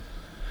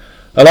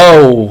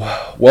Hello,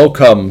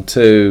 welcome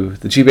to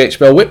the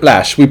GBHBL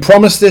Whiplash. We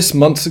promised this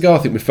months ago, I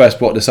think we first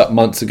brought this up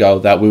months ago,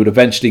 that we would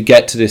eventually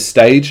get to this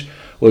stage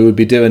where we would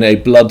be doing a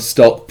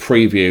Bloodstock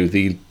preview.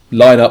 The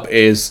lineup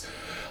is,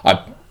 I'm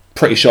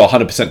pretty sure,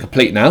 100%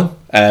 complete now.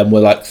 We're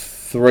like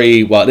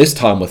at this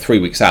time we're 3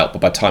 weeks out,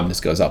 but by the time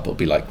this goes up, it'll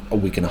be like a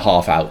week and a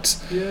half out.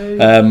 So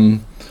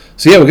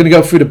we're going to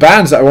go through the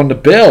bands that are on the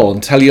bill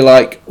and tell you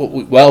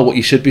what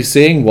you should be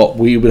seeing, what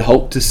we would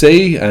hope to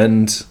see,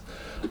 and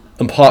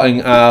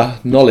imparting our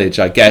knowledge,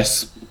 I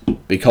guess,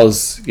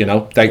 because,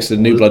 thanks to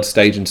the New Blood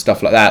stage and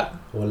stuff like that.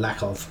 Or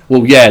lack of.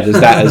 Well, yeah, there's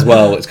that as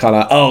well. It's kind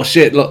of, oh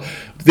shit, look,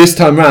 this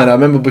time round, I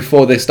remember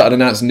before they started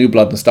announcing New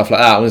Blood and stuff like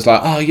that, and it's like,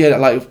 oh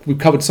yeah, we've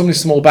covered so many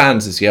small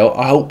bands this year.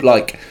 I hope,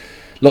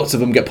 lots of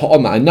them get put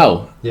on that I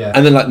know. Yeah.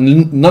 And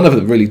then, none of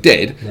them really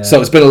did. Yeah.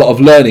 So it's been a lot of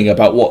learning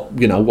about what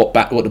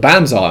the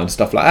bands are and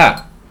stuff like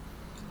that.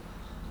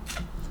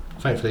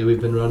 Thankfully,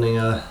 we've been running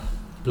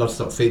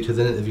Bloodstock features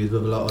and interviews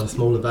with a lot of the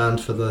smaller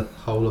bands for the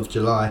whole of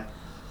July,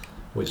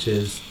 which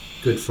is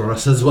good for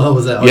us as well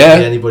as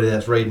anybody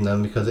that's reading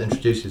them, because it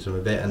introduces them a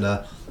bit, and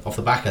off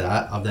the back of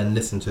that I've then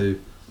listened to,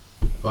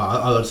 well,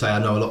 I would say I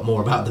know a lot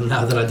more about them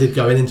now than I did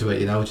going into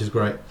it, which is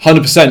great.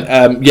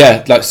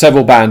 100%.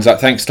 Several bands,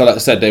 thanks to, like I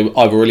said, they were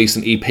either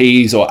releasing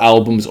EPs or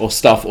albums or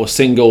stuff or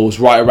singles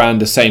right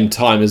around the same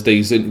time as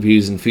these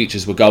interviews and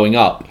features were going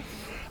up.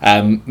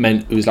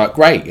 Meant it was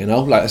great,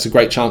 it's a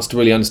great chance to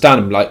really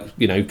understand them.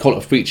 You call it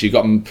a feature,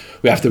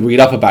 we have to read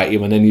up about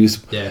you and then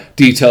use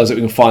details that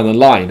we can find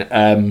online.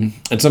 And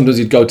sometimes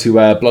you'd go to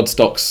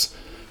Bloodstock's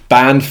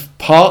band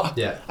part,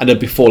 and there'd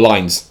be 4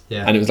 lines,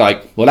 and it was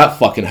well, that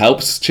fucking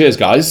helps. Cheers,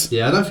 guys.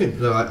 Yeah, I don't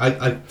think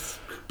I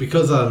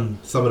because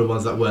some of the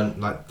ones that weren't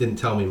didn't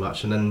tell me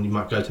much, and then you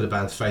might go to the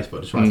band's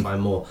Facebook to try and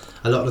find more.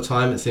 A lot of the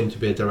time, it seemed to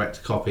be a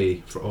direct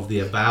copy of the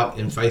about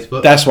in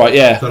Facebook. That's right,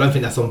 yeah. So I don't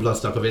think that's on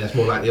Bloodstock. I think that's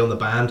more likely on the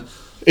band.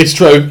 It's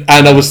true,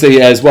 and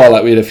obviously as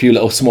well, we had a few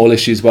little small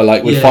issues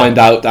where we'd find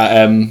out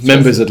that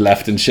members had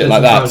left and shit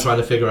like that. I'm trying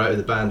to figure out who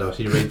the band are.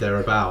 So you read their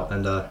about,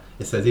 and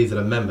it says these are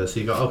the members. So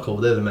you go, oh cool,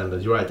 they're the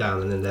members. You write it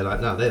down, and then they're like,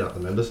 no, they're not the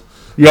members.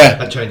 Yeah,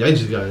 that changed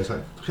ages ago. And it's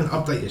fucking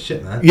update your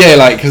shit, man.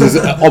 Yeah, because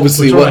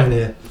obviously we're trying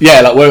here.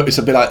 Yeah, it's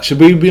a bit should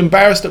we be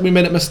embarrassed that we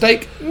made a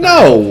mistake?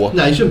 No,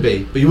 you shouldn't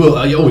be, but you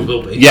will. You always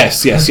will be.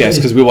 Yes,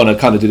 because we want to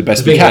kind of do the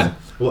best we can.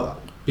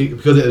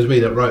 Because it was me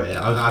that wrote it,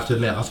 I have to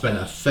admit, I spent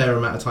a fair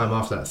amount of time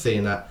after that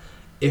seeing that.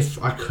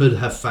 If I could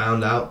have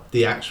found out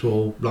the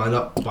actual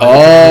lineup by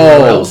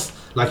anywhere else,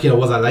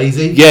 was I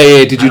lazy?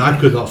 Yeah. Did you? I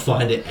could not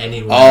find it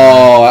anywhere.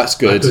 Oh, that's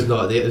good. I could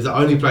not. It was the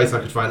only place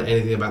I could find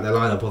anything about their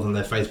lineup was on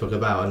their Facebook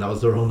about, and that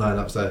was the wrong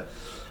lineup. So,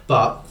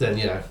 but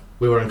then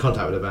we were in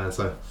contact with the band,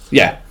 so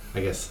yeah, I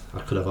guess I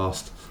could have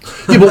asked.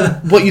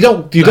 Yeah, but you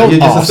don't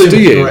ask, do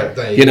you? Correct,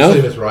 you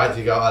assume it's right.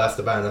 You go, oh, that's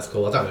the band. That's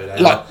cool. I don't know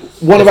that.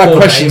 One of our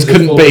questions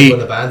couldn't be.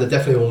 The band. They're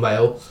definitely all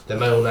male. They're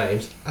male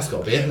names. That's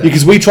got to be it.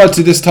 Because we tried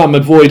to this time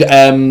avoid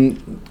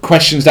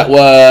questions that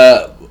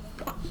were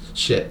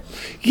shit.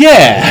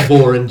 Yeah.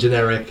 Boring,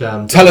 generic.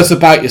 Tell us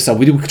about yourself.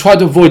 We tried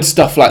to avoid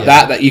stuff like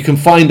that you can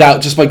find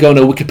out just by going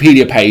to a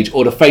Wikipedia page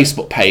or the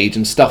Facebook page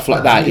and stuff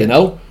like that. We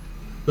don't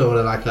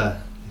want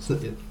to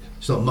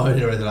it's not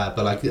moaning or anything like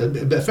that,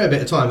 but a fair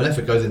bit of time and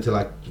effort goes into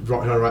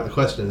trying to write the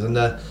questions, and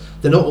they're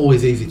not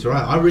always easy to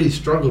write. I really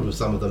struggled with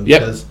some of them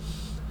because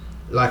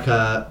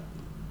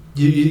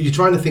you're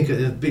trying to think of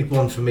the big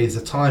one for me is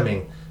the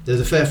timing. There's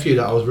a fair few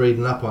that I was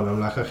reading up on. I'm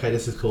like, okay,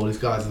 this is cool. These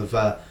guys have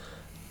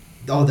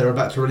they're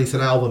about to release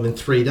an album in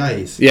 3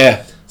 days.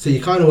 Yeah. So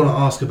you kind of want to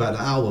ask about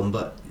the album,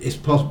 but it's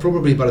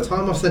probably by the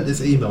time I've sent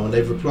this email and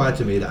they've replied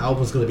to me, the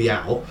album's going to be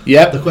out.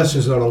 Yep. The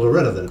question's no longer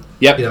relevant.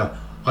 Yep.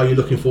 Are you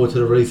looking forward to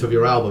the release of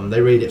your album? They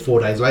read it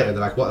 4 days later.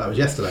 They're like, what? That was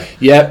yesterday.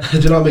 Yep. Do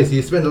you know what I mean? So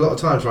you spend a lot of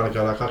time trying to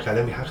go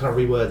okay, how can I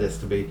reword this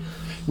to be...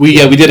 We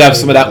did have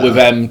some of that with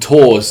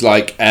tours,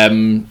 but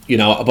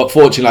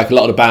fortunately, a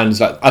lot of the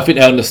bands, I think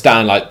they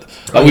understand,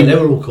 they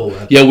were all cool,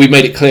 man. Yeah, we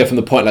made it clear from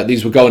the point,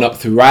 these were going up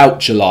throughout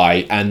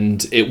July,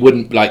 and it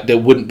wouldn't,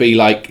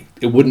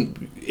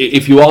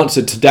 if you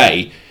answered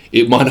today,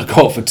 it might not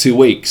go up for 2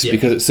 weeks,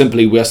 because it's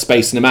simply, we're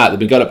spacing them out. They've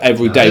been going up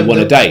every day, one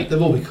a day.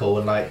 They'll all be cool,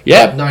 and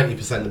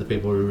 90% of the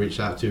people we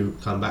reached out to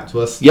come back to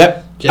us.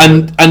 Yep,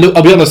 and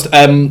I'll be honest,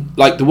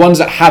 the ones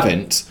that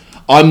haven't,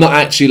 I'm not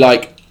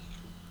actually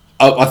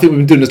I think we've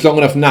been doing this long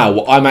enough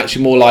now. I'm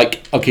actually more okay,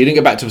 you didn't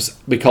get back to us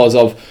because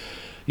of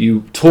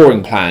you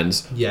touring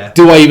plans. Yeah.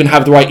 Do I even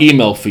have the right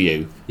email for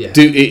you? Yeah.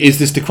 Is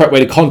this the correct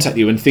way to contact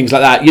you and things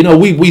like that?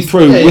 We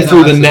threw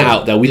the net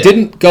out there. We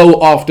didn't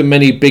go after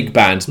many big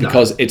bands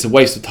because it's a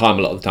waste of time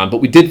a lot of the time. But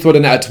we did throw the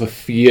net out to a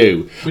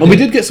few, we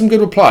did get some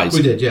good replies.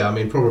 We did, yeah. I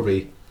mean,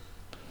 probably.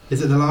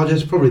 Is it the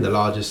largest? Probably the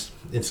largest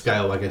in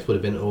scale, I guess, would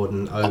have been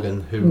Orden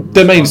Ogan, who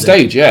the main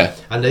stage, yeah.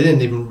 And they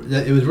didn't even.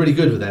 It was really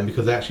good with them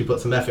because they actually put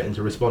some effort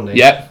into responding.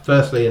 Yeah.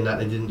 Firstly, in that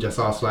they didn't just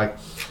ask a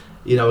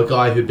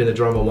guy who'd been a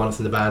drummer once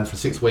in the band for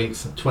 6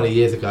 weeks, 20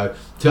 years ago,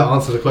 to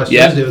answer the questions.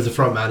 Yeah. It was a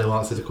front man who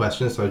answered the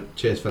questions, so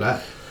cheers for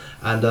that.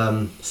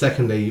 And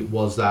secondly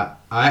was that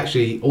I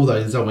actually, although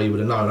there's no way you would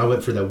have known, I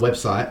went through their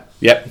website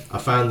Yep. I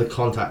found the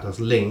contact us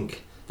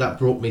link. That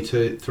brought me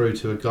through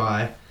to a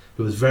guy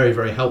who was very,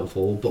 very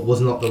helpful, but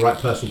was not the right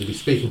person to be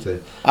speaking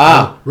to.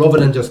 Rather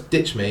than just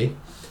ditch me,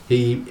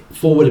 he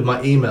forwarded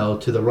my email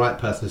to the right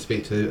person to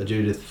speak to,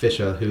 Judith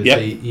Fisher, who is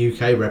the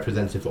UK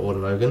representative for Ord &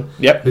 Logan,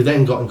 who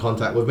then got in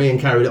contact with me and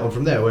carried it on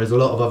from there, whereas a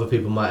lot of other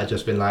people might have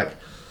just been like,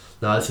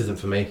 no, this isn't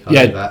for me. I'll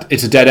do that.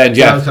 It's a dead end,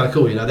 so that was kind of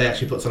cool, they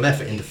actually put some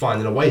effort into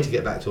finding a way to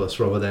get back to us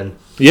rather than,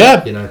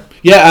 Yeah,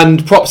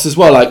 and props as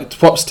well, like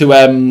props to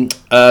the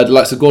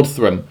likes of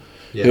Godthram,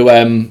 who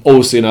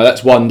also,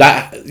 that's one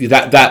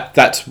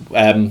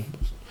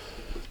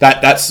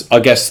that's I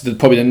guess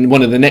probably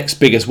one of the next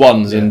biggest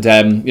ones, and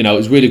it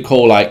was really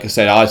cool. Like I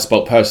said, I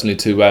spoke personally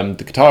to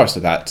the guitarist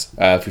of that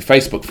through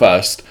Facebook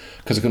first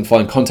because I couldn't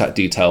find contact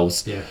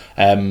details,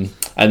 and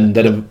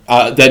then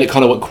it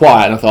kind of went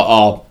quiet, and I thought,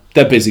 oh,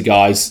 they're busy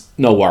guys,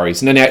 no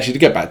worries. And then they actually did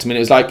get back to me, and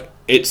it was like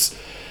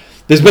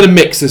there's been a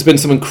mix. There's been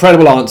some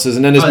incredible answers,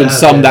 and then there's been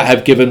some that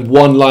have given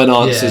one-line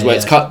answers where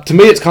it's to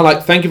me, it's kind of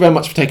like, thank you very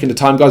much for taking the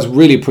time, guys.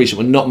 Really appreciate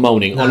it. We're not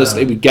moaning.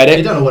 Honestly, we get it.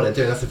 You don't know what they're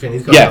doing. That's the thing.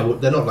 These guys,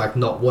 they're not like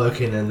not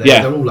working, and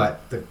they're all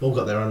like they've all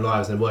got their own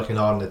lives and they're working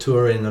hard and they're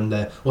touring and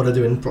they're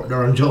doing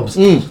their own jobs. So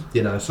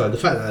the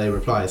fact that they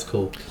reply is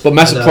cool. But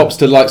massive props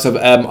to the likes of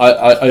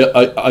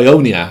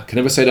Ionia. Can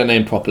never say their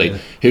name properly.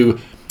 Who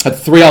had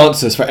 3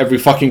 answers for every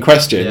fucking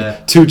question,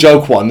 2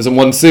 joke ones and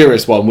 1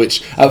 serious one.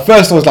 Which at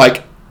first I was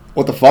like,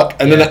 what the fuck?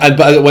 And then,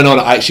 but as it went on,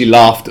 I actually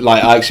laughed.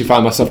 Like, I actually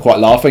found myself quite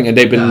laughing, and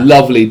they've been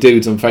lovely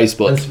dudes on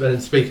Facebook.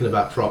 And speaking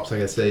about props, I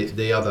guess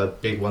the other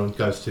big one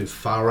goes to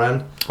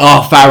Farran.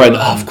 Oh, Farran,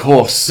 of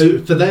course.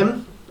 Who, for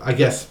them, I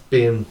guess,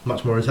 being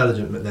much more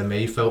intelligent than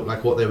me, felt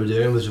like what they were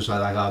doing was just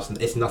like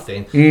it's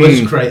nothing. We'll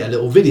just create a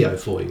little video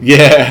for you.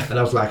 Yeah. And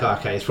I was like,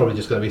 okay, it's probably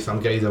just going to be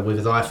some geezer with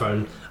his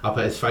iPhone up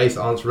at his face,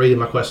 reading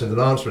my questions and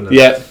answering them.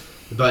 Yeah.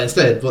 But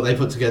instead, what they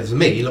put together to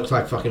me looks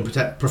like fucking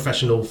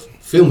professional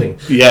filming.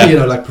 Yeah.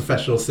 Like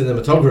professional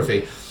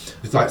cinematography.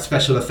 It's like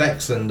special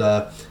effects and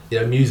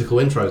musical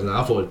intros, and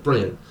I thought it was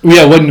brilliant.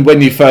 Yeah, when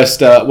you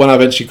first when I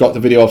eventually got the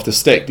video off the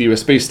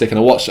USB stick, and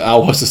I watched it, I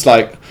was just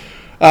like,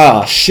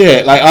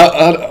 shit! Like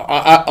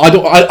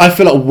I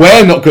feel like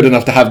we're not good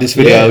enough to have this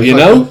video.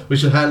 We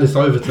should hand this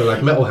over to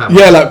like Metal Hammer.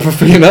 Yeah, like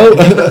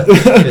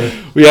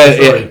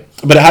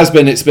But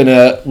it's been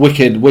a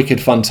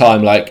wicked fun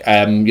time. Like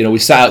we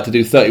set out to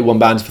do 31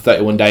 bands for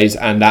 31 days,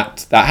 and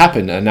that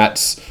happened, and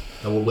that's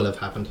what will have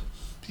happened.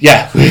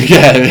 Yeah.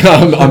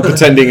 I'm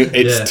pretending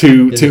it's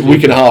two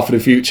week and a half in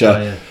the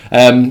future.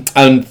 And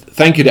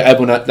thank you to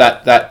everyone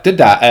that did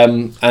that,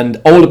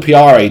 and all the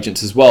PR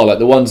agents as well, like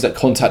the ones that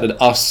contacted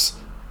us,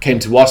 came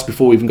to us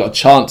before we even got a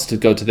chance to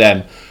go to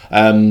them.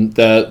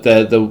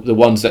 The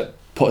ones that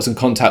put us in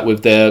contact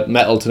with the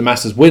Metal to the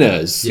Masses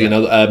winners,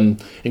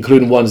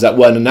 including ones that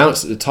weren't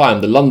announced at the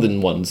time, the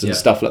London ones and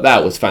stuff like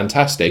that, was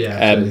fantastic.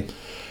 And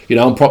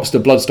props to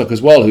Bloodstock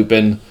as well, who've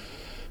been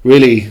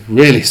really,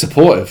 really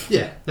supportive.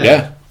 Yeah.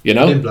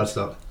 In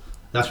Bloodstock,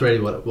 that's really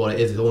what it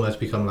is. It's almost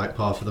become like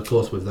par for the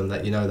course with them,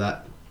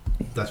 that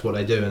that's what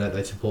they do, and that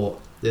they support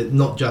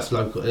not just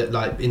local,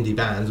 like indie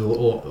bands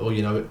or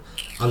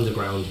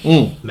underground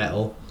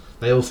metal.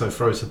 They also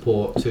throw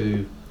support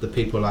to the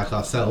people like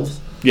ourselves.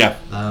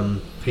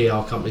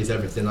 PR companies,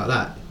 everything like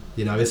that.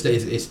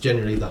 It's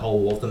generally the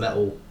whole of the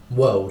metal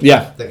world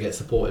that gets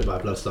supported by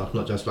Bloodstock,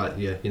 not just like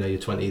your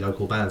 20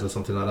 local bands or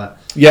something like that.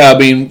 Yeah, I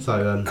mean,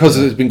 because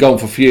it's been going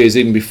for a few years,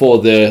 even before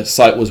the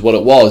site was what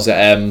it was.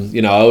 I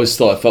always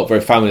thought it felt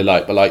very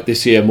family-like, but like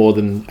this year more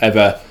than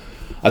ever,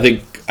 I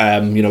think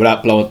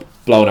without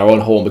blowing our own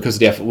horn, because of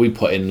the effort we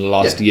put in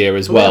last year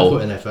as well.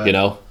 Put in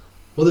effort.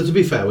 Well, to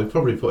be fair, we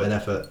probably put in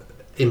effort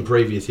in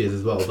previous years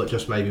as well, but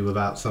just maybe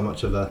without so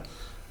much of a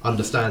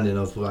understanding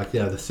of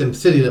the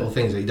silly little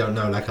things that you don't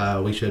know, like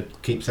we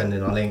should keep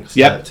sending our links to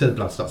the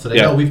Bloodstock, so they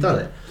know we've done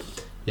it.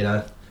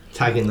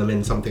 Tagging them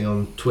in something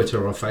on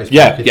Twitter or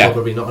Facebook is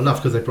probably not enough,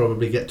 because they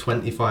probably get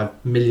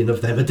 25 million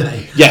of them a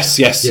day. Yes.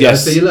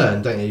 So you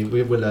learn, don't you?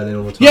 We're learning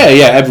all the time.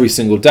 Yeah, every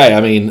single day.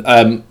 I mean,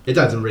 it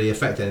doesn't really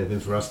affect anything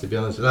for us, to be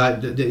honest.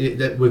 Like,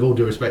 with all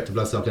due respect to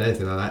Bloodstock and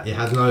anything like that, it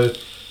has no.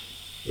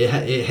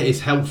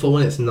 It's helpful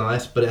and it's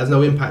nice, but it has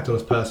no impact on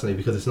us personally,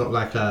 because it's not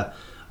like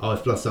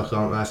if Bloodstock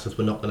aren't nice, because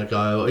we're not going to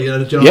go. We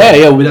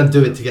don't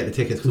do it to get the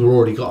tickets, because we've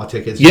already got our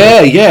tickets. We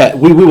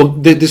were.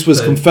 This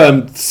was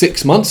confirmed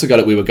 6 months ago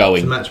that we were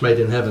going. It's a match made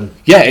in heaven.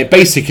 Yeah, it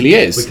basically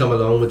is. We come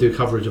along, we do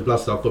coverage of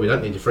Bloodstock, but we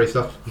don't need your free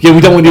stuff. Yeah, we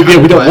don't want.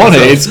 We don't want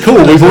it. It's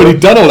cool. We've already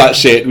done all that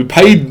shit. We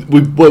paid.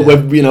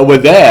 We're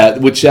there,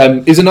 which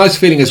is a nice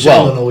feeling as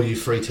well. On all you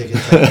free ticket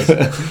takers.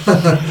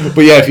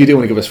 But yeah, if you do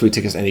want to give us free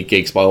tickets to any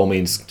gigs, by all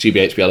means,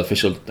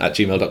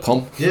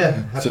 gbhblofficial@gmail.com.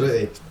 Yeah,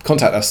 absolutely. So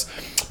contact us.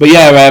 But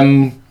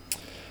yeah.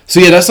 So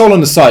yeah, that's all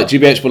on the site,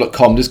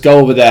 gbhbl.com. Just go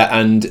over there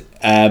and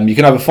you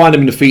can either find them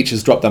in the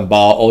features drop-down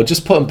bar, or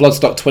just put in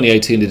Bloodstock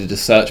 2018 into the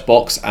search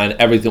box, and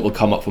everything will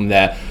come up from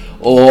there.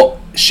 Or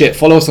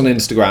follow us on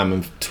Instagram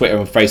and Twitter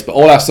and Facebook,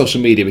 all our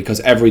social media, because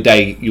every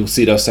day you'll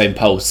see those same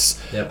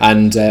posts. Yep.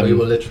 And we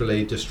will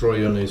literally destroy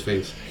your news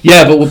feeds.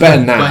 Yeah, but we're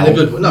better now. But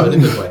in a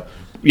good way.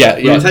 Yeah,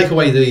 we will take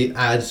away the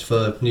ads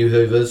for New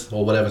Hoovers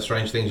or whatever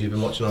strange things you've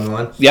been watching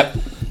online. Yep.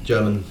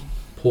 German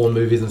porn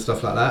movies and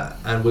stuff like that,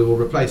 and we will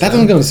replace that.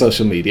 Doesn't go on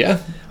social media.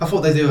 I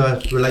thought they do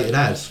related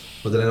ads,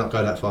 or do they not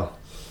go that far?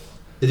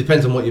 It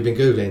depends on what you've been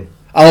Googling.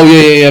 Oh,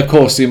 yeah, of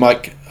course. You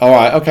might... All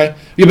right, okay.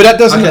 Yeah, but that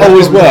doesn't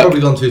always work. I've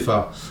probably gone too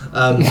far.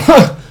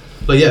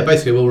 But yeah,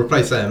 basically we'll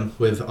replace them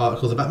with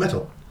articles about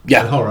metal.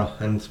 Yeah. And horror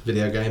and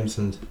video games,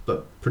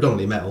 but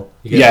predominantly metal.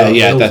 You get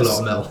an awful lot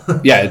of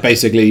metal. Yeah,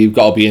 basically you've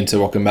got to be into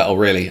rock and metal,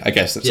 really. I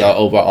guess that's our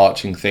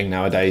overarching thing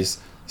nowadays.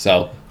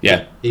 So,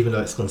 yeah. Even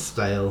though it's gone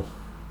stale.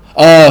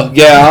 Oh,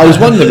 yeah, I was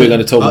wondering we were going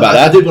to talk about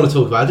that. I did want to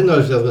talk about it. I didn't know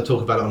if I was going to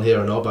talk about it on here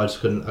or not, but I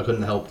just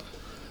couldn't help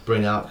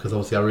bring it up because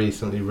obviously I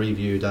recently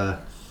reviewed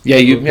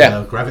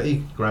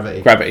Gravity,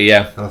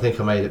 yeah. And I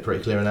think I made it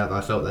pretty clear in that I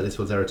felt that this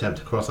was their attempt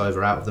to cross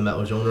over out of the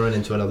metal genre and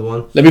into another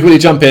one. Let me quickly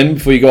jump in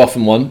before you go off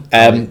on one.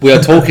 We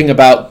are talking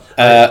about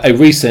a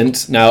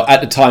recent. Now, at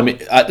the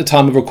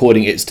time of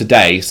recording, it's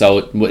today, so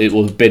it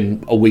will have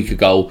been a week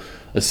ago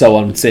or so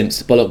on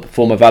since Bullet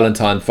for My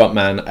Valentine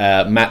frontman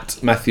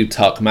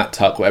Matt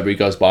Tuck, whatever he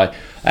goes by.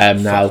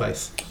 Now, I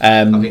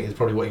think it's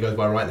probably what he goes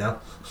by right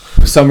now.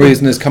 For some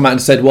reason, has come out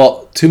and said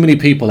what too many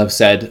people have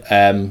said.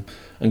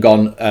 And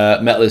gone,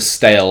 metal is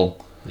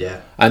stale.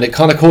 Yeah. And it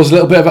kind of caused a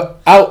little bit of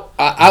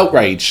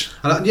outrage.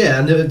 And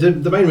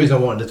the main reason I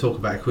wanted to talk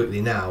about it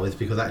quickly now is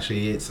because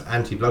actually it's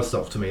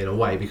anti-Bloodstock to me in a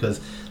way,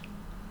 because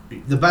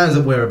the bands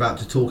that we're about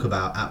to talk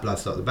about at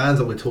Bloodstock, the bands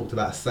that we talked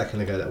about a second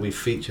ago that we've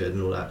featured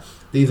and all that,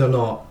 these are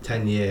not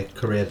 10-year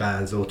career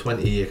bands or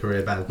 20-year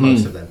career bands,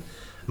 most of them.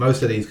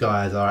 Most of these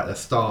guys are at the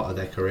start of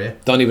their career.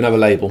 Don't even have a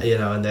label.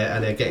 And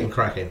they're getting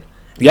cracking.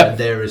 Yep. And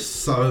there is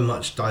so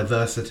much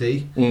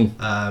diversity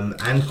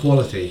and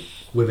quality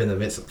within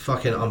them. It's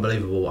fucking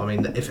unbelievable. I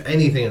mean, if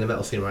anything in the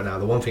metal scene right now,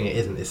 the one thing it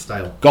isn't is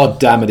stale. God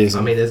damn it isn't.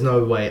 I mean, there's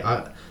no way.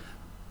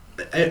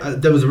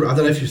 There was I don't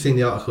know if you've seen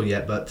the article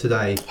yet, but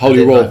today,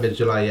 Holy Raw,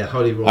 mid-July,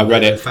 Holy Raw. I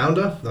read it. The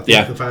founder, I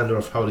think the founder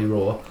of Holy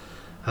Raw,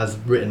 has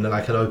written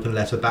like an open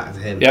letter back to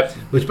him. Yep.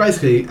 Which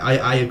basically,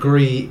 I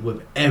agree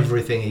with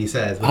everything he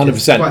says. 100%.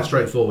 It's quite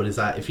straightforward. Is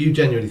that if you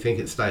genuinely think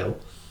it's stale,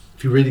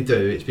 if you really do,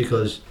 it's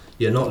because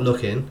you're not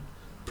looking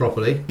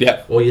properly,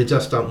 or you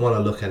just don't want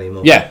to look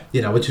anymore.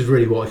 Which is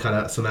really what it kind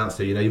of amounts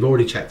to. You've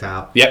already checked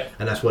out,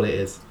 and that's what it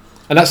is.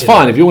 And that's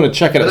fine. If you want to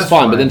check it, that's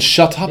fine. But then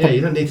shut up. Yeah, you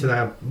don't need to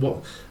know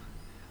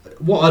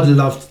what I'd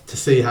love to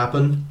see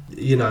happen.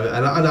 And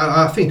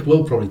I think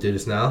we'll probably do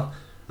this now.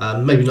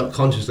 Maybe not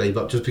consciously,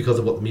 but just because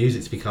of what the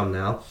music's become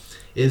now,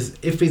 is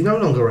if he's no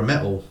longer a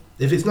metal,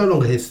 if it's no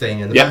longer his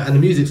thing, and the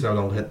music's no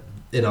longer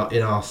in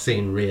our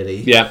scene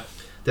really,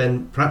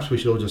 then perhaps we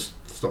should all just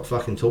stop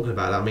fucking talking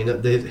about it. I mean,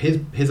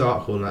 his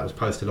article and that was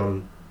posted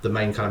on the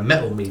main kind of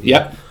metal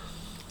media.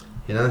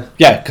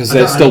 Because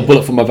there's still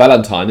Bullet for My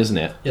Valentine, isn't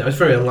it? It's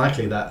very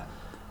unlikely that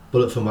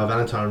Bullet for My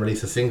Valentine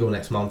release a single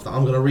next month that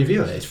I'm going to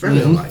review it. It's very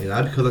unlikely,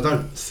 because I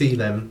don't see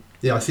them.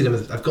 I see them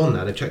as they've gone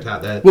now. They've checked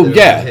out their. Well,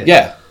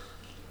 yeah.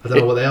 I don't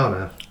know what they are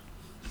now.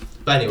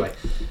 But anyway,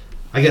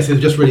 I guess it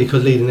was just really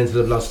leading into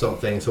the Bloodstock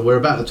thing. So we're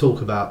about to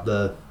talk about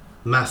the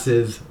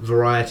massive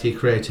variety,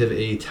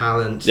 creativity,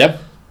 talent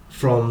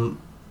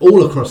from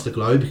all across the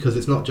globe, because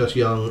it's not just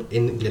young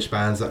English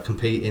bands that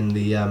compete in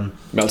the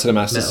Metal to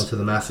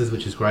the Masses,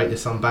 which is great.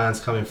 There's some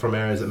bands coming from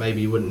areas that maybe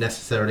you wouldn't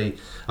necessarily.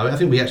 I mean, I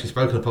think we actually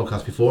spoke on a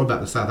podcast before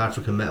about the South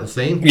African metal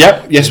scene.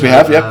 Yes, we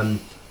have.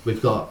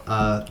 We've got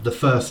the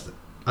first.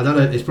 I don't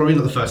know. It's probably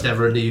not the first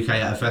ever in the UK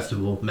at a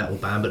festival metal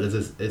band, but it's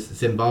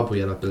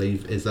Zimbabwean, I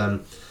believe, is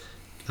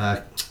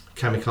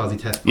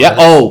Kamikaze Test Pilots.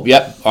 All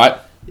right.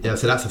 Yeah,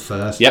 so that's a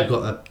first. We've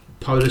got the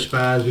Polish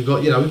bands. We've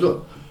got.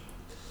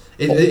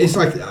 It's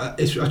like I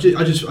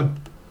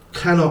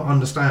cannot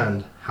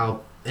understand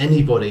how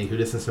anybody who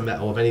listens to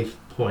metal of any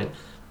point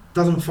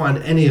doesn't find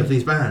any of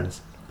these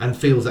bands and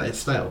feels that it's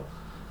stale.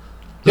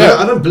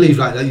 I don't believe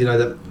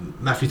that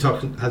Matthew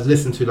Tuck has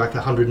listened to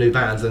 100 new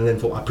bands and then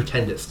thought, I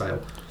pretend it's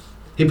stale.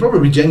 He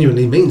probably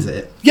genuinely means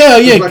it. Yeah.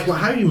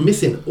 How are you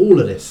missing all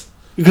of this?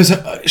 Because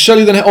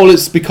surely then all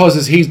it's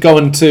because he's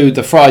going to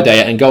the Friday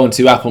and going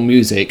to Apple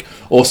Music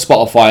or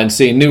Spotify and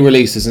seeing new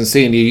releases and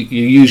seeing your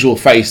usual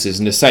faces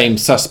and the same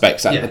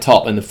suspects at the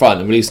top and the front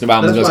and releasing an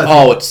album and goes,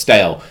 it's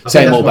stale.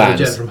 Same old bands.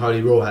 The gent from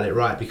Holy Raw had it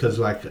right,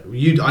 because I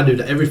do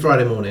that every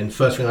Friday morning.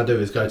 First thing I do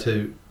is go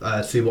to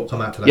see what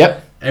come out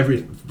today.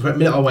 Every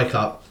minute I wake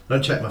up, I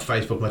don't check my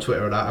Facebook, my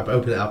Twitter, or that. I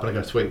open it up and I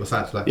go, sweet, what's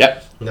out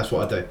today? And that's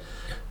what I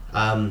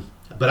do.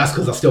 But that's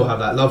because I still have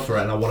that love for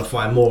it and I want to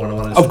find more and I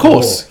want to listen to more.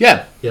 Of course,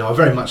 I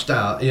very much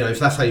doubt, if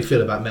that's how you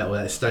feel about metal,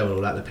 that it's stale and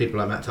all that, the people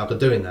like Matt Tuck are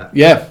doing that.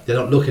 They're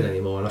not looking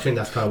anymore, and I think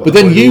that's kind of what... But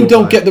then you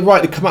don't get the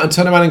right to come out and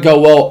turn around and go,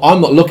 well,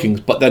 I'm not looking,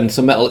 but then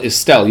some metal is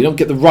stale. You don't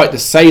get the right to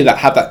say that,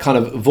 have that kind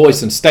of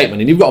voice and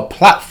statement, and you've got a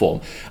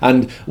platform.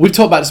 And we've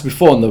talked about this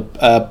before on a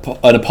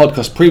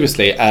podcast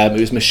previously. It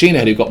was Machine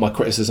Head who got my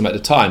criticism at the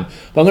time.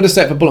 But I'm going to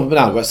say it for Bullet for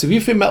Banana. Right? So if you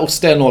think metal's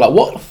stale and all that,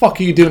 what the fuck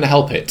are you doing to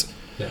help it?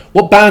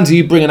 What bands are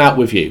you bringing out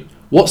with you?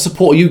 What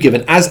support are you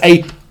giving as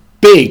a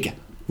big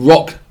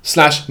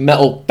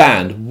rock/metal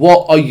band?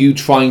 What are you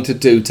trying to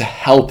do to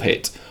help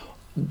it?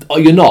 oh,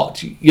 you're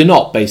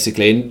not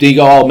basically. And you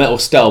go, oh, Metal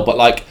Stell, but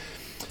like,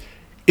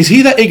 is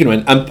he that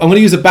ignorant? I'm going to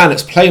use a band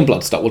that's playing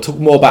Bloodstock. We'll talk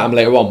more about him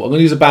later on. But I'm going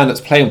to use a band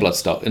that's playing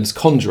Bloodstock, and it's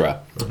Conjurer,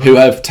 who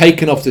have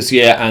taken off this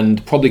year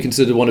and probably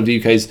considered one of the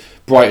UK's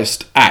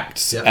brightest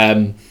acts,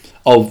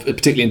 of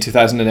particularly in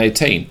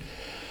 2018.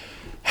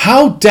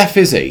 How deaf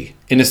is he?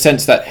 In the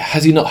sense that,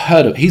 has he not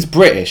heard of? He's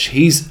British.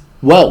 He's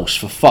Welsh,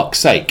 for fuck's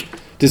sake.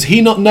 Does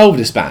he not know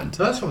this band?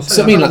 So that's what I'm saying.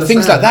 So I mean, like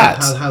things like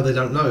that. How they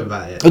don't know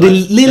about it. Are they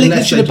living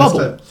in a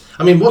bubble?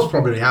 I mean, what's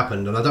probably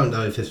happened, and I don't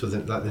know if this was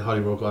like the Holy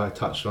Roll guy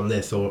touched on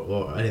this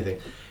or anything.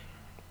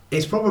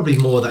 It's probably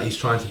more that he's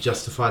trying to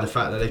justify the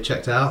fact that they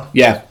checked out.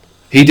 Yeah,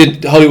 he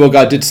did. Hollywood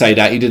guy did say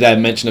that. He did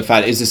mention the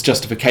fact, is this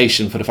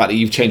justification for the fact that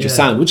you've changed your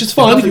sound, which is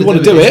fine if you want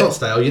to do it. It's not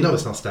stale. You know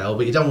it's not stale,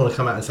 but you don't want to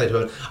come out and say to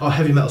her, "Oh,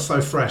 heavy metal's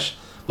so fresh."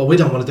 But we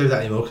don't want to do that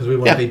anymore because we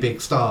want to be big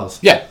stars.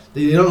 Yeah.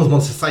 You don't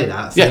want to say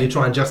that, so you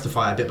try and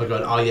justify it a bit by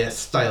going, oh yeah, it's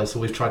stale, so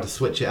we've tried to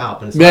switch it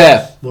up. And it's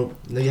like, well,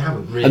 no, you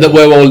haven't really. And that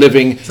we're all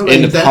living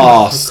in the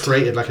past.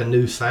 Created like a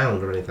new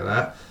sound or anything like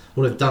that.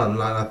 What they've done,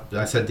 like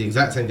I said, the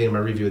exact same thing in my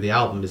review of the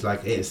album, is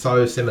like it's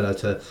so similar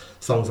to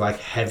songs like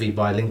Heavy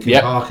by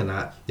Linkin Park and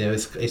that. You know,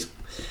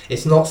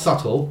 it's not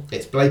subtle,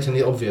 it's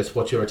blatantly obvious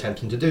what you're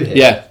attempting to do here.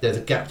 Yeah. There's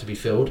a gap to be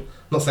filled. I'm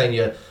not saying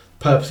you're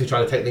purposely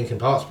trying to take Linkin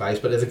Park's place,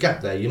 but there's a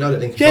gap there. You know that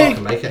Linkin Park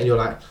can make it, and you're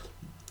like,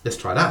 let's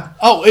try that.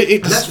 Oh,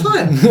 and that's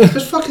fine.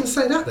 Just fucking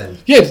say that then.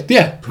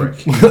 Yeah.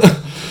 Prick.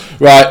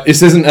 Right.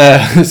 This isn't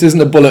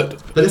a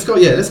bullet. But let's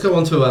go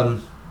on to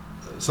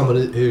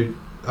someone who,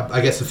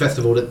 I guess, a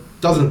festival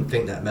that doesn't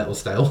think that metal's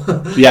stale.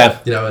 Yeah.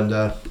 You know,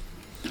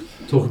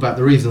 and talk about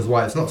the reasons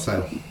why it's not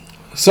stale.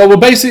 So we're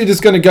basically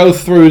just going to go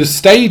through the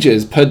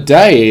stages per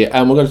day,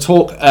 and we're going to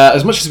talk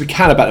as much as we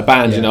can about the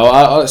band. You know,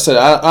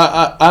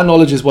 our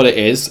knowledge is what it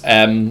is.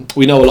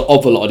 We know a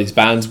lot of these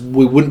bands.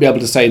 We wouldn't be able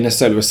to say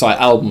necessarily recite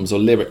albums or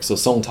lyrics or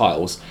song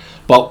titles,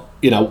 but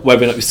you know,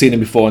 whether or not you've seen them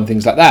before and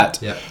things like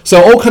that. Yeah. So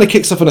it all kind of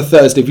kicks off on a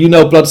Thursday. If you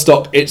know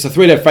Bloodstock, it's a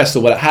 3-day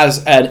festival, but it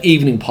has an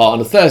evening part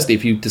on a Thursday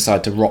if you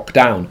decide to rock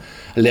down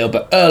a little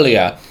bit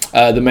earlier.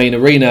 The main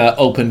arena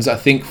opens, I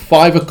think,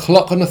 5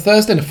 o'clock on a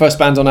Thursday, and the first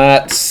band's on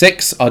at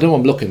 6. I don't know what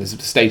I'm looking. The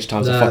stage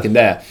times are fucking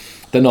there.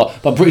 They're not.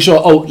 But I'm pretty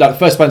sure, the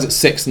first band's at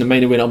 6 and the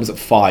main arena opens at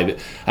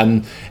 5.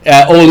 And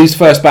all these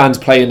first bands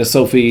play in the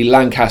Sophie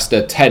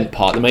Lancaster tent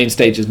part. The main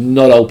stage is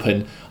not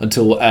open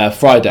until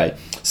Friday.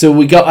 So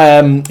we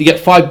got you get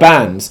 5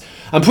 bands.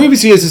 And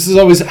previous years, this has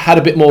always had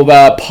a bit more of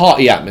a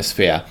party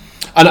atmosphere.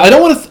 And I'm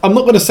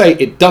not going to say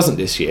it doesn't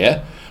this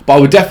year, but I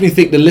would definitely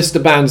think the list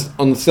of bands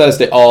on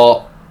Thursday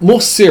are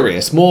more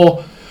serious, more,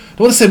 I don't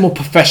want to say more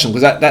professional,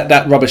 because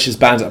that rubbish is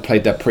bands that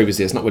played there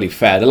previously. It's not really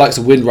fair. The likes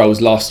of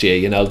Windrose last year,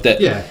 you know.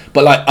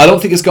 But like, I don't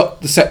think it's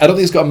got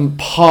a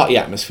party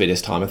atmosphere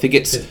this time. I think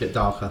it's a bit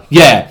darker.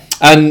 Yeah,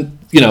 and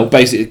you know,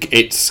 basically,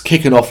 it's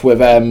kicking off with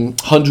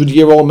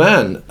 100-Year-Old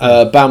Man,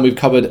 a band we've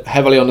covered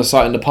heavily on the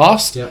site in the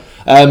past. Yeah.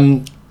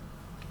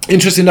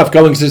 Interesting enough,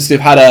 going since they've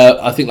had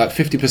I think like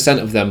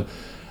 50% of them,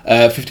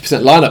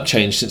 50% lineup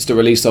change since the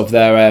release of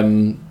their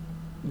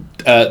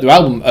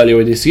album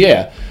earlier this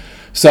year.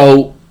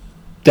 So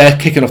they're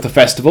kicking off the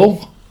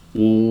festival.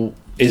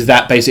 Is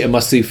that basically a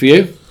must-see for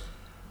you?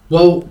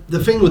 Well,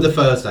 the thing with the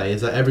Thursday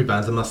is that every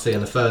band's a must-see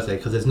on the Thursday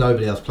because there's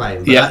nobody else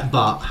playing.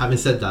 But having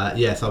said that,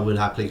 yes, I would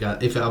happily go.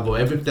 If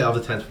the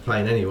other tents were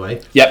playing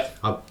anyway,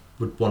 I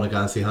would want to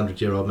go and see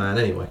 100-Year-Old Man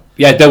anyway.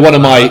 Yeah, they're one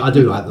of my... I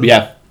do like them.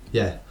 Yeah.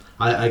 Yeah.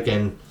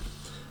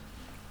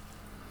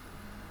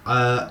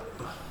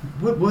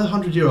 Were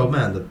 100-Year-Old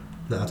Man...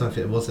 No, I don't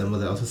think it was them,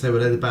 was it? I was going to say, were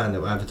they the band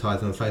that were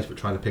advertising on Facebook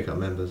trying to pick up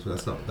members?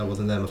 But that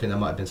wasn't them. I think that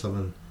might have been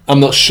someone...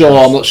 I'm not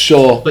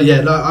sure. But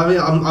yeah, no, I mean,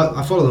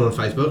 I follow them on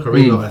Facebook. I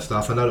read a lot of their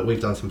stuff. I know that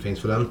we've done some things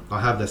for them. I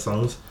have their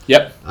songs.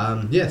 Yep.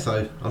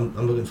 So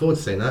I'm looking forward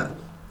to seeing that.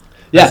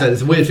 Yeah. So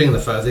it's a weird thing on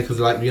the Thursday because,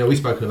 like, you know, we've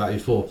spoken about it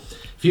before.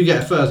 If you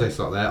get a Thursday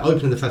slot there,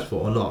 opening the festival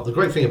or not, the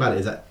great thing about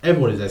it is that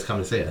everyone who's there is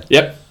coming to see it.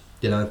 Yep.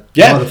 You know,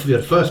 you're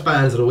the first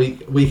bands of the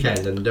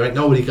weekend, and there ain't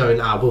nobody going,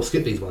 we'll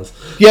skip these ones.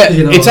 Yeah,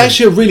 you know, it's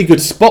actually a really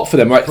good spot for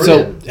them, right?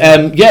 Brilliant.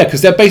 So,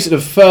 because they're basically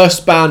the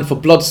first band for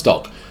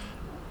Bloodstock.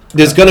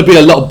 There's going to be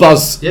a lot of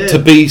buzz to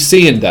be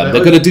seeing them.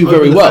 They're going to do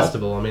very well.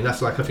 Festival, I mean,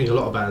 that's like, I think a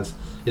lot of bands,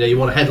 you know, you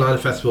want to headline a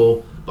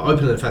festival, but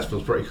opening the festival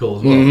is pretty cool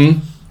as well.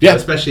 Mm-hmm. Yeah.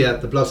 Especially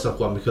at the Bloodstock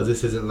one, because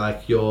this isn't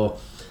like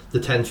the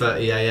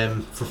 10:30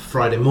 a.m. for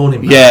Friday morning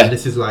band. Yeah.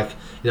 This is like,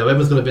 you know,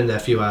 everyone's going to be in there a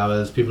few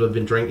hours. People have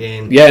been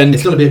drinking. Yeah, and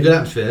it's going to be a good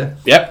atmosphere.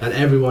 Yep. And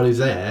everyone who's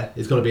there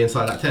is going to be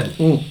inside that tent.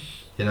 Mm.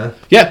 You know.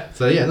 Yeah.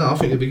 So yeah, no, I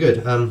think it'd be good.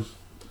 And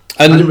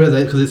I didn't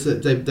realise because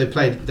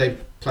they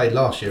played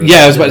last year.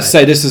 Yeah, I was about to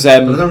say this is.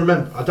 But I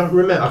don't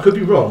remember. I could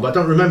be wrong, but I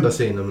don't remember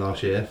seeing them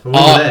last year. I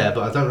wasn't there,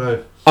 but I don't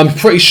know. I'm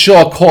pretty sure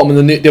I caught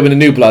them they were in the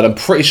New Blood. I'm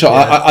pretty sure.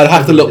 Yeah, I'd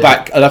have to look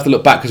back. I'd have to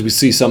look back because we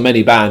see so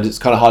many bands. It's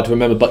kind of hard to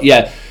remember. But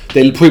yeah,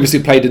 they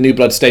previously played the New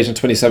Blood stage in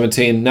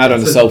 2017. Now they're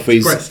on the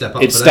Selfies.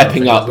 It's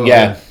stepping up. Well,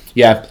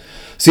 yeah.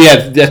 So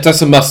yeah,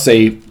 that's a must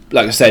see.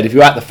 Like I said, if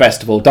you're at the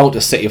festival, don't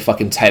just sit your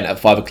fucking tent at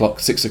 5 o'clock,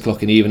 6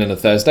 o'clock in the evening on a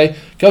Thursday.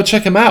 Go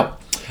check them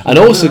out. And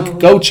also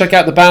go check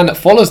out the band that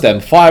follows them,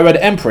 Fire Red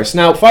Empress.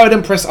 Now, Fire Red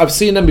Empress, I've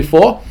seen them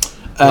before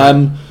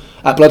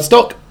at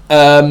Bloodstock.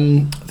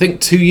 I think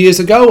 2 years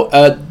ago.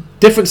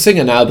 Different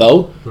singer now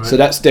though, so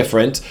that's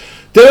different.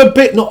 They're a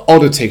bit, not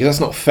oddity because that's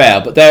not fair,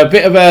 but they're a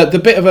bit of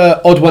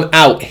a odd one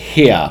out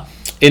here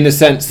in the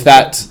sense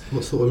that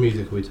what sort of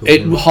music are we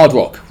talking about? Hard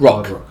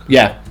rock.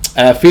 Yeah,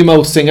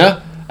 female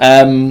singer.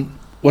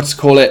 What's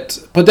call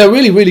it? But they're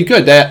really, really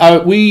good.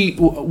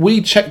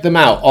 We checked them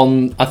out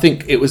on. I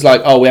think it was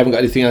like, oh, we haven't got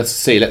anything else to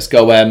see. Let's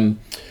go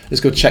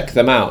check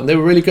them out, and they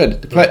were really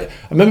good. I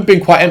remember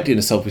being quite empty in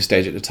the selfie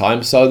stage at the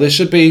time, so they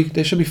should be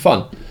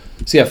fun.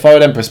 So yeah, Fire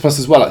Red Empress plus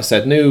as well, like I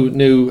said, new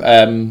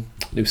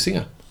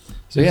singer.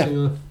 So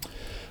yeah.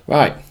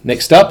 Right,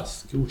 next up.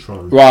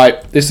 Skilltron.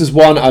 Right, this is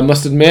one I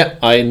must admit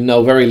I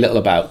know very little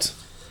about.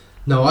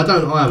 No, I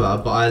don't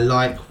either, but I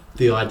like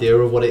the idea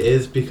of what it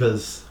is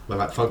because, well,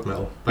 like folk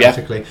metal,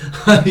 basically.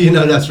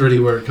 Yeah. That's really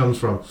where it comes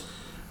from.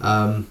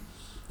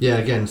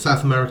 Again,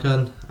 South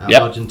American,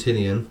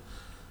 Argentinian.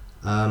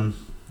 I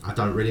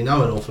don't really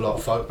know an awful lot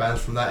of folk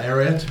bands from that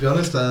area, to be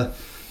honest. A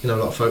lot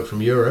of folk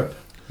from Europe.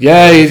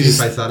 Yeah, a few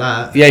places like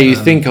that. Yeah, you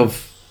think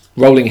of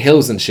rolling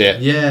hills and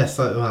shit. Yeah, it's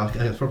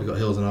probably got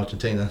hills in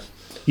Argentina.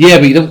 Yeah,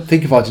 but you don't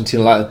think of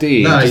Argentina like that, do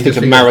you? No, you just think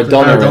of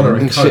Maradona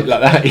and shit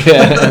like that.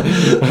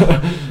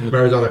 Yeah.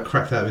 Maradona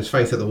cracked out of his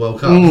face at the World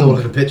Cup. It's all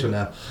like a picture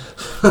now.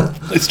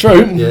 It's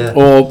true. Yeah.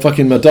 Or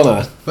fucking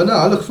Madonna. But no,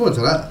 I look forward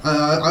to that.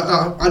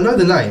 I know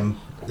the name.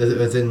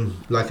 As in,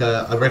 like,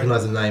 I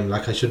recognise the name,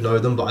 like I should know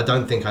them, but I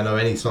don't think I know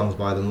any songs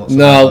by them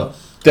whatsoever.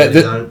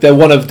 No, they're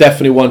one of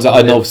definitely ones that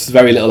I know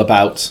very little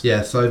about.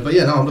 Yeah,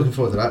 I'm looking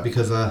forward to that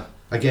because,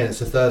 again, it's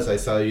a Thursday,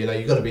 so,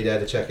 you've got to be there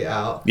to check it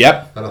out.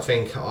 Yep. And I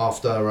think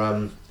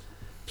after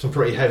some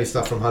pretty heavy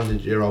stuff from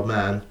 100-Year-Old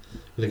Man,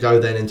 to go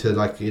then into,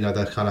 like, the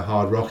kind of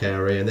hard rock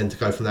area, and then to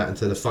go from that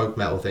into the folk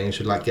metal thing, it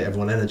should, like, get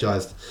everyone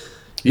energised.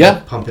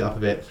 Yeah. Pump it up a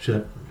bit.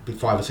 Should be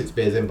 5 or 6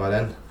 beers in by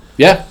then.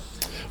 Yeah.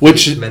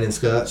 Which men in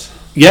skirts.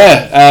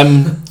 Yeah,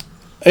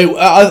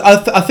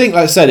 I think,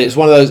 like I said, it's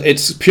one of those.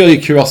 It's purely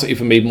curiosity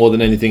for me more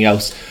than anything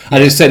else.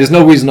 And as I said, there's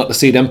no reason not to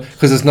see them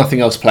because there's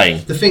nothing else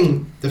playing. The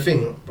thing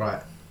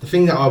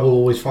that I will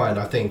always find,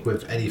 I think,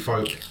 with any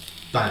folk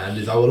band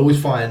is I will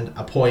always find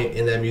a point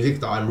in their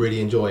music that I'm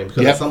really enjoying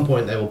because at some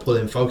point they will pull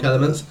in folk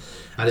elements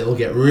and it will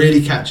get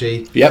really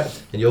catchy. Yep.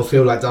 And you'll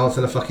feel like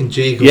dancing a fucking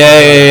jig.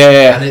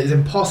 Yeah. And it's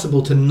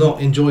impossible to not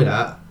enjoy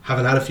that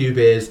having had a few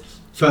beers,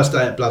 first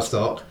day at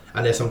Bloodstock.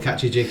 And there's some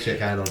catchy jig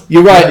shit going on.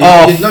 You're right.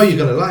 You know you're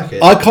going to like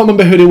it. I can't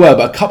remember who they were,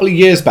 but a couple of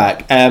years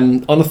back,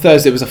 on a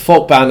Thursday, it was a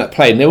folk band that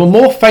played. And they were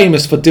more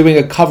famous for doing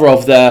a cover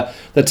of the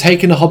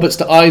Taking the Hobbits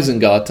to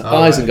Isengard,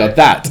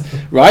 that,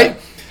 right?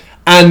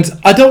 And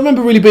I don't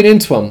remember really being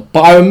into them,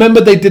 but I remember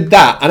they did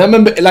that. And I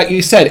remember, like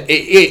you said,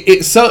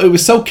 I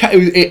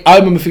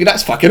remember thinking,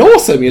 that's fucking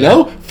awesome, you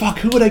know? Fuck,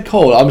 who were they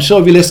called? I'm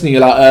sure if you're listening,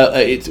 you're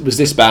like, it was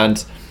this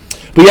band.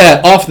 But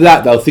yeah, after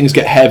that, though, things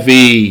get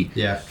heavy.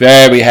 Yeah.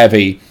 Very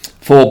heavy.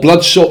 For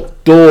Bloodstock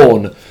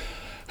Dawn,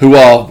 who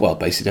are, well,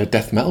 basically a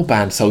death metal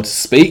band, so to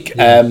speak,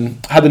 had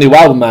a new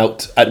album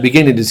out at the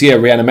beginning of this year,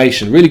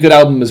 Reanimation. Really good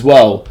album as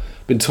well.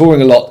 Been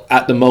touring a lot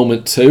at the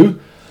moment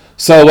too.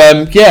 So,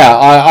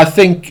 I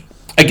think,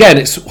 again,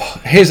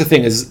 here's the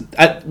thing, is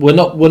we're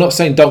not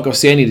saying don't go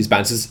see any of these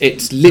bands.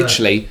 It's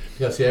literally...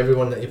 You got to see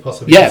everyone that you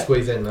possibly can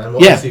squeeze in, man.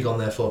 What else have you gone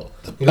there for?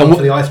 You've gone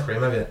for the ice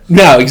cream, have you?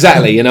 No,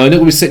 exactly. And it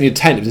will be sitting in your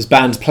tent if there's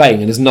bands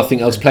playing and there's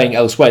nothing else playing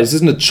elsewhere. This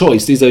isn't a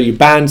choice. These are your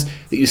bands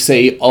that you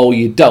see or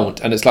you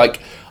don't. And it's like,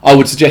 I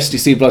would suggest you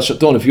see Bloodstock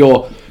Dawn if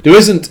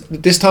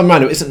this time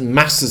around, there isn't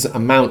massive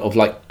amount of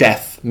like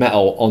death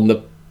metal on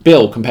the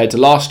bill compared to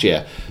last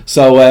year.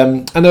 So,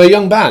 and they're a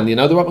young band,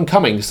 they're up and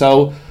coming.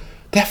 So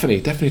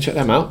definitely check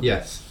them out.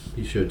 Yes,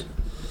 you should.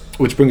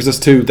 Which brings us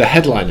to the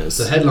headliners.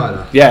 The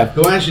headliner. Yeah.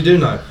 Who I actually do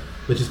know,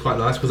 which is quite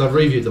nice because I've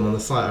reviewed them on the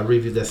site. I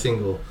reviewed their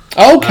single.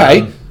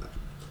 Okay.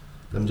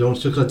 I'm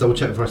just going to double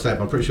check before I say it,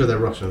 but I'm pretty sure they're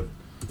Russian.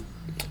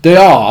 They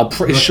are, I'm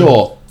pretty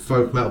sure.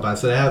 Folk metal band.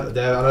 So I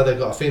know they've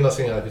got a female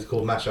singer who's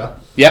called Masha.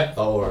 Yep.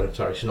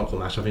 Sorry, she's not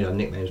called Masha. I think her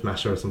nickname's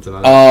Masha or something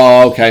like that.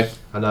 Oh, okay.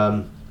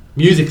 And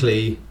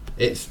musically,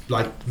 it's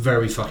like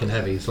very fucking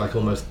heavy. It's like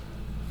almost,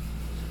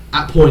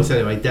 at points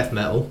anyway, death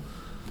metal.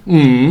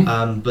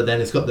 But then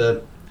it's got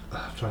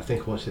I'm trying to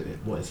think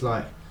what it's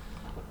like.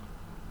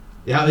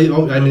 Yeah,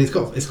 I mean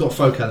it's got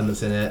folk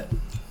elements in it.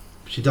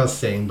 She does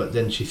sing, but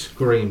then she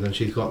screams and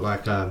she's got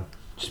like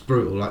she's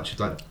brutal, like she's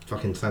like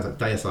fucking sounds like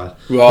Deicide.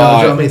 Right. You know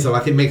what I mean? So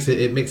like it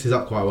mixes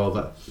up quite well.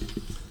 But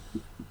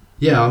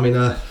yeah, I mean,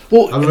 I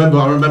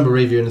remember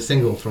reviewing a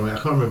single from it. I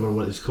can't remember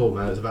what it's called,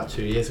 man. It was about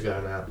 2 years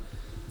ago now.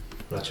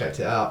 And I checked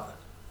it out,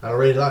 and I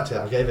really liked it.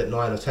 I gave it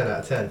 9 or 10 out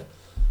of 10.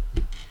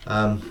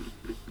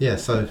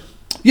 So.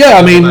 Yeah,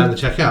 I mean, to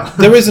check out.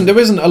 there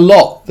isn't a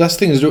lot. That's the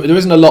thing, is there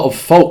isn't a lot of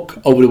folk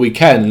over the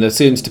weekend. There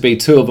seems to be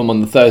 2 of them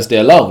on the Thursday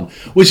alone,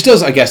 which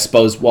does, I guess,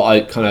 suppose what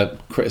I kind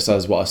of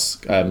criticise what us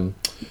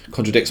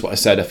contradicts what I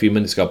said a few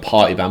minutes ago,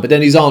 party band. But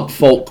then these aren't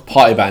folk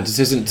party bands.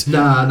 This isn't.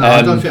 No,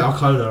 I don't think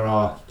Arcona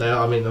are.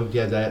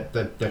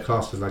 They're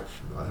classed as like,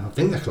 I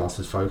think they're classed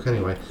as folk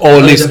anyway. Or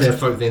at least there are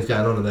folk things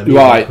going on in them.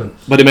 Right,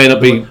 but it may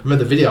not be. Remember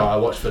the video I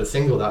watched for the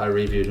single that I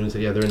reviewed, and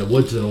said, they're in the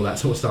woods and all that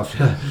sort of stuff.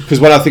 Because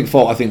when I think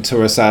folk, I think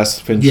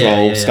Turasas,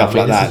 Fintroll, stuff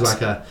like that. This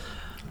is like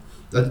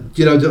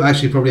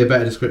actually probably a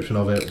better description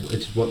of it, which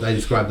is what they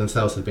describe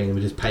themselves as being,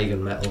 which is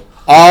pagan metal.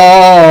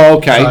 Oh,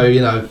 okay.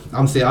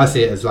 So I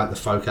see it as like the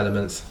folk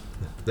elements.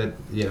 That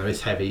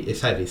it's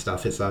heavy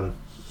stuff. It's trying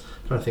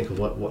to think of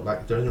what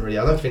like there isn't really.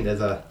 I don't think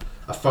there's a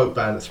folk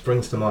band that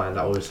springs to mind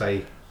that I would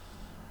say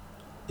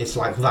it's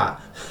like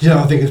that.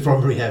 I think it's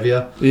probably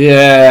heavier.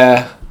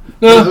 Yeah.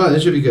 No,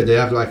 it should be good. They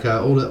have like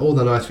all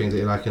the nice things that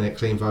you like in it: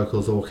 clean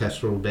vocals,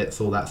 orchestral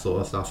bits, all that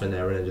sort of stuff in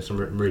there, and then just some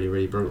really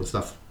really brutal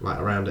stuff like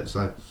around it.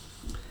 So.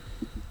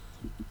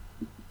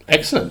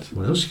 Excellent.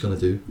 What else are you going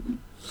to do?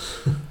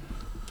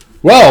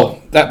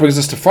 Well, that brings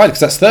us to Friday,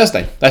 because that's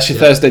Thursday. That's your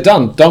Thursday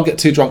done. Don't get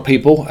too drunk,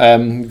 people.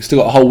 You've still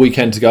got a whole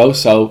weekend to go,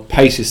 so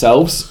pace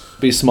yourselves.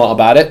 Be smart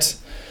about it.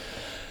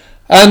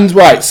 And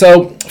right,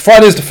 so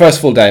Friday is the first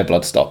full day of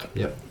Bloodstock.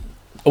 Yep.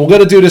 And we're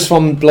going to do this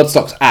from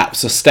Bloodstock's app,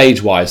 so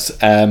stage-wise,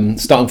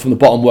 starting from the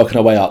bottom, working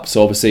our way up.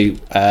 So obviously,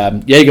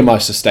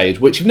 Jägermeister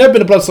stage, which you've never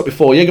been to Bloodstock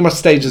before. Jägermeister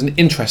stage is an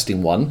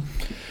interesting one.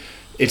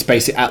 It's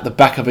basically at the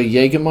back of a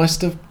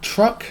Jägermeister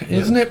truck,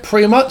 isn't it?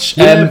 Pretty much.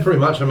 Yeah, pretty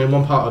much. I mean,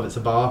 one part of it's a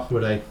bar where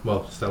they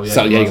sell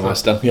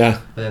Jägermeister.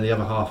 Yeah. And then the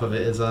other half of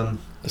it is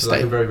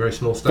like a very very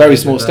small stage. Very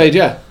small stage,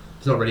 yeah.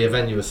 It's not really a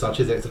venue as such,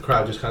 is it? It's the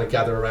crowd just kind of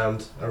gather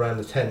around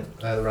the tent,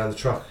 around the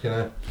truck,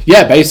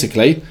 Yeah,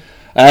 basically.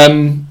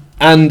 And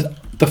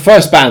the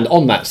first band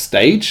on that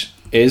stage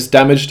is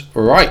Damaged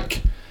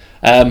Reich,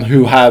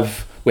 who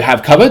we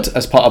have covered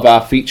as part of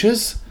our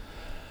features.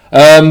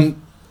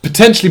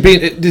 Potentially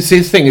being this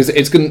thing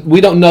is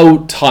we don't know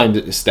times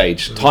at this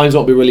stage. Mm-hmm. Times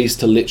won't be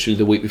released till literally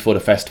the week before the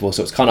festival,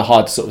 so it's kind of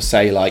hard to sort of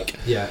say like,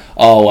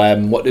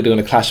 what they're going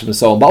to clash with and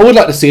so on. But I would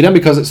like to see them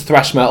because it's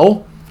thrash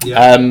metal.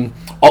 Yeah.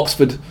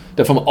 Oxford,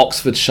 they're from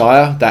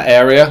Oxfordshire, that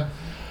area,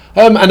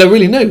 and they're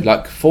really new,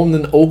 like formed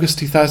in August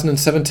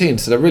 2017.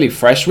 So they're really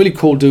fresh, really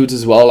cool dudes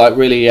as well, like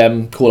really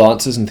cool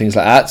answers and things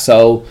like that.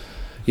 So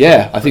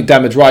yeah, I think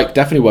Damaged Reich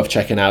definitely worth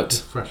checking out.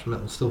 Thrash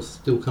metal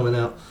still coming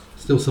out.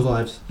 Still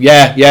survives.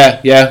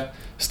 Yeah.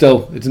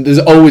 Still, there's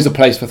always a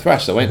place for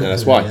thrash, though, ain't there?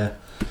 That's why.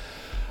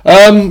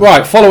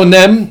 Right, following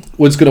them,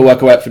 what's going to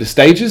work our way up for the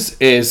stages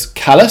is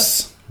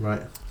Callous.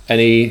 Right.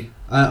 Any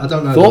I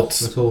don't know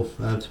thoughts at all,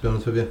 to be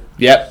honest with you.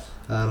 Yep.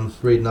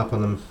 Reading up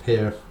on them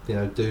here,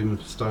 doom,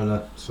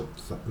 stoner,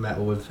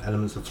 metal with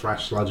elements of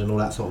thrash, sludge, and all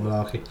that sort of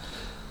malarkey.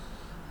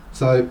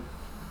 So,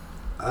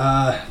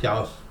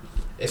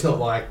 it's not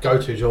my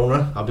go-to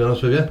genre, I'll be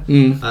honest with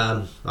you.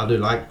 I do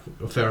like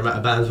a fair amount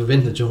of bands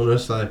within the genre,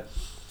 so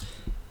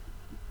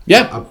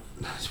yeah,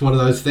 it's one of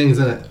those things,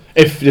 isn't it?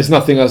 If there's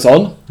nothing else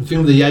on. The thing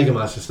with the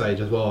Jägermeister stage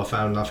as well,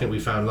 I think we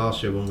found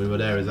last year when we were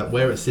there, is that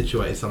where it's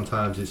situated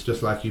sometimes it's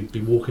just like you'd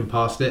be walking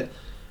past it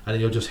and then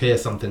you'll just hear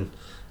something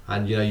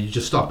and you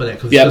just stop at it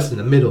because it's just in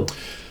the middle.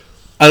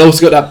 And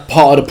also got that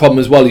part of the problem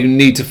as well, you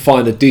need to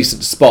find a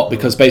decent spot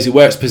because basically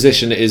where it's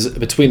positioned is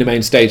between the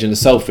main stage and the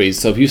selfies.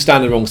 So if you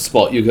stand in the wrong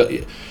spot, you're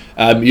going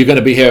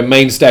to be here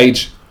main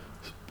stage,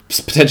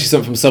 potentially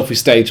something from selfie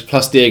stage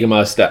plus the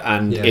Jägermeister,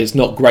 and it's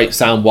not great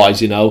sound-wise,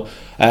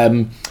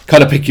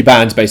 kind of pick your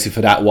bands basically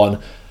for that one.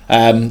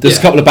 There's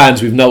a couple of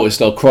bands we've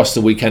noticed across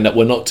the weekend that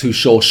we're not too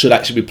sure should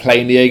actually be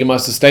playing the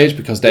Jägermeister stage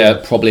because they're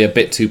probably a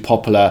bit too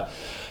popular.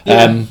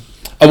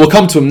 And we'll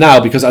come to them now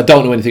because I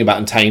don't know anything about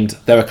Untamed.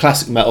 They're a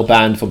classic metal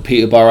band from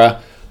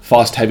Peterborough,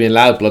 fast, heavy and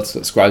loud. Bloodstock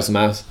describes them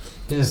as.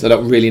 Yeah. So I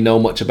don't really know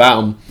much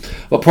about them.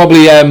 But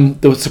probably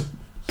there was a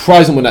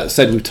surprising one that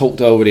said we've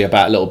talked already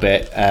about a little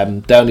bit.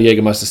 Down the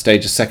Jägermeister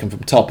stage, a second from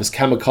top, is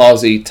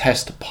Kamikaze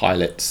Test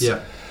Pilots. Yeah.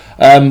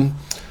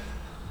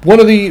 One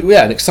of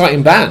an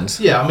exciting band.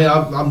 Yeah, I mean, I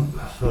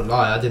won't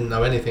lie, I didn't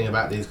know anything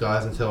about these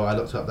guys until I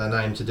looked up their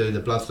name to do the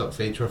Bloodstock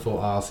feature and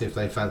thought, I'll see if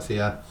they fancy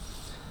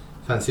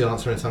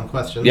answering some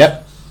questions.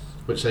 Yep.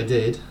 Which they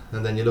did,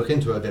 and then you look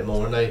into it a bit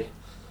more, and they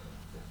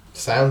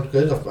sound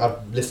good.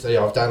 I've listened.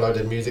 I've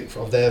downloaded music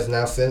of theirs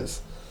now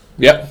since.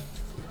 Yep.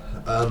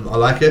 I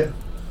like it.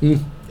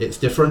 It's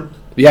different.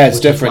 Yeah,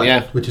 it's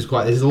different. Which is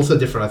quite. It's also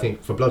different, I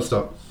think, for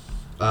Bloodstock.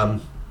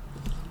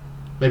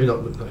 Maybe not.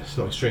 It's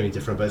not extremely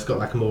different, but it's got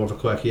like a more of a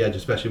quirky edge,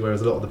 especially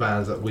whereas a lot of the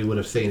bands that we would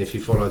have seen if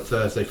you followed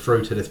Thursday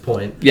through to this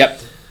point. Yep.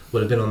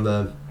 Would have been on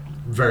the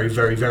very,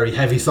 very, very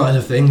heavy side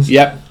of things.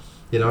 Yep.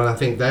 And I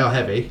think they are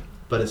heavy,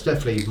 but it's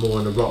definitely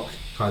more in a rock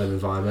kind of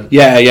environment.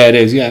 Yeah, it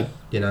is. Yeah.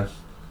 But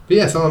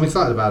yeah, so I'm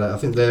excited about it. I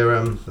think they're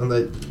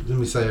let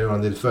me say they're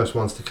the first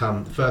ones to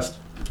come, the first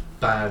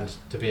band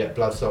to be at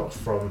Bloodstock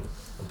from,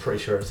 I'm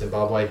pretty sure it's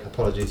Zimbabwe.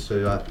 Apologies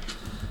to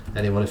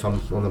anyone if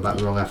I'm on about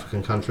the wrong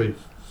African country.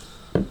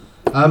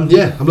 I'm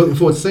looking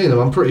forward to seeing them.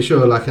 I'm pretty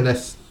sure, like,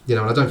 unless and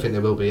I don't think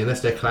there will be,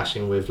 unless they're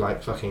clashing with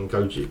like fucking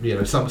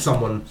Goji,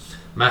 someone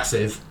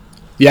massive.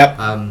 Yep.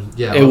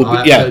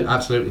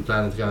 Absolutely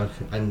planning to go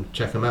and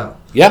check them out.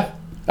 Yeah.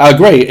 I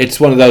agree. It's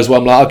one of those where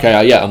I'm like, okay,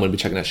 I'm going to be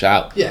checking that shit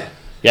out. Yeah.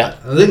 Yeah.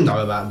 I didn't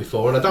know about them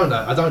before, and I don't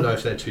know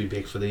if they're too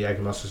big for the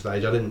Jägermeister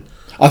stage.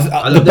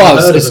 The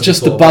buzz. It's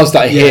just the buzz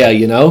that I hear,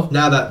 you know.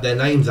 Now that their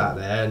name's out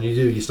there, and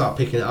you start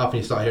picking it up, and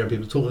you start hearing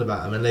people talking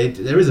about them, and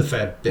there is a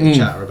fair bit of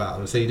chatter about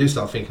them. So you do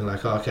start thinking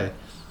like, oh, okay,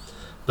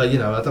 but I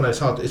don't know. It's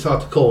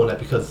hard to call on it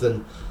because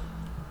then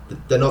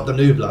they're not the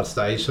new blood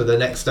stage, so the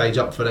next stage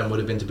up for them would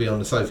have been to be on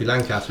the Sophie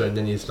Lancaster, and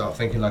then you start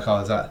thinking like, oh,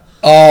 is that?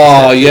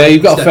 Oh yeah,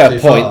 you've got a fair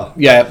point. Far?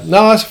 Yeah,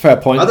 no, that's a fair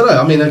point. I don't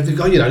know. I mean,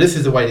 this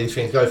is the way these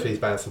things go for these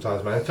bands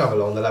sometimes, man. They come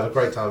along, they'll have a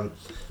great time.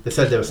 They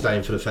said they were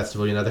staying for the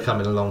festival. They're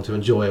coming along to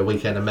enjoy a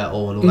weekend of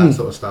metal and all that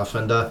sort of stuff.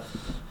 And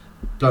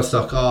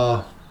Bloodstock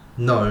are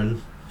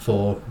known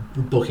for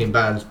booking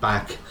bands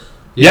back.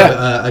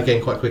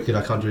 Again, quite quickly,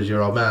 like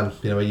 100-year-old man.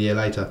 A year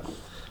later.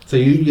 So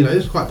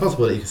it's quite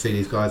possible that you can see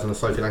these guys on the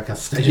Sophie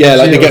Lancaster stage. Yeah,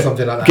 like they get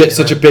something like that. Get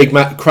such a big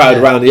crowd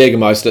around the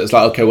Jägermeister. It's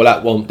like, okay,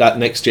 well that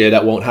next year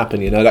that won't happen.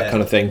 That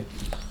kind of thing.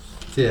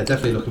 So yeah,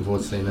 definitely looking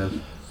forward to seeing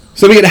them.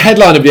 So we get the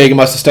headline of the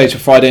Jägermeister stage for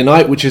Friday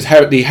night, which is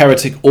the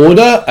Heretic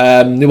Order.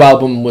 New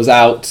album was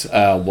out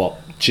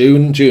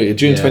June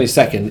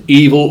 22nd.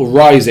 Evil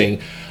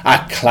Rising,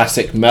 a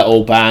classic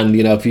metal band.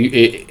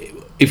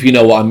 If you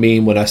know what I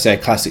mean when I say a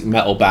classic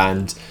metal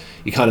band.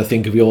 You kind of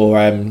think of your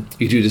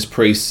Judas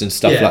Priest and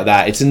stuff like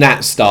that. It's in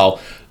that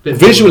style.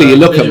 Visually,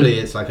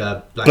 it's like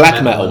a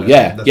black metal.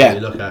 Yeah, that's what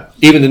you look at.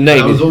 Even the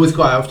name. I was always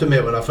quite, I have to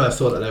admit, when I first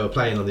saw that they were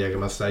playing on the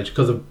Jägermeister stage,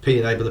 because of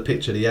being able to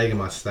picture the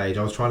Jägermeister stage,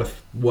 I was trying to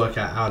work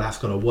out how that's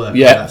going to work on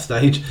that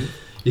stage.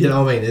 You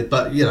know what I mean?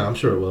 But I'm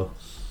sure it will.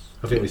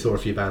 I think we saw a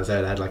few bands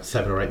there that had like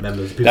 7 or 8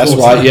 members. Before, that's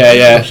right.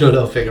 Yeah. I'm sure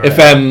they'll figure it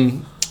out.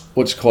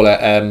 What do you call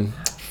it?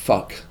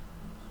 Fuck.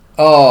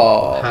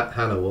 Oh,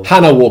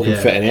 Hannah Wall can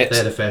fit in it. They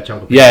had a fair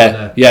chunk of people in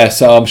there. Yeah.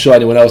 So I'm sure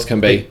anyone else can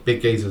be.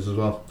 Big geezers as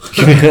well.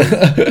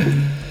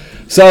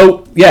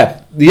 So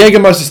yeah, the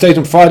Jägermeister stage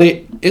on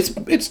Friday. It's a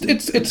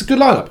good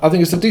lineup. I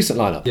think it's a decent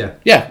lineup.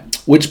 Yeah.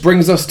 Which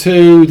brings us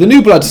to the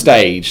New Blood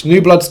stage.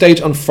 New Blood stage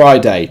on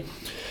Friday.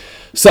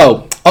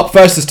 So up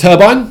first is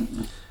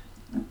Turbine.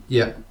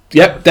 Yeah.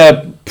 Yep.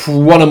 They're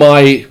one of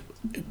my.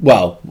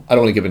 Well, I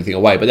don't want to give anything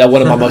away, but they're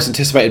one of my most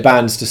anticipated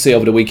bands to see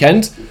over the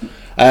weekend.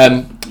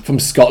 From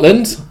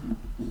Scotland.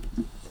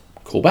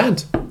 Cool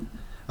band.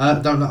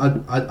 Don't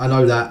know. I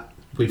know that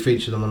we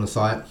featured them on the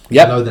site.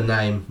 Yep. I know the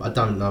name. I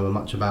don't know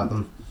much about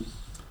them.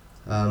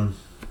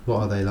 What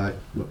are they like?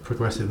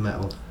 Progressive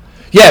metal?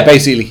 Yeah,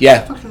 basically.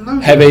 Yeah.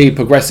 Heavy,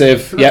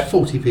 progressive. Yeah.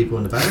 40 people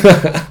in the band.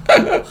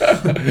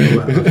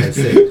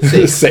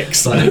 Okay,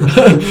 six.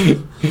 Okay.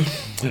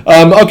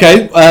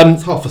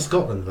 It's half of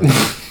Scotland.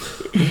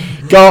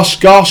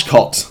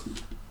 Garshcott.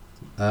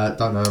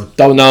 Don't know.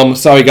 Don't know him.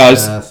 Sorry,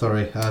 guys.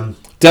 Sorry.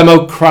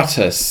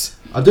 Democratus.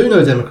 I do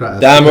know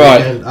Democratus. Damn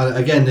right.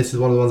 Again, this is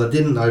one of the ones I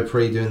didn't know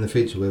doing the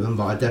feature with them,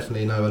 but I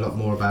definitely know a lot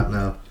more about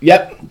now.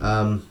 Yep.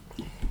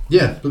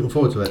 Yeah, looking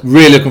forward to it.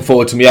 Really looking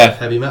forward to them, yeah.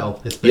 Heavy metal.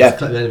 It's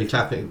going to be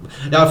classic.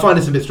 Now, I find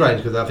this a bit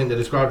strange because I think they're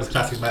described as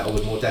classic metal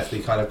with more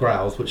deathly kind of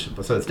growls,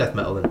 so it's death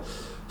metal then.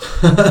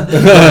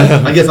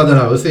 I guess I don't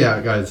know. We'll see how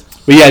it goes.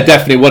 But yeah,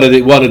 definitely one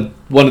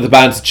of the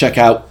bands to check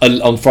out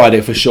on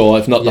Friday for sure,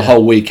 if not the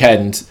whole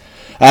weekend.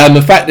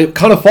 In fact, it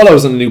kind of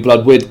follows on the New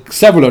Blood with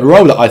several in a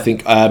row that I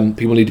think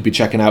people need to be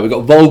checking out. We've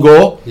got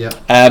Volgor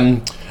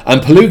and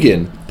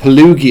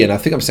Pelugian. I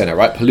think I'm saying that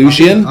right.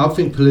 Pelugian? I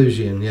think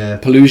Pelugian, yeah.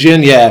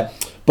 Pelugian, yeah.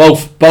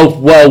 Both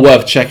well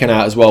worth checking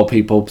out as well,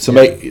 people. So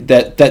make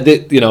that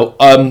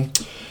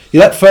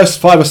first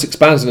 5 or 6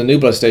 bands in the New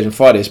Blood stage on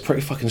Friday is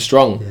pretty fucking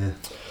strong. Yeah.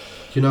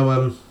 Do you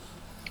know,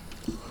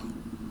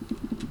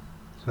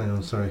 hang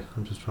on, sorry.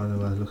 I'm just trying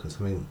to look at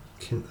something.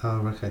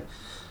 Okay.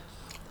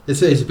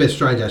 It's a bit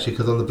strange actually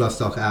because on the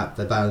Bloodstock app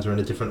the bands are in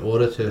a different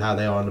order to how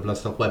they are on the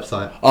Bloodstock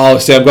website. Oh,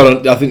 see,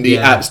 I think the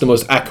app's the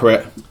most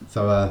accurate.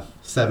 So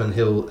Seven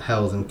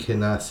Hells and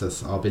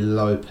Kinasus are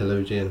below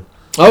Pelugian.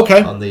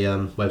 Okay. On the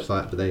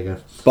website, but there you go.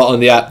 But on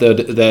the app,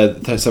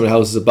 the Seven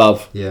Hells is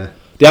above. Yeah.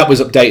 The app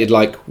was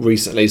updated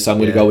recently, so I'm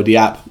going to go with the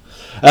app.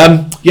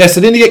 So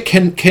then you get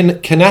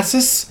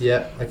Kinasus.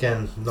 Yeah.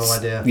 Again, no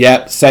idea.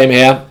 Yeah. Same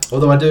here.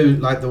 Although I do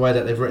like the way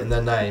that they've written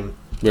their name.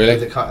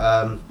 Really?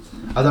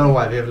 I don't know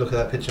why. If you ever look at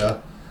that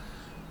picture,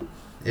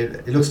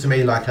 it looks to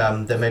me like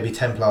there may be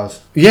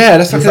Templars. Yeah,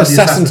 that's like an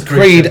Assassin's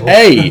Creed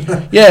A.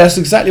 Yeah, that's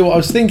exactly what I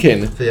was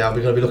thinking. So yeah,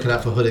 we're going to be looking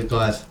out for hooded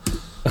guys.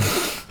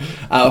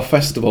 At a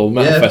festival,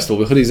 metal festival,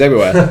 with hoodies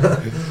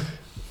everywhere.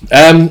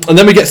 And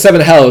then we get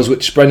Seven Hells,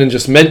 which Brendan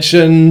just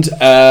mentioned.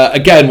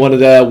 Again, one of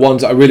the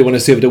ones that I really want to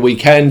see over the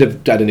weekend. They've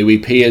had a new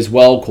EP as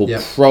well called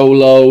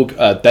Prologue.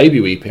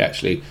 Debut EP,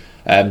 actually.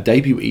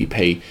 Debut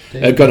EP.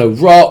 They're going to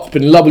rock.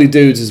 Been lovely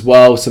dudes as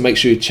well, so make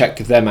sure you check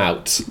them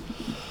out.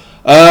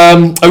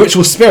 A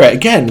Ritual Spirit.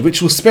 Again,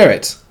 Ritual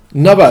Spirit.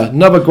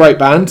 Another great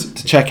band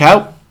to check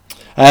out.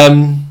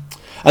 And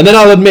then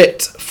I'll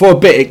admit, for a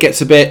bit, it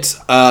gets a bit...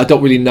 I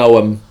don't really know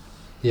them.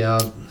 Yeah.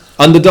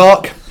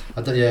 Underdark?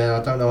 I don't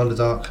know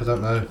Underdark. I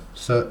don't know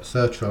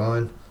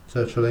Sertraline.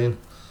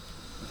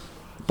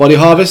 Body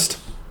Harvest?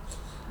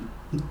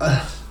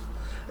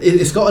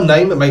 It's got a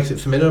name that makes it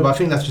familiar, but I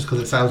think that's just because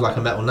it sounds like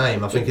a metal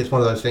name. I think it's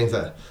one of those things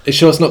that... It's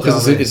sure it's not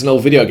because it's an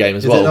old video game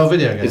as well. Is it an old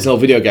video game? It's an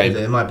old video game.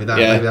 It might be that.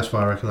 Yeah. Maybe that's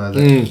why I recognise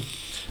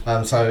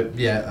it. So,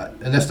 yeah,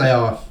 unless they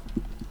are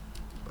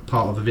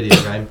part of a video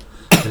game,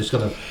 they're just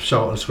going to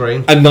show it on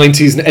screen. A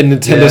 90s and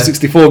Nintendo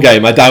 64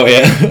 game, I doubt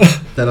it.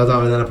 Then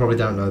I probably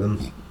don't know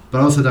them.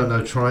 But I also don't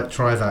know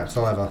Trivax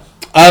either.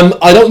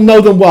 I don't know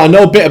them well. I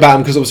know a bit about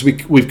them because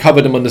obviously we've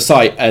covered them on the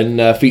site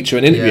and feature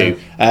an interview.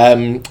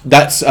 Yeah.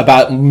 That's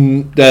about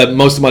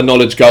most of my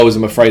knowledge goes,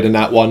 I'm afraid, in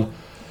that one.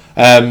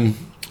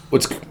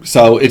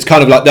 So it's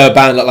kind of like they're a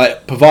band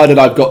like provided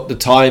I've got the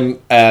time,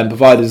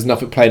 provided there's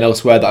nothing playing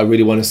elsewhere that I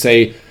really want to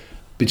see,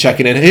 be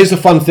checking in. Here's the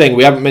fun thing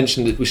we haven't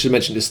mentioned. We should have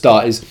mentioned at the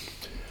start is.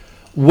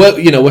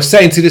 We're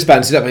saying to this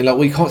band,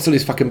 we can't sell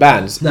these fucking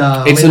bands.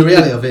 No, the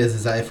reality of it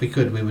is that if we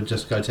could, we would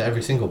just go to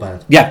every single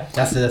band. Yeah.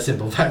 That's the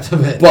simple fact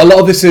of it. But a lot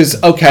of this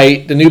is,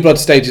 okay, the New Blood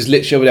stage is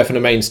literally over there from the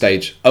main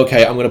stage.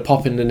 Okay, I'm going to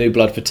pop in the New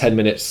Blood for 10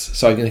 minutes,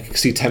 so I can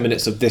see 10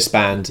 minutes of this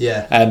band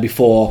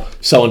before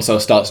so-and-so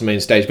starts the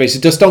main stage.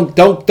 Basically, just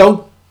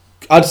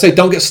I'd say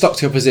don't get stuck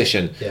to your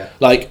position. Yeah.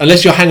 Like,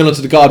 unless you're hanging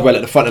onto the guardrail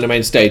at the front of the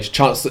main stage,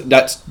 chance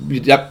that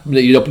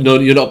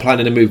you're not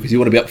planning a move because you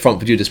want to be up front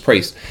for Judas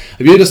Priest.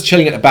 If you're just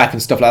chilling at the back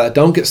and stuff like that,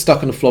 don't get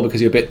stuck on the floor because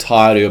you're a bit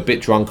tired or you're a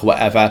bit drunk or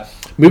whatever.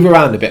 Move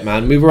around a bit,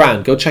 man. Move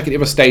around. Go check out the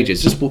other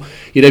stages. Just,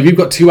 if you've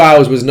got 2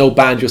 hours with no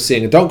band you're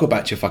seeing, don't go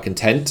back to your fucking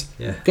tent.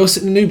 Yeah. Go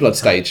sit in the New Blood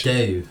stage. How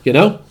dare you? You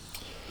know?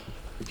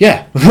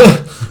 Yeah.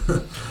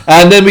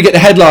 And then we get the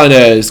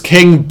headliners,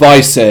 King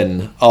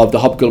Bison of the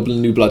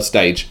Hobgoblin New Blood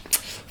stage.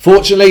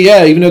 Fortunately,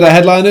 even though they're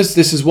headliners,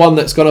 this is one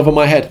that's gone over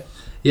my head.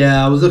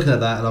 Yeah, I was looking at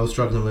that and I was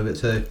struggling with it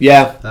too.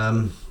 Yeah.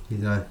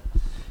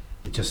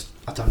 It just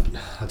I don't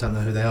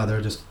know who they are. There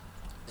are just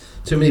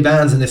too many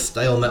bands in this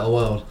stale metal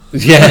world.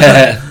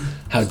 Yeah.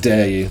 How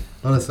dare you?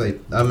 Honestly,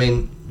 I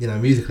mean,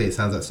 musically it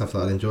sounds like stuff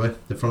that I'd enjoy.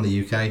 They're from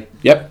the UK.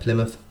 Yep.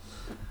 Plymouth.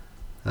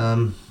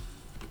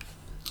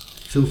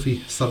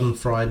 Filthy southern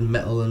fried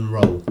metal and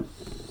roll.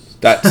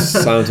 That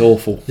sounds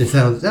awful. It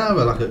sounds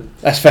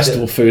that's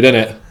festival food, isn't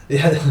it?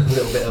 Yeah, a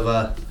little bit of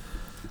a,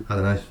 I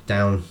don't know,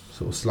 down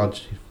sort of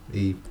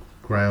sludgy,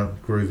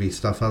 groovy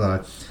stuff. I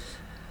don't know.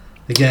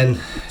 Again,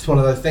 it's one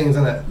of those things,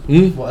 isn't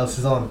it? What else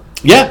is on?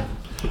 Yeah,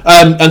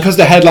 and because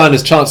the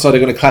headliners, chances are they're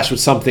going to clash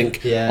with something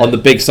on the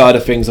big side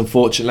of things,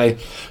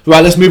 unfortunately.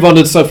 Right, let's move on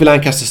to the Sophie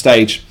Lancaster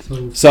stage.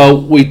 So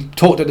we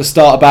talked at the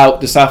start about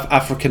the South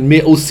African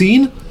metal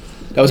scene.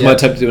 That was my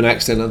attempt to do an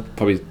accent,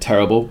 probably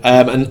terrible.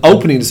 And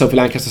opening the Sophie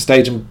Lancaster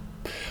stage, and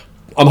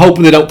I'm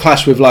hoping they don't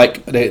clash with,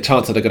 the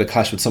chance that they're going to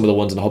clash with some of the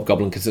ones in the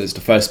Hobgoblin because it's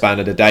the first band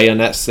of the day and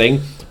that's the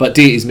thing. But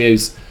Deity's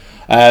Muse,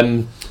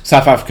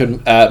 South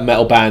African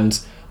metal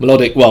band,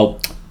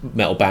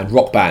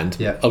 rock band,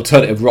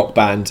 alternative rock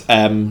band.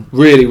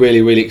 Really,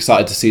 really, really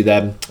excited to see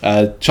them.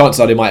 Chances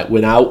are they might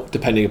win out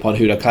depending upon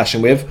who they're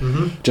clashing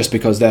with, just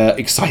because they're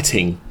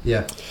exciting.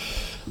 Yeah.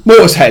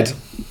 Motorhead.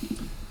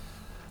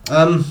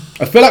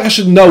 I feel like I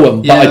should know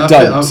them, but I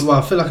don't.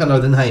 I feel like I know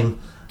the name,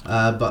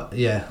 but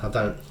I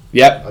don't.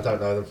 Yep. I don't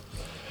know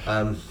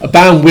them. A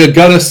band we're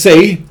gonna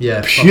see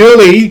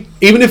purely,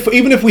 even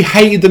if we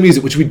hated the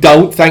music, which we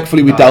don't.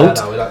 Thankfully, we don't.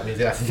 No, we like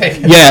music. That's the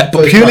thing. Yeah,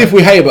 but purely if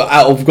we hate it, but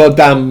out of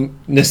goddamn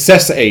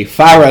necessity,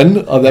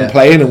 Farron of them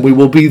playing, and we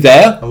will be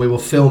there, and we will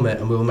film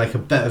it, and we will make a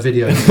better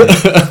video.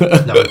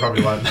 No, we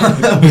probably won't,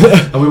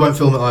 and we won't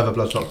film it either.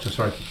 Bloodstock.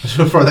 Sorry, I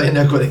should throw that in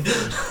there quickly.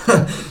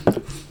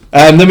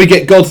 Then we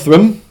get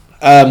Godthram.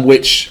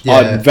 Which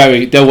I'm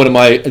they're one of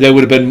my. They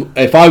would have been,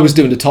 if I was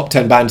doing the top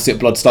 10 bands at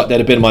Bloodstock, they'd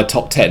have been in my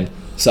top 10.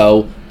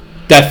 So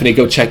definitely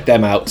go check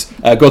them out.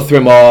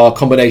 Godthram are a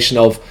combination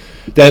of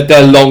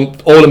they're long.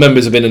 All the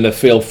members have been in the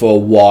field for a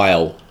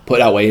while. Put it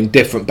that way, in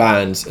different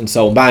bands and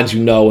so on, bands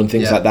and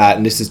things like that.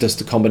 And this is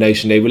just a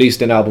combination. They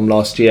released an album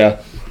last year.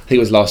 I think it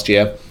was last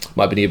year.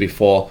 Might have been the year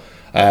before.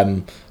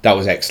 That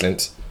was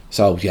excellent.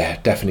 So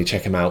definitely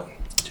check them out.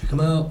 Check them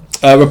out.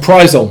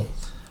 Reprisal.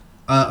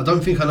 I don't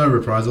think I know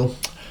Reprisal.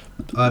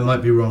 I might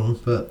be wrong,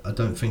 but I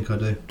don't think I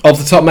do. Off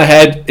the top of my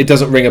head, it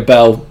doesn't ring a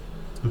bell.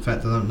 In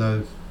fact, I don't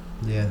know.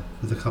 Yeah,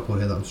 there's a couple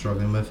here that I'm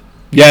struggling with.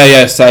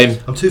 Yeah, same.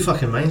 I'm too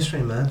fucking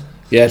mainstream, man.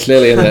 Yeah,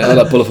 clearly, isn't it? I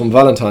like Bullet from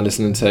Valentine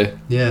listening to.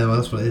 Yeah, well,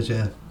 that's what it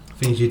is,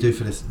 Things you do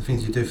for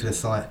this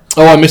site.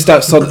 Oh, I missed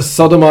out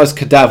Sodomized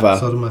Cadaver.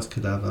 Sodomized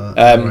Cadaver.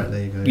 Right,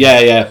 there you go.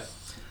 Yeah.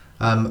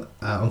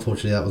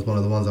 Unfortunately, that was one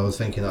of the ones I was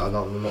thinking that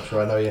I'm not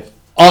sure I know you.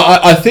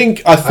 I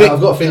think I've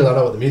got a feeling I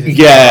know what the music is.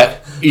 Yeah,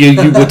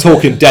 you were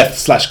talking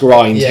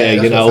death/grind here,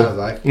 that's you know. What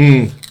it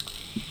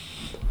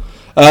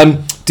sounds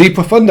like. De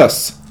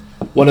Profundus,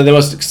 one of the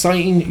most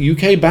exciting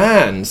UK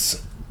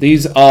bands.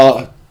 These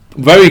are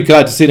very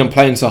glad to see them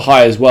playing so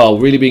high as well.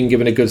 Really being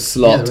given a good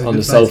slot on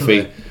the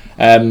Sophie.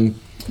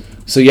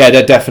 So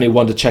they're definitely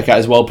one to check out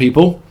as well,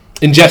 people.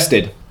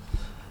 Ingested.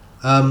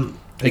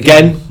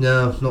 Again,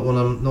 no, not one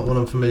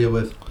I'm familiar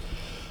with.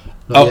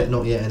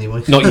 Not yet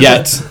anyway. Not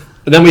yet.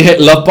 And then we hit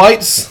Love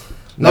Bites.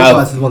 Love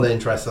Bites is the one that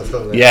interests us,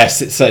 doesn't it?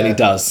 Yes, it certainly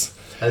does.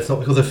 And it's not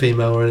because they're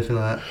female or anything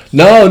like that.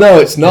 No,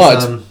 it's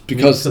not. It's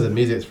because the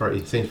music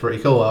seems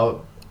pretty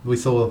cool. We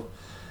saw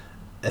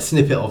a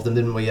snippet of them,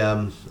 didn't we?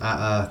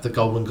 At the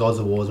Golden Gods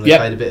Awards, when they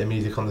played a bit of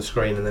music on the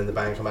screen, and then the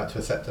band come out to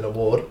accept an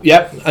award.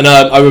 Yep, and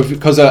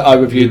I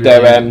reviewed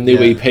their new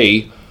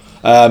EP,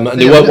 and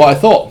they weren't what I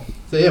thought.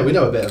 So yeah, we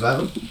know a bit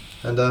about them,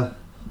 and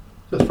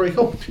that's pretty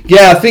cool.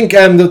 Yeah, I think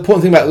the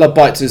important thing about Love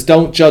Bites is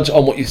don't judge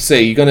on what you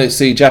see. You're going to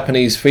see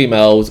Japanese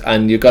females,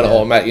 and you're going to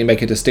automatically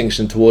make a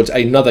distinction towards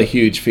another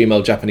huge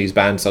female Japanese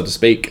band, so to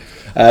speak.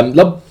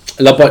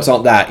 Love Bites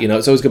aren't that,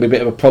 it's always going to be a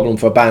bit of a problem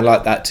for a band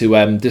like that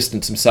to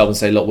distance themselves and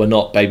say, look, we're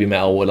not baby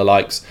metal or the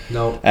likes.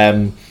 No.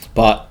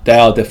 But they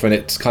are different.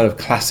 It's kind of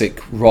classic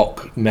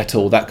rock,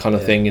 metal, that kind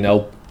of thing,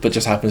 but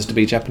just happens to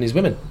be Japanese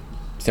women.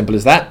 Simple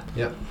as that.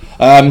 Yeah.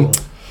 Cool.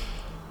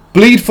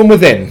 Bleed from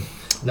Within.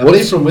 Now,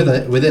 Bleed from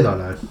Within, I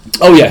know.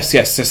 Oh,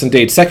 yes,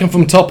 indeed. Second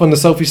from top on the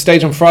Sophie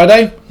stage on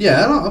Friday.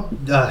 Yeah,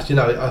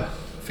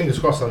 fingers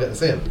crossed I'll get to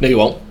see them. No, you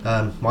won't.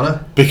 Why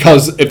not?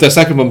 Because if they're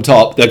second from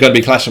top, they're going to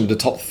be clashing with the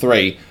top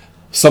three,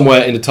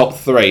 somewhere in the top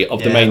three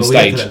of the main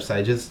stage. Get to them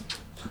stages.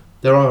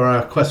 There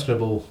are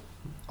questionable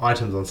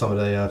items on some of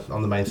the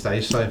on the main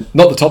stage, so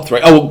not the top three.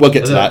 Oh, we'll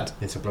get to that.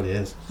 It's a bloody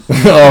is. all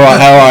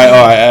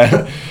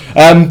right.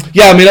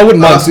 Yeah, I mean, I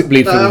wouldn't mind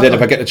Bleed from Within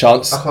if I get the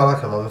chance. I quite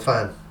like them. I'm a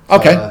fan.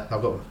 Okay.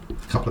 I've got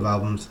a couple of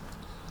albums.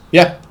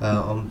 Yeah.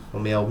 On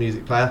my old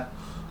music player,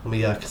 on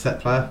my cassette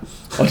player.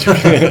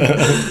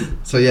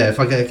 So yeah, if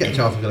I get a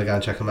chance, I'm gonna go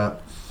and check them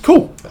out.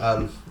 Cool.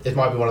 It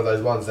might be one of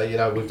those ones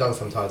that we've done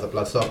sometimes at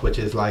Bloodstock, which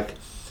is like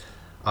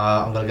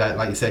I'm gonna go,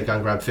 like you said, go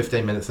and grab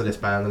 15 minutes of this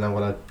band, and then I'm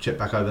gonna chip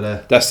back over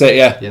there. That's it.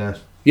 Yeah.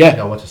 Yeah.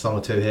 Go and watch a song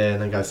or two here,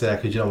 and then go see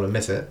that because you don't want to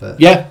miss it. But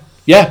yeah,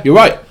 you're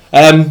right.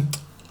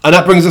 And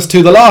that brings us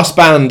to the last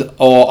band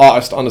or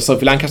artist on the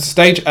Sophie Lancaster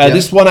stage.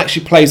 This one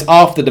actually plays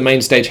after the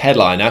main stage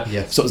headliner,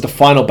 so it's the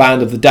final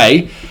band of the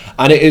day,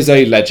 and it is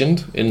a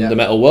legend in the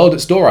metal world.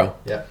 It's Doro.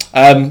 Yeah.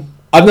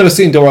 I've never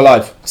seen Doro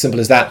live. Simple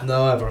as that.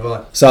 No, never have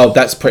I. So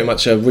that's pretty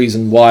much a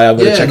reason why I'm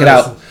going to check it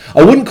out.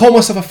 I wouldn't call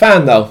myself a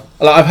fan though.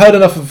 Like, I've heard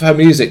enough of her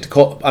music to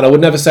call, and I would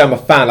never say I'm a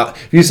fan. Like,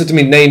 if you said to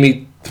me, name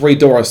me 3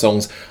 Doro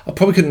songs, I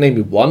probably couldn't name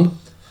you one.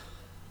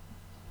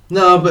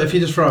 No, but if you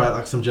just throw out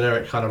like some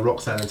generic kind of rock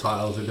sounding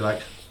titles, it'd be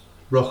like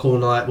Rock All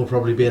Night will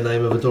probably be a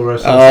name of a Doro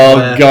song.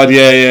 Oh god,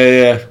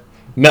 yeah.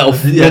 Metal,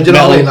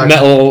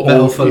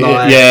 metal for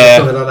life,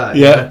 something like that.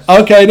 Yeah.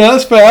 Okay, no,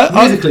 that's fair.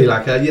 Musically,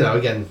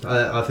 again,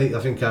 I think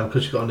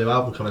because she's got a new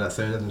album coming out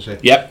soon, hasn't she?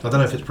 Yep. I don't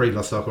know if it's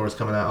pre-Bloodstock or it's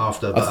coming out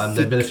after, but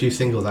there've been a few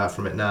singles out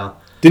from it now.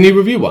 Didn't you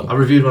review one? I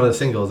reviewed one of the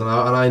singles, and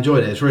I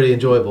enjoyed it. It's really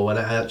enjoyable, and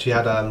it actually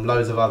had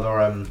loads of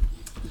other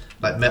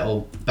like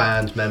metal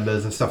band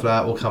members and stuff like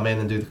that will come in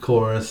and do the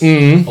chorus.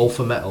 All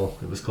for Metal,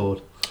 it was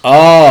called.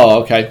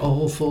 Oh, okay.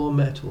 All for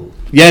Metal.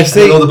 Yeah,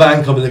 see, and all the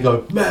band come in and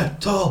go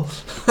metal.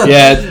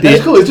 Yeah,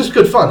 it's cool. It's just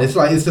good fun. It's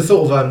like it's the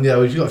sort of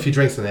if you've got a few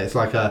drinks in it, it's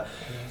like I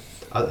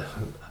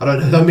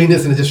don't mean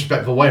this in a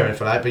disrespectful way or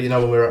anything like that,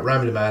 but when we're at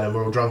Ramblin' Man and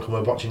we're all drunk and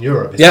we're watching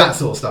Europe, it's that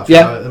sort of stuff. Yeah.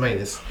 You know what I mean?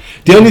 It's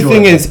the only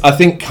thing is, I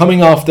think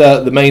coming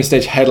after the main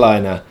stage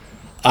headliner,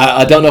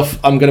 I don't know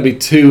if I'm going to be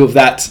too of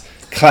that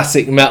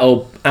classic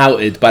metal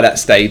outed by that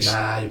stage.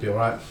 Nah, you'll be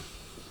alright.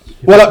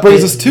 Well, that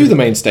brings us to the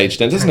main stage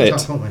then, doesn't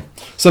it?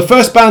 So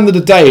first band of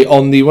the day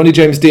on the Ronnie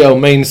James Dio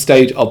main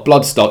stage of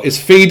Bloodstock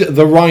is Feed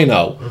the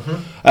Rhino.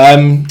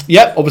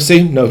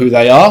 Obviously know who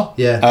they are.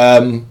 Yeah.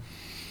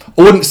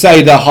 I wouldn't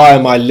say they're high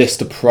on my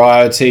list of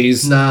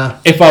priorities. Nah.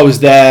 If I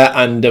was there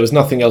and there was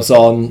nothing else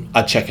on,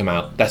 I'd check them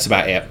out. That's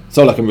about it. That's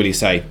all I can really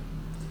say.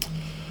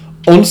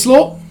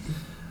 Onslaught,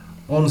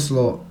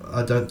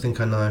 I don't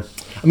think I know.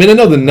 I mean, I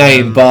know the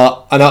name,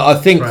 but I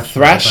think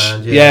Thrash.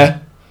 Band, yeah.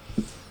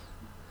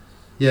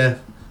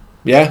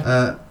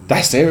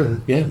 That's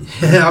it. Yeah.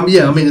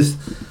 I mean, it's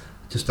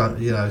just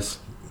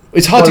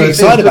it's hard to get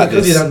excited about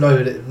this. Because you don't know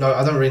it. No,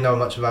 I don't really know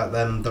much about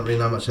them. Don't really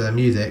know much of their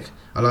music.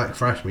 I like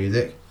thrash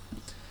music.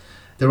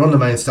 They're on the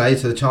main stage,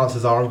 so the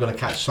chances are I'm going to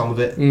catch some of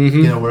it.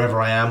 Wherever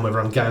I am, whether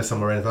I'm going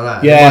somewhere or anything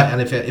like that. Yeah. And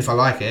if I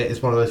like it,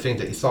 it's one of those things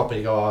that you stop and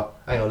you go, oh,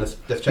 hang on, let's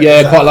check this out.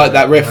 Yeah, quite like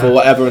that riff or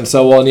whatever and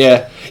so on.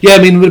 Yeah.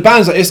 I mean, with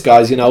bands like this,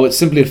 guys, it's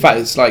simply the fact.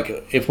 It's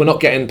like if we're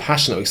not getting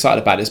passionate or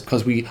excited about it, it's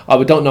because we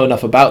don't know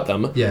enough about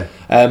them. Yeah.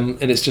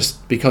 And it's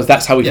just because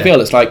that's how we feel.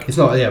 It's like it's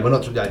not. Yeah, we're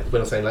not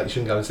saying like you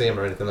shouldn't go and see them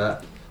or anything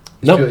like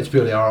that. It's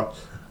purely our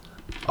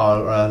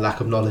lack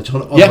of knowledge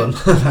on them.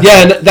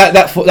 And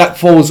that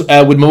falls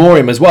with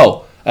Memoriam as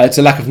well. It's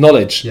a lack of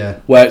knowledge. Yeah.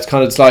 Where it's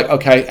kind of like,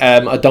 okay,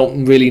 I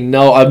don't really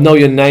know. I know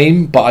your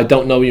name, but I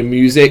don't know your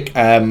music.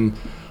 Couldn't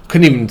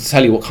even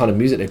tell you what kind of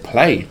music they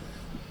play.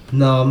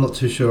 No, I'm not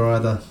too sure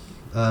either.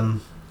 I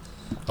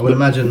would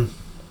imagine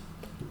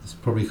it's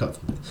probably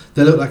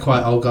they look like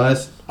quite old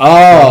guys.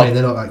 Oh. I mean,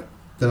 they don't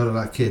look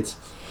like kids.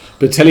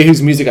 But tell you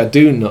whose music I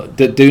do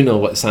know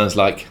what it sounds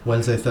like.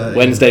 Wednesday 13.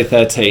 Wednesday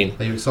 13.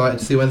 Are you excited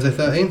to see Wednesday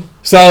 13?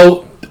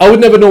 So I would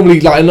never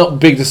normally I'm not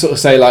big to sort of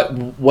say like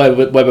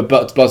whether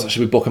Bloodstock should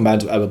be booking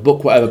bands, whatever.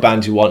 Book whatever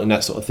band you want and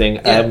that sort of thing.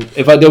 Yeah.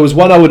 If there was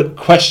one I would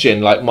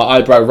question, like my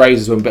eyebrow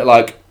raises were a bit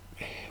like,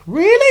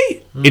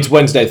 really? It's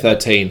Wednesday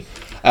 13.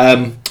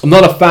 I'm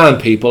not a fan,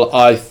 people.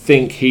 I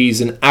think he's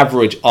an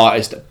average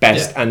artist at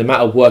best, and the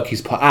amount of work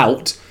he's put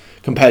out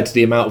compared to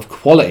the amount of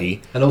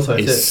quality, and also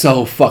is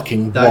so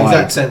fucking that wide.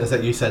 exact sentence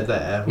that you said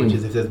there, which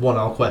is if there's one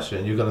I'll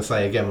question, you're going to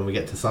say again when we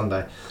get to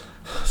Sunday.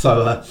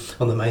 So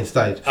on the main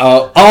stage.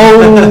 So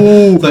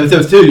if there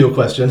was two, your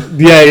question.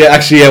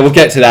 We'll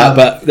get to that.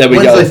 But there we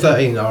go. Wednesday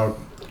 13 are,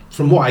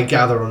 from what I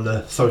gather on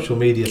the social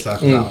media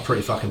circle, are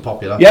pretty fucking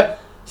popular.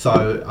 Yep.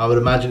 So I would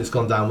imagine it's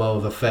gone down well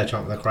with a fair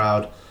chunk of the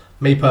crowd.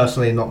 Me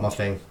personally, not my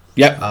thing.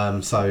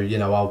 Yep. So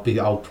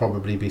I'll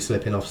probably be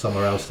slipping off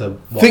somewhere else to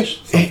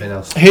watch something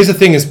else. Here's the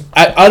thing: is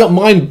I don't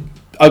mind.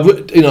 I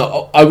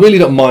really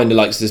don't mind the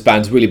likes of this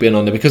band's really being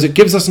on there, because it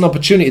gives us an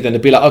opportunity then to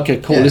be like, okay,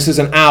 cool, this is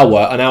an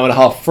hour and a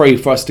half free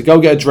for us to go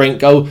get a drink,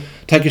 go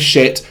take a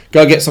shit,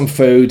 go get some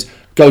food,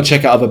 go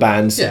check out other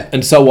bands,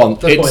 and so on.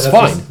 It's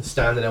fine.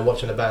 Standing there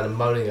watching a band and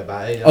moaning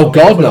about it. God,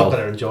 no. We're not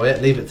going to enjoy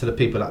it. Leave it to the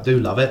people that do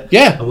love it.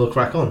 Yeah, and we'll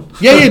crack on.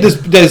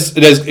 There's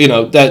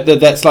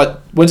that's like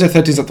Wednesday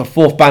 13 is like the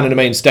fourth band on the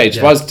main stage.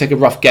 If I was to take a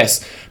rough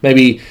guess,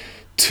 maybe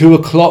 2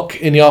 o'clock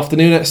in the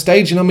afternoon at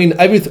stage.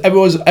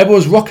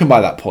 Everyone's rocking by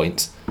that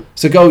point.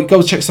 So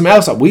go check something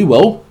else out. We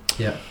will.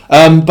 Yeah.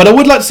 But I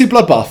would like to see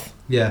Bloodbath.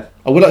 Yeah.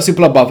 I would like to see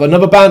Bloodbath.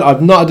 Another band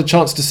I've not had a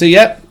chance to see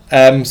yet.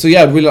 I'd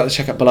really like to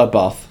check out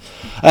Bloodbath.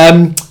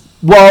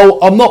 Well,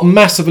 I'm not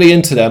massively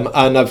into them,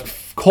 and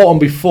I've caught on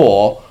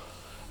before.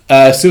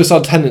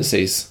 Suicidal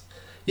Tendencies.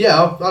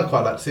 Yeah, I'd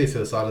quite like to see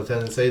Suicidal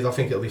Tendencies. I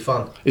think it'll be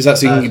fun. Is that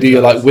so you can do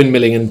your like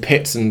windmilling in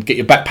pits and get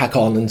your backpack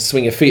on and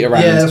swing your feet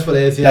around? Yeah, that's what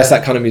it is. Yeah. That's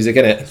that kind of music,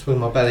 isn't it? Swing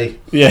my belly.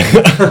 Yeah.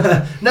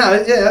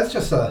 It's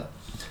just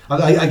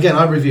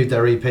I reviewed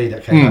their EP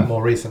that came out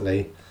more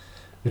recently,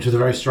 which was a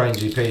very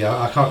strange EP.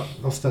 I can't.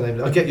 What's the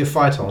name? I Get Your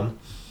Fight On,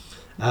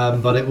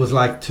 but it was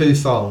like 2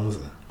 songs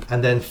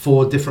and then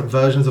 4 different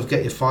versions of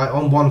Get Your Fight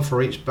On, one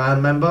for each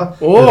band member.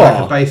 Oh. There's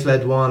like a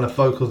bass-led one, a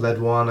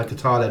vocals-led one, a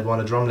guitar-led one,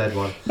 a drum-led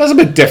one. That's a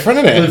bit different,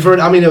 isn't it?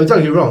 Don't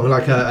get me wrong.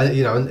 Like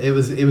it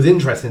was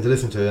interesting to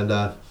listen to, and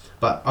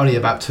but only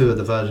about 2 of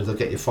the versions of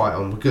Get Your Fight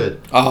On were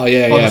good. Oh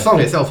yeah, but the song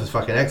itself is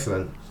fucking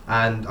excellent.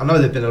 And I know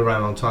they've been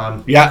around a long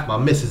time. Yeah. My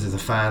missus is a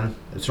fan,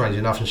 strange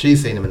enough, and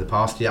she's seen them in the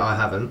past. Yeah, I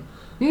haven't.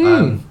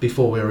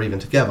 Before we were even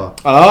together.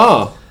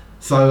 Ah.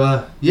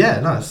 So,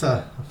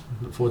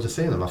 look forward to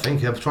seeing them, I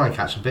think. I'll try and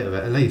catch a bit of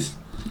it, at least.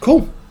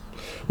 Cool.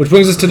 Which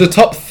brings us to the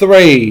top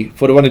 3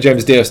 for the One of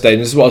James Dio stage.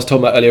 This is what I was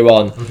talking about earlier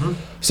on. Mm-hmm.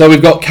 So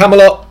we've got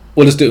Camelot.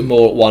 We'll just do it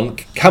more at one.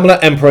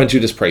 Camelot, Emperor, and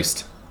Judas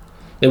Priest.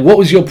 Now, what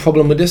was your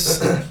problem with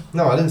this?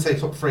 No, I didn't say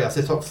top 3. I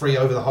said top 3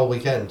 over the whole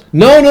weekend.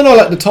 No.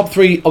 Like the top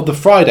 3 of the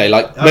Friday,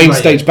 like main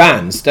stage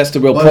bands. That's the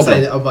real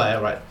problem.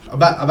 Right.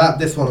 About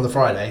this one on the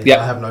Friday,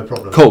 I have no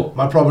problem. Cool.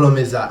 My problem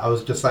is that I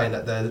was just saying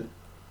that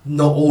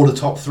not all the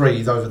top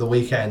 3s over the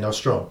weekend are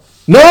strong.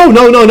 No.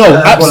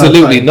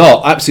 Absolutely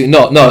not.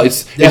 No, it's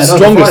strongest.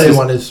 The Friday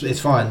one is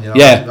fine.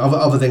 Yeah.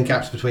 Other than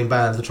gaps between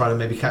bands and trying to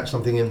maybe catch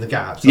something in the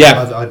gaps.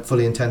 I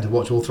fully intend to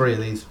watch all 3 of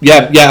these.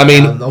 Yeah. I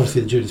mean,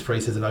 obviously the Judas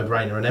Priest is a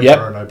no-brainer, and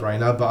Emperor a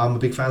no-brainer. But I'm a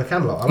big fan of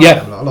Camelot. I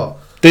like Camelot a lot.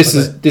 This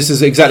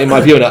is exactly my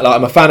view on it. Like,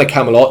 I'm a fan of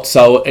Camelot,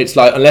 so it's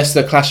like unless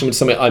they're clashing with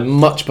something I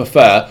much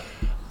prefer.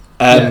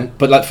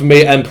 But like for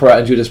me, Emperor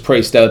and Judas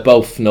Priest, they're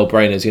both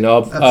no-brainers.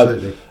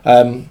 Absolutely.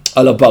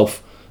 I love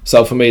both.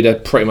 So for me, they're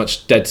pretty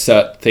much dead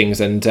cert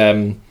things, and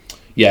I'm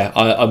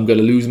going to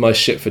lose my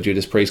shit for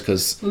Judas Priest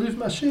because lose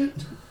my shit.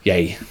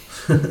 Yay!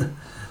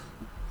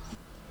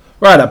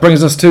 Right, that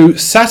brings us to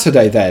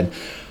Saturday then.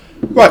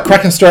 Right,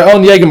 cracking straight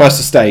on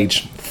Jägermeister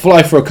stage.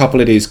 Fly through a couple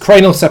of these.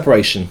 Cranial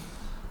Separation.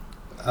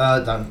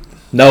 Don't.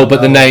 No,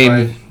 but the name.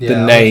 I'm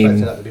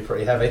expecting that to be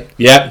pretty heavy.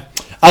 Yeah.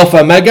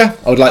 Alpha Omega.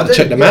 I would like to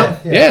check them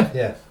out.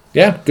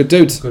 Yeah. Good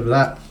dudes. Good with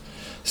that.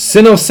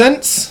 Sino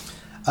Sense.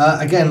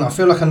 Again, I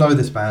feel like I know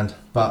this band,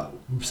 but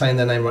saying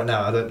their name right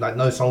now, I don't like.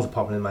 No songs are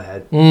popping in my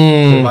head.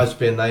 It might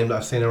be a name that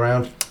I've seen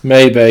around.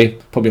 Maybe,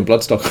 probably in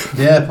Bloodstock.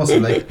 Yeah,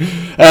 possibly.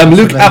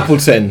 Luke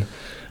Appleton,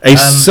 a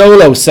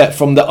solo set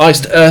from the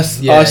Iced Earth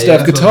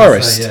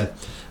guitarist.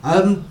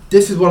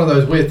 This is one of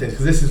those weird things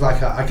because this is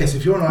like I guess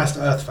if you're an Iced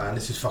Earth fan,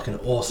 this is fucking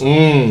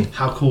awesome.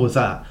 How cool is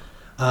that?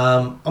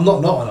 I'm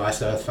not an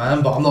Iced Earth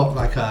fan, but I'm not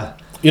like a.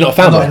 You're not a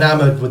fan. I'm not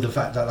enamoured with the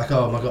fact that like,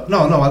 oh my god, no,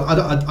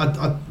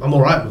 I'm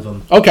all right with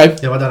them. Okay. I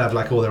don't have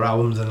like all their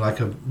albums and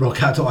like a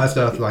rock out to Iced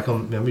Earth like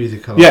on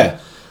music.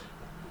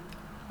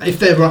 If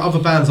there are other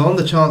bands on,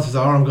 the chances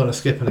are I'm going to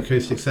skip an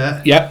acoustic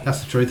set. Yeah.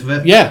 That's the truth of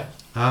it. Yeah.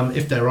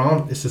 If there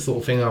aren't, it's the sort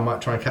of thing I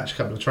might try and catch a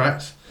couple of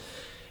tracks.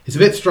 It's a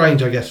bit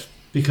strange, I guess,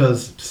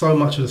 because so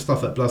much of the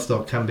stuff at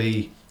Bloodstock can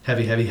be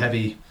heavy.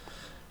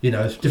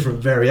 Different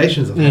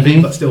variations of heavy,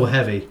 but still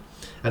heavy.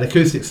 An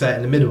acoustic set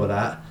in the middle of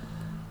that.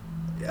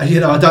 I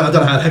don't know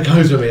how that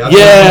goes with me. I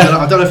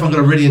don't know if I'm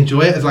going to really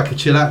enjoy it as like a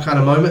chill out kind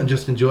of moment and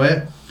just enjoy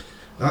it.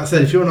 Like I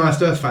said, if you're an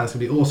Iced Earth fan, it's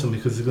going to be awesome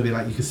because it's going to be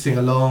like you can sing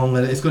along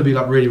and it's going to be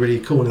like really,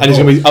 really cool. And it's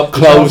going to be up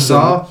close.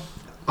 I'm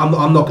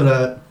not going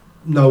to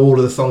know all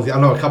of the songs.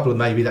 I know a couple of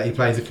maybe that he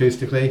plays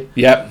acoustically.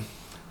 Yep.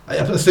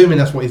 I'm assuming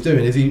that's what he's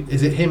doing. Is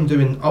it him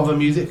doing other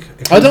music?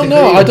 I don't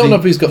know. I don't know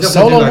if he's got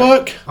solo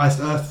work. Iced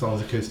Earth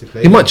songs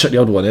acoustically. He might chuck the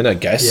odd one in, I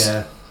guess.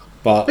 Yeah.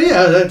 But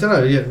yeah, I don't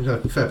know. Yeah,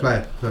 fair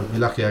play. You're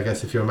lucky, I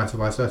guess, if you're a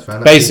massive Ice Earth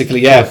fan. Basically,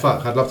 yeah.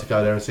 Fuck, I'd love to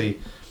go there and see,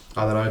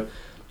 I don't know,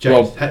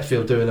 James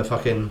Hetfield doing a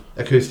fucking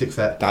acoustic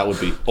set. That would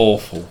be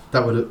awful.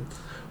 That would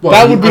be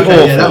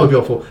awful. Yeah, that would be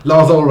awful.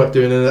 Lars Ulrich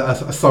doing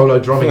a solo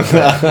drumming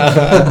set.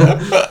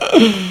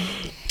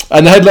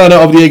 And the headliner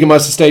of the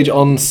Jägermeister stage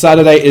on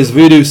Saturday is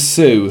Voodoo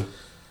Sue.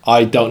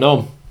 I don't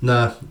know.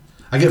 Nah.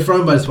 I get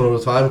thrown by this one all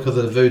the time because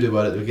of the voodoo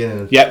word at the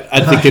beginning. Yep,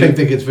 I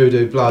think it's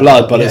Voodoo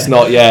Blood. But it's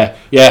not, yeah.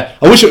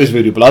 I wish it was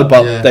Voodoo Blood,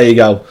 but there you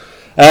go.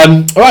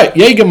 Alright,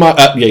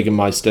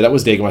 Jägermeister, that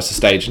was the Jägermeister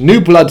stage. New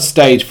Blood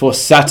stage for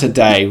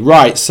Saturday.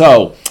 Right,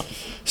 so,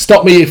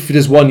 stop me if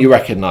there's one you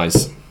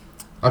recognise.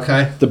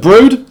 Okay. The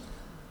Brood,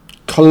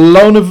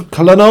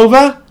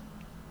 Kolonova,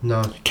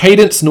 No.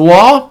 Cadence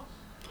Noir.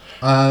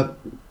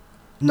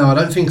 No, I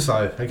don't think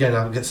so. Again,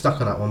 I'll get stuck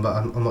on that one, but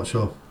I'm not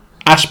sure.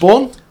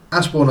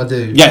 Ashbourne, I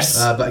do. Yes.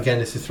 But again,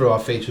 this is through our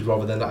featured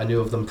rather than that I knew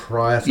of them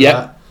prior to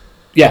that.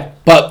 Yeah,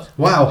 but...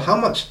 Wow, how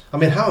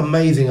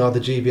amazing are the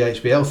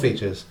GBHBL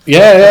features?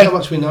 Yeah. How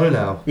much we know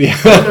now. Yeah.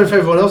 I wonder if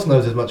everyone else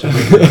knows as much as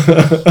we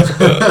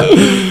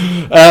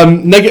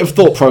do. Negative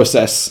Thought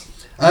Process.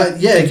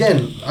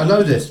 Again, I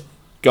know this.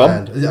 Go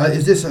on.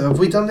 Is this? Have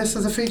we done this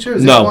as a feature?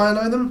 Is No. this why I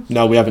know them?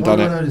 No, we haven't done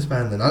it. I know this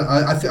band then.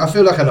 I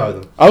feel like I know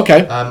them.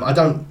 Okay. I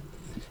don't...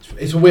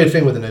 It's a weird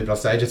thing with the New Blood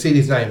stage. I see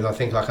these names and I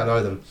think like I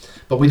know them.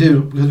 But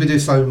because we do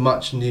so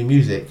much new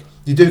music,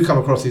 you do come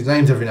across these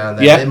names every now and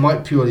then. Yeah. It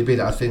might purely be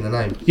that I've seen the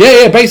name.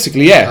 Yeah,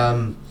 basically, yeah.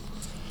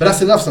 But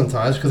that's enough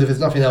sometimes, because if there's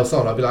nothing else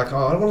on, I'll be like,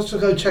 I want to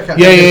go check out...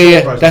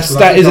 Yeah.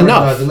 That is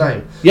enough. The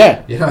name.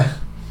 Yeah. You know?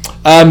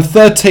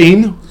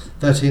 13.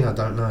 13, I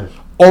don't know.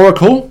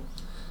 Oracle.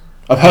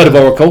 I've heard of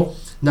Oracle.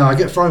 No, I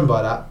get thrown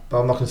by that, but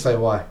I'm not going to say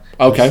why.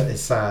 Okay.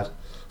 It's sad.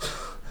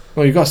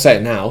 Well, you've got to say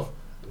it now.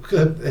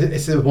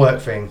 It's a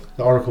work thing.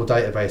 The Oracle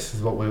database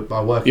is what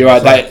I work. You're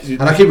right.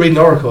 And I keep reading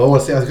Oracle.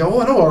 I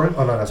go, I know Oracle.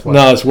 Oh no, that's work.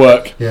 No, it's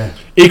work. Yeah.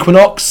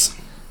 Equinox.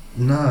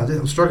 No,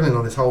 I'm struggling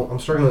on this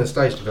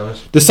stage, to be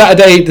honest. The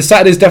Saturday is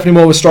definitely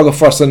more of a struggle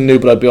for us than New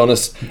Blood, to be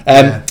honest.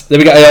 Then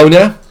we got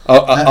Ionia.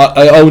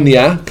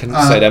 Ionia, can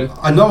you say them?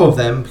 I know of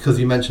them because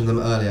you mentioned them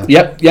earlier.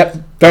 Yep.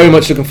 Very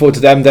much looking forward to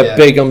them. They're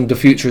big on the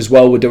future as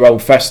well with their own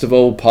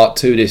festival, part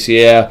 2 this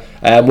year.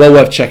 Well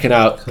worth checking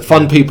out.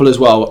 Fun people as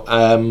well.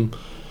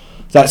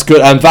 That's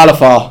good. And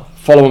Valafar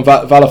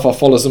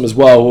follows them as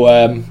well.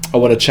 I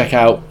want to check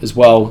out as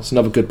well. It's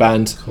another good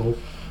band. Cool.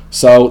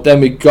 So then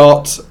we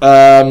got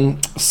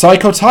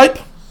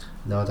Psychotype.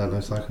 No, I don't know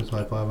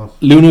Psychotype either.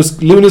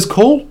 Luna's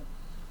Call.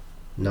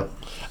 No.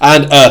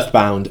 And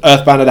Earthbound.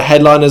 Earthbound are the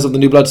headliners of the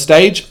New Blood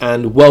stage,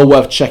 and well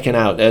worth checking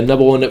out. They're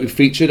another one that we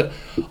featured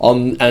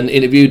on and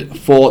interviewed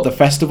for the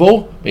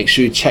festival. Make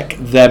sure you check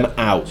them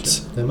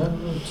out.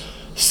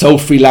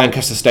 Sophie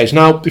Lancaster stage.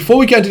 Now, before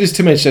we get into these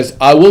 2 main shows,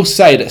 I will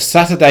say that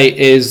Saturday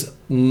is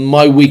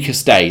my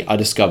weakest day, I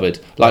discovered.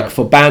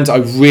 For bands I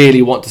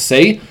really want to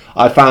see,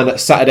 I found that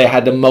Saturday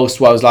had the most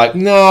where I was like,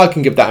 no, I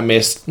can give that a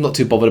miss. Not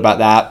too bothered about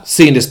that.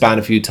 Seen this band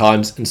a few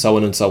times, and so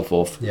on and so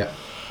forth. Yeah.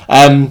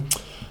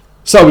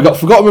 So we got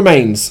Forgotten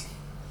Remains.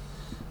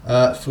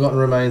 Forgotten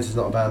Remains is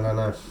not a band I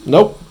know.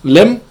 Nope.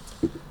 Limb.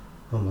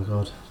 Oh my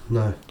god,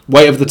 no.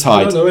 Weight of the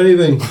Tide. I don't know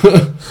anything.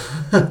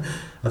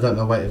 I don't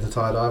know Weight of the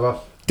Tide either.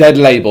 Dead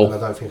Label. And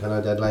I don't think I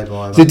know Dead Label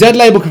either. The Dead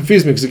Label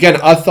confused me because again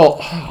I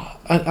thought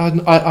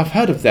I've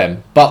heard of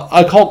them, but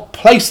I can't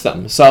place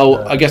them,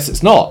 so I guess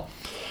it's not.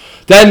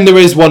 Then there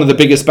is one of the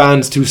biggest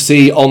bands to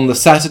see on the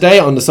Saturday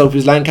on the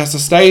Sophie's Lancaster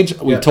stage.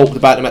 We talked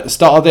about them at the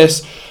start of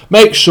this.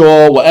 Make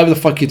sure, whatever the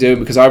fuck you're doing,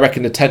 because I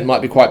reckon the tent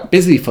might be quite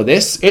busy for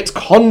this, it's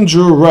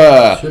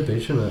Conjurer. Should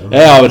be, shouldn't it?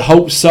 Yeah, I would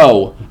hope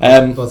so.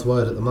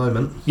 Buzzword at the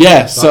moment.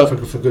 Yeah, so...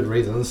 For good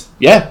reasons.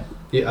 Yeah.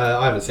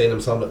 I haven't seen them,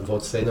 so I'm looking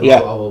forward to seeing them.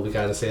 Yeah. I will be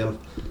going to see them.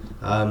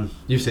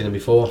 You've seen them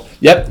before.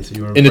 Yep,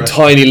 in a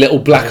tiny little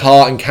Black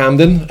Heart in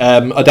Camden.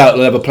 I doubt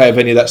they'll ever play a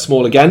venue that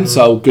small again,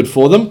 so good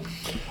for them.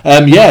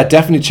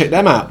 Definitely check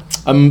them out.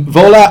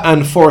 Vola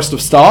and Forest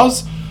of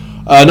Stars.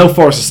 No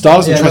Forest of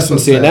Stars, interested in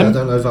seeing them. I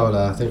don't know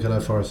Vola, I think I know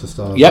Forest of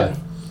Stars. Yep. Yeah.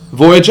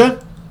 Voyager.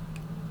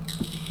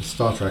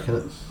 Star Trek,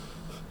 isn't it?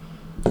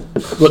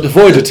 What the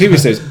Voyager TV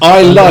series?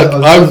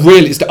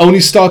 It's the only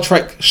Star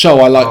Trek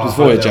show I liked was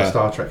Voyager.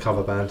 Star Trek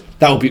cover band.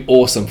 That would be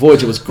awesome.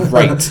 Voyager was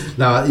great.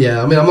 No,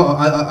 yeah, I mean,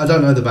 I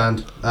don't know the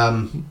band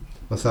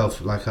myself.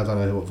 I don't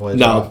know what Voyager.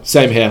 No,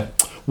 same here.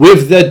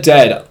 With the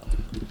Dead.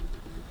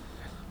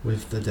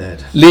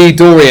 Lee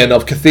Dorian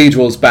of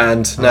Cathedral's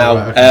band now.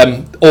 Right,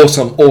 okay.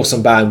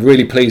 Awesome band.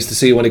 Really pleased to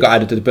see when he got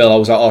added to the bill. I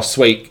was like, oh,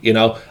 sweet, you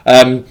know.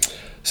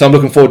 So I'm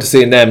looking forward to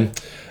seeing them.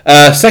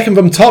 Second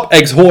from top,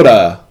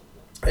 Exhorder.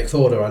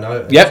 Exhorder, I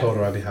know. Yep.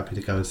 Exhorder, I'd be happy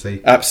to go and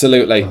see.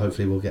 Absolutely. So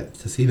hopefully we'll get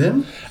to see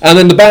them. And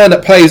then the band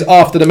that plays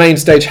after the main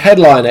stage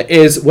headliner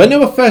is, when they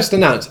were first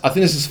announced, I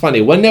think this is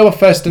funny, when they were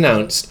first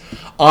announced,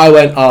 I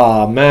went,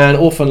 man,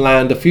 Orphan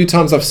Land. A few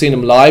times I've seen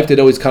them live, they'd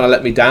always kind of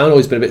let me down,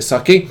 always been a bit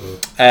sucky.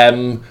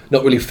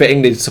 Not really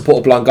fitting. They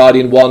supported Blind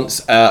Guardian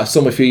once. I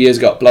saw them a few years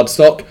ago at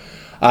Bloodstock,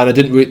 and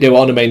they were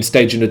on the main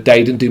stage in the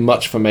day, didn't do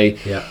much for me.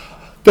 Yeah.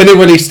 Then they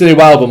released a new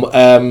album,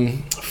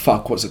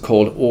 what's it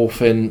called?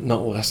 Orphan,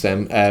 not that's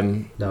them.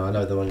 No, I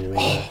know the one you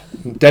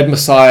mean. Dead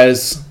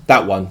Messiahs,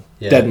 that one.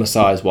 Yeah. Dead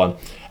Messiahs one.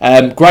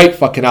 Great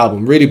fucking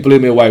album. Really blew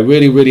me away.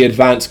 Really, really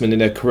advancement in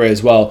their career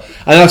as well.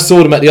 And I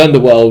saw them at the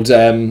Underworld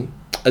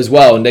as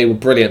well, and they were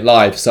brilliant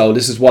live. So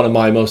this is one of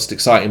my most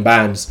exciting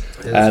bands.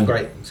 It's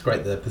great. It's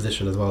great the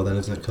position as well, then,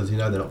 isn't it? Because you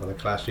know they're not going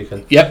to clash. You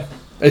can. Yep.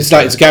 It's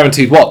like it's a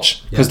guaranteed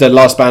watch because they're the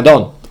last band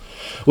on.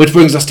 Which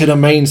brings us to the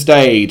main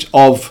stage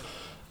of.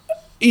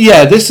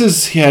 Yeah, this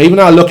is even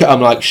though I look at it, I'm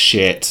like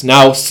shit.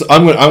 Now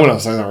I'm gonna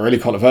say something really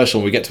controversial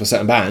when we get to a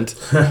certain band,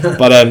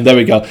 but there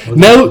we go.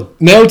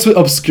 Nailed to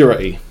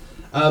Obscurity.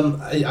 I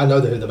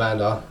know who the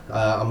band are.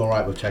 I'm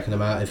alright with checking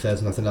them out if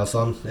there's nothing else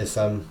on. It's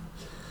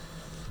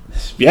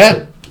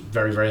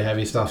very, very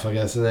heavy stuff, I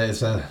guess,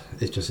 and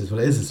it just is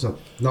what it is. It's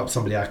not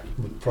somebody I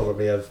would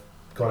probably have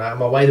gone out of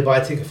my way to buy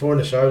a ticket for in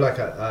a show, like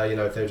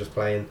if they were just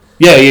playing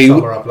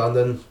somewhere up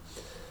London.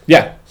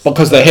 Yeah,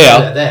 because they're here.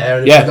 They're there,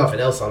 and if there's nothing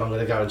else on, I'm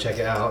going to go and check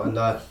it out.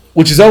 And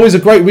which is always a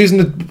great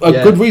reason,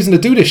 good reason to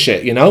do this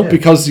shit,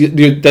 because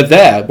they're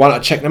there. Why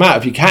not check them out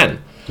if you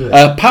can?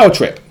 Yeah. Power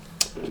Trip.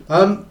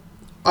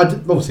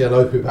 Obviously I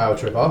know who Power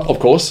Trip are. Of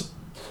course.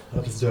 I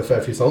listen to a fair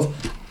few songs.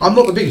 I'm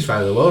not the biggest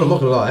fan of the world, I'm not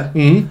going to lie.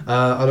 Mm-hmm.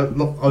 I'm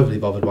not overly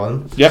bothered by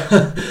them. Yep.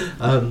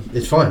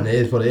 It's fine, it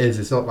is what it is.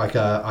 It's not like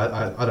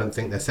I don't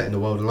think they're setting the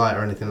world alight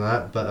or anything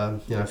like that,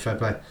 but fair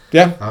play.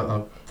 Yeah.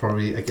 I'll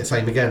probably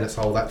same again. That's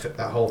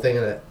that whole thing,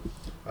 isn't it?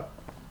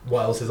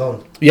 What else is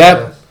on?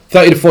 Yeah.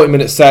 30 to 40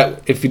 minute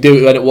set. If you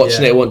do end up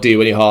watching it won't do you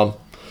any harm.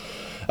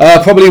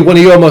 Probably one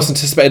of your most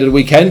anticipated of the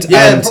weekend.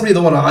 Yeah, and probably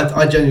the one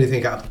I genuinely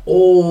think out of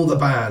all the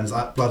bands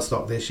at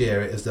Bloodstock this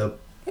year, it is the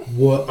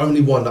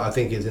only one that I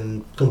think is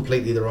in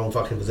completely the wrong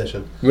fucking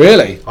position.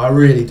 Really? I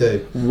really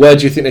do. Where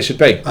do you think they should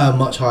be?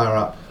 Much higher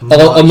up.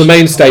 On the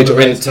main stage or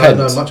in the tent?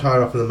 No, much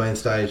higher up on the main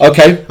stage.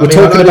 Okay, we're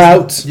talking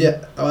about...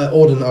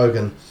 Auden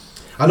Ogan.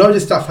 I know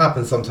this stuff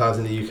happens sometimes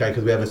in the UK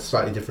because we have a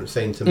slightly different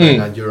scene to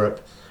mainland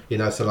Europe.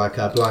 So like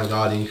Blind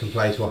Guardian, you can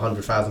play to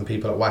 100,000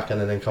 people at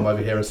Wacken and then come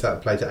over here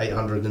and play to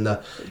 800 in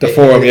the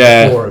Forum.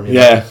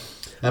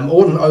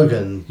 Auden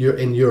Ogan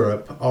in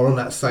Europe are on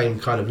that same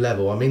kind of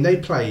level. I mean, they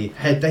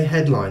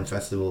headline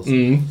festivals.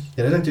 They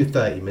don't do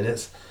 30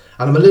 minutes.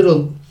 And I'm a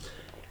little...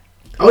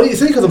 it's only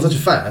because I'm such a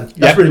fan.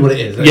 That's really what it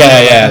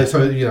is.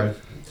 So,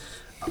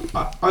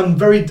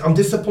 I'm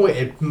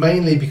disappointed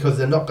mainly because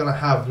they're not going to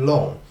have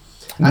long.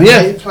 And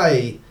they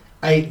play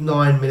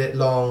 8-9 minute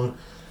long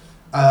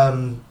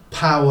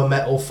power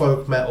metal,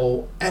 folk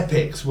metal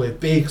epics with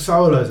big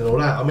solos and all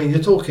that. I mean, you're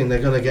talking they're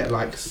going to get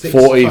like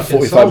 45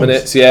 songs.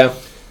 Minutes, yeah.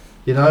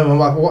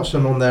 I watched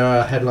them on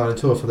their headline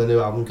tour for the new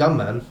album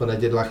Gunman when they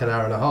did like an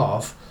hour and a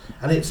half,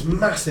 and it's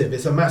massive.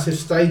 It's a massive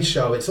stage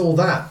show. It's all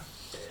that,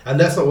 and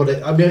that's not what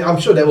it. I mean, I'm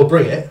sure they will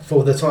bring it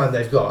for the time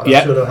they've got. And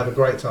I'm sure they'll have a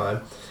great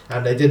time.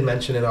 And they did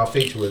mention in our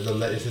feature with them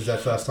that this is their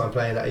first time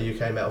playing at a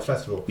UK metal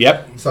festival.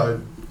 Yep.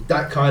 So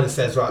that kind of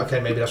says, right, okay,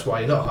 maybe that's why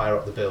you're not higher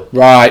up the bill.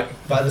 Right.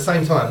 But at the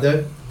same time,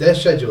 their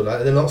schedule,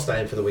 they're not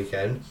staying for the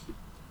weekend.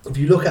 If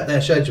you look at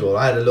their schedule,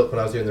 I had a look when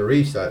I was doing the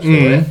research for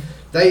it.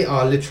 They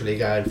are literally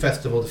going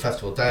festival to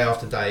festival, day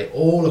after day,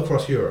 all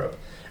across Europe.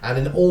 And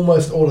in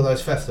almost all of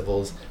those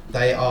festivals,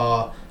 they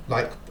are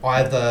like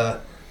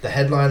either the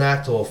headline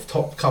act or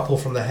top couple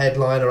from the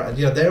headline. Or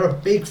they're a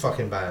big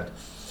fucking band.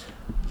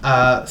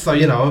 So,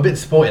 I'm a bit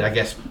disappointed, I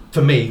guess,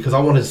 for me, because I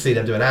wanted to see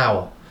them do an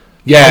hour.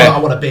 Yeah. I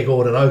want a big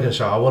Auden Ogan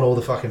show. I want all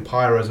the fucking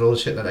pyros and all the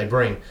shit that they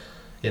bring.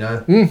 I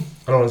don't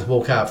want to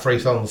walk out 3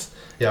 songs,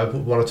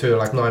 one or two are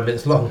like 9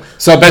 minutes long.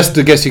 So best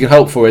I guess you can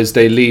hope for is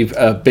they leave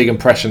a big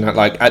impression that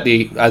like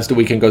as the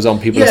weekend goes on,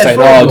 people are saying,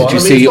 did you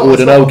see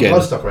Auden Ogan?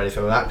 It's not Bloodstock or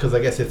anything like that, because I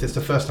guess if it's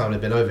the first time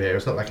they've been over here,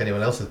 it's not like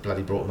anyone else has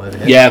bloody brought them over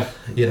here.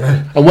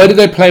 Yeah. And where did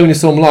they play when you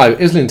saw them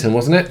live? Islington,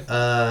 wasn't it?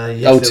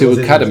 Yes,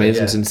 O2 Academy,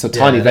 it's a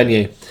tiny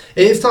venue.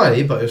 It is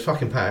tiny, but it was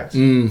fucking packed.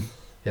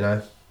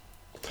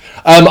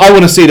 I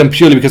want to see them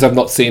purely because I've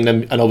not seen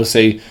them, and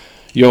obviously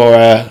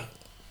your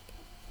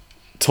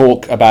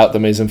talk about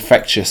them is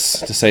infectious,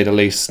 to say the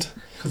least.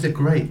 Because they're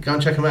great. Go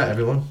and check them out,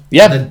 everyone.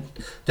 Yeah. And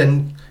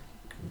then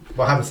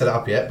I haven't set it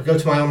up yet, but go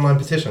to my online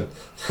petition.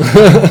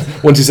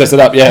 Once you set it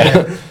up,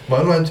 yeah. My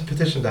online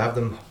petition to have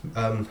them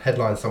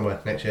headline somewhere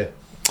next year.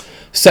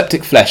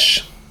 Septic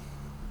Flesh.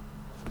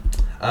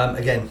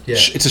 Again, yeah.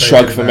 It's a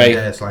shrug for me.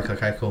 Yeah, it's like,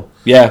 okay, cool.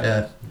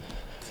 Yeah.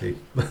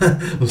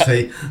 We'll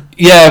see.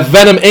 Yeah,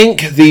 Venom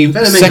Inc., the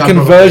second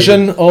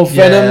version of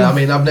Venom. Yeah, I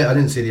mean, I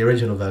didn't see the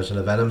original version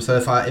of Venom, so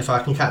if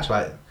I can catch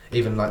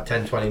even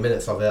 10-20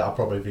 minutes of it, I'll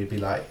probably be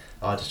like,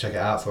 I'll just check it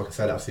out so I can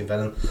say that I've seen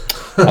Venom.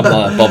 I'm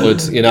not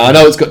bothered. I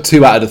know it's got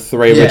 2 out of the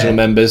 3 original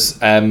members,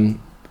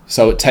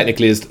 so it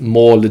technically is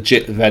more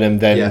legit Venom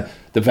than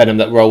the Venom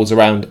that rolls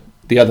around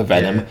the other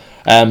Venom.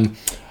 I'm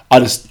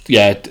just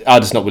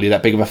not really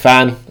that big of a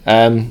fan.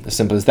 As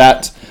simple as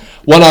that.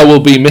 One I will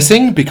be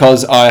missing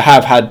because I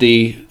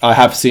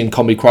have seen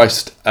Comedy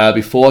Christ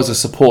before as a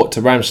support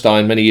to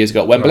Rammstein many years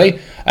ago at Wembley.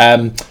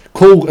 Right.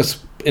 Cool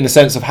in the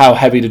sense of how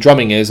heavy the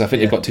drumming is. I think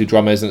they've got 2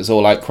 drummers and it's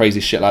all like crazy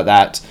shit like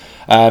that.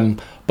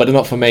 But but they're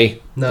not for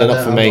me. No, they're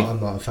not for me. I'm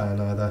not a fan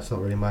either. It's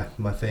not really my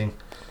thing.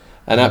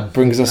 And that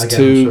brings us again,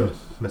 to...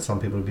 I'm sure some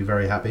people would be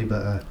very happy,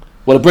 but...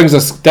 well, it brings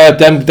us...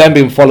 them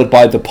being followed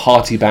by the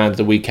party band of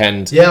the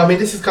weekend. Yeah, I mean,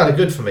 this is kind of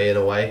good for me in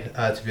a way,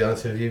 to be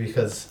honest with you,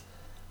 because...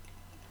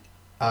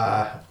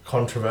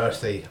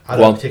 controversially, I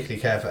don't particularly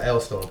care for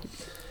Ailstorm.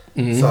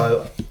 Mm-hmm.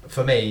 So,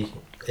 for me...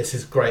 it's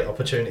this great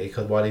opportunity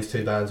because while these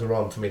two bands are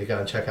on, for me to go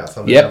and check out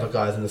some of the other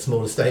guys in the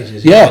smaller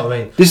stages. You know what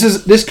I mean?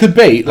 This could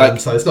be like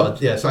so it's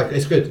not. Yeah, it's like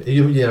it's good.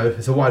 You know,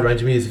 it's a wide range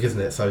of music, isn't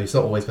it? So it's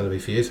not always going to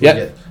be for you. So you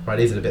get right.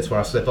 These are the bits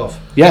where I slip off.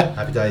 Yeah,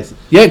 happy days.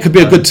 Yeah, it could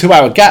be a good 2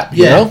 hour gap.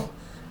 You know.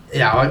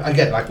 Yeah, I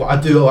get like what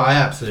I do. I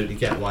absolutely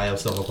get why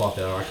Ailstorm are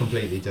popular. I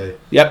completely do.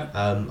 Yep.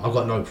 I've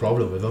got no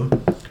problem with them.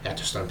 I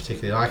just don't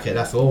particularly like it.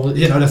 That's all.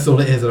 You know, that's all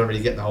it is. I don't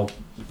really get the whole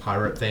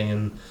pirate thing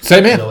and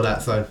all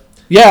that. So.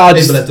 Yeah,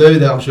 people that do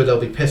that, I'm sure they'll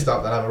be pissed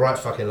up. They'll have a right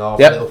fucking laugh.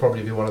 Yep. It'll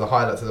probably be one of the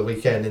highlights of the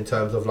weekend in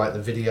terms of like the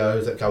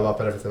videos that go up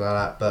and everything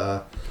like that.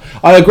 But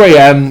I agree.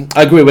 I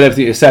agree with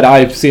everything you said.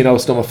 I've seen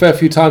Ailstorm a fair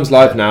few times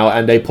live now,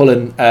 and they pull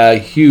in a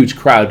huge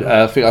crowd.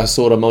 I think I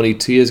saw them only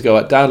 2 years ago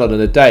at Download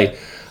in a day,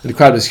 and the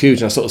crowd was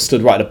huge. And I sort of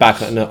stood right at the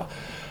back. And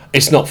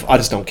it's not. I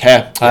just don't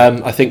care.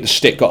 I think the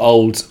shtick got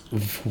old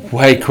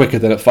way quicker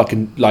than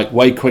it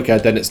way quicker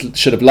than it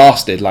should have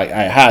lasted. Like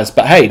it has.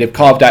 But hey, they've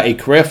carved out a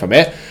career from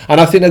it,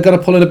 and I think they're going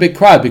to pull in a big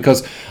crowd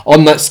because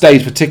on that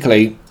stage,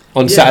 particularly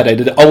on Saturday,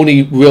 they're the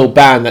only real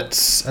band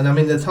that's. And I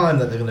mean, the time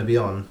that they're going to be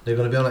on at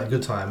a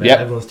good time. Yeah.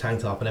 Everyone's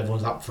tanked up and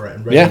everyone's up for it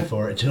and ready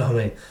for it. Do you know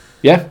what I mean?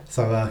 Yeah.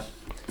 So,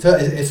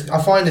 it's.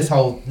 I find this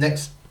whole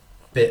next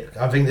bit.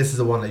 I think this is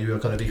the one that you are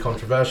going to be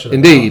controversial.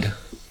 Indeed.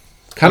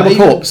 About. Cannibal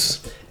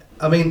Corpse.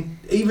 I mean,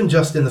 even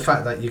just in the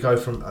fact that you go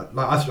from...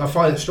 I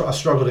find it a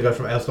struggle to go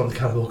from Ailstorm to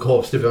Cannibal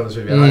Corpse, to be honest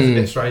with you. It's a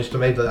bit strange to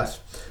me, but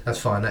that's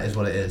fine. That is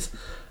what it is.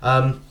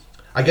 I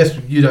guess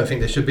you don't think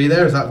they should be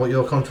there? Is that what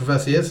your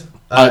controversy is?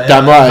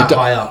 Damn right.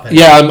 High up,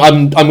 anyway. Yeah,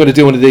 I'm going to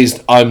do one of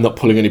these. I'm not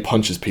pulling any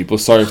punches, people.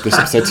 Sorry if this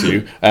upsets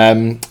you.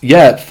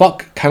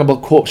 Fuck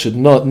Cannibal Corpse should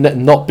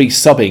not be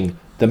subbing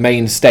the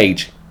main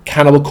stage.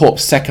 Cannibal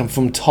Corpse second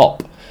from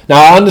top.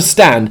 Now, I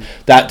understand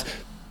that...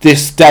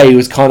 this day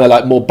was kind of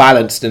like more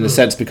balanced in a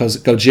sense because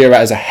Gojira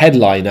as a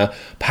headliner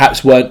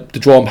perhaps weren't the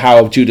drawing power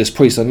of Judas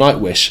Priest or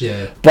Nightwish.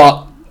 Yeah.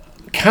 But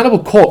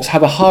Cannibal Corpse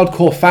have a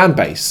hardcore fan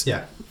base.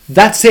 Yeah.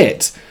 That's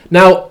it.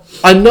 Now,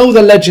 I know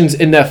the legends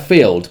in their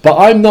field, but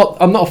I'm not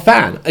a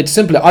fan. It's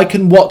simply I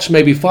can watch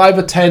maybe 5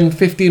 or 10,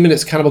 15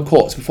 minutes of Cannibal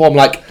Corpse before I'm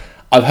like,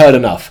 I've heard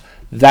enough.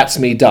 That's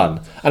me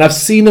done. And I've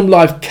seen them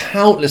live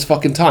countless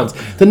fucking times.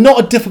 They're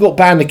not a difficult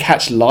band to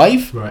catch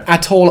live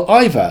at all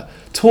either.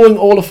 Touring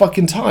all the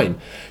fucking time.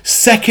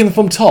 Second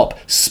from top.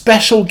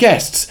 Special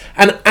guests.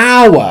 An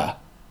hour.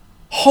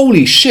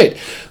 Holy shit.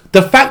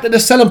 The fact that the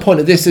selling point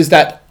of this is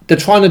that they're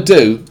trying to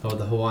do...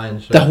 the Hawaiian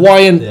show. The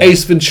Hawaiian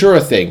Ace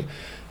Ventura thing.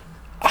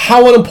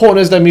 How unimportant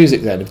is their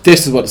music then? If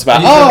this is what it's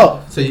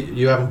about. So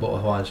you haven't bought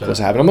a Hawaiian show? Of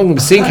course I haven't. I'm not going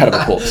to see Cannibal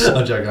Corpse.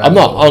 I'm joking. I'm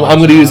not. I'm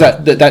going to use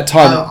that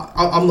time.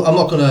 I'm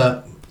not going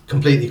to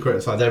completely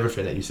criticise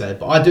everything that you said,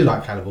 but I do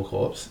like Cannibal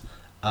Corpse.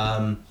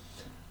 I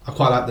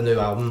quite like the new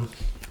album.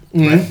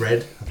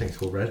 Red, I think it's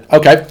called Red.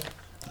 Okay.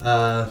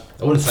 I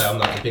wouldn't say I'm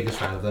like the biggest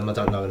fan of them. I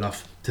don't know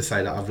enough to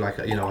say that I've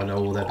I know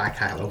all their back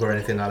catalogue or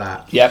anything like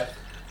that. Yep.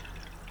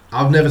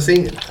 I've never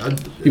seen it.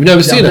 You've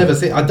never seen them? I've never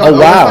seen. I don't. Oh,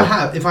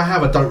 wow. If I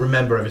have, I don't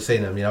remember ever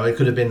seeing them. You know, it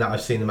could have been that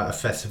I've seen them at a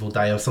festival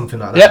day or something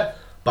like that. Yep.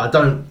 But I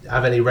don't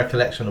have any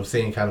recollection of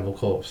seeing Cannibal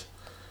Corpse.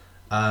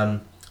 I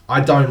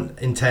don't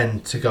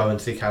intend to go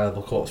and see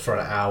Cannibal Corpse for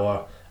an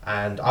hour.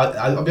 And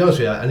I'll be honest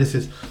with you, and this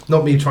is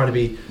not me trying to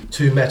be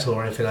too metal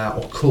or anything like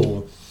that or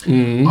cool.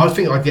 I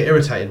think I'd get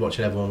irritated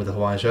watching everyone with the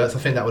Hawaiian shirts. I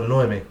think that would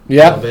annoy me a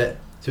little bit.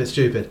 It's a bit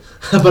stupid.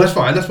 But that's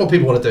fine. That's what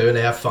people want to do and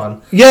they have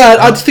fun. Yeah,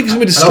 I just think it's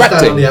going to be distracting. I'll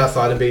stand on the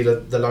outside and be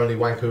the lonely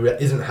wanker who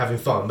isn't having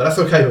fun. But that's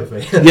okay with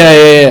me.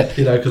 Yeah.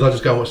 You know, because I'll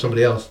just go and watch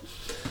somebody else.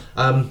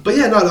 But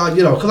yeah, no,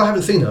 because I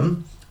haven't seen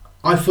them,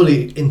 I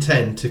fully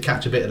intend to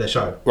catch a bit of their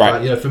show.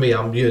 Right. For me,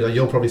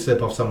 you'll probably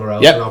slip off somewhere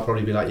else and I'll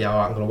probably be like, yeah, all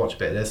right, I'm going to watch a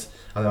bit of this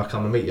and then I'll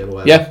come and meet you or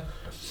whatever.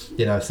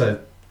 Yeah.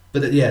 So...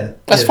 But yeah,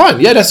 that's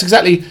fine. Yeah, that's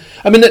exactly.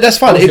 I mean, that's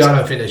fine. I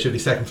don't think they should be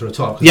second from the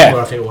top. That's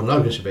where I think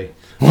Logan should be.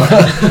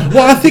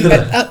 Well, I think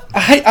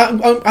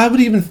I would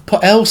even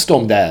put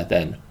Ailstorm there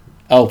then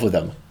over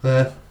them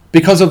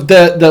because of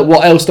the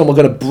what Ailstorm are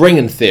going to bring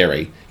in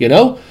theory,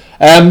 But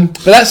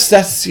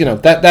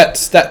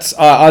that's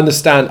I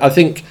understand. I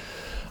think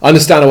I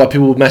understand why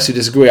people would massively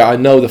disagree. I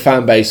know the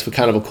fan base for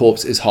Cannibal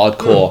Corpse is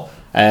hardcore,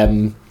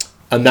 and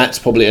that's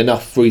probably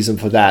enough reason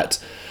for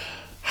that.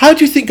 How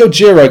do you think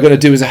Gojira are going to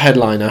do as a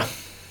headliner?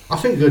 I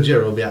think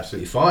Gojira will be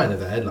absolutely fine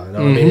as a headliner.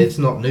 I mean, it's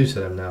not new to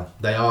them now.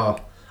 They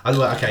are...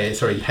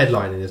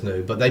 headlining is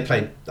new, but they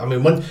play... I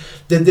mean,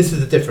 this is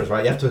the difference,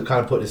 right? You have to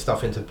kind of put this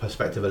stuff into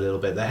perspective a little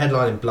bit. They're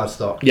headlining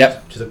Bloodstock,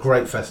 which is a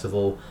great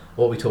festival.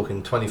 What are we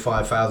talking,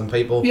 25,000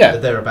 people? Yeah.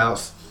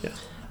 Thereabouts.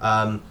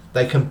 Yeah.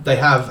 They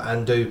have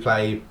and do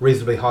play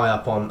reasonably high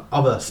up on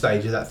other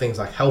stages at things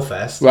like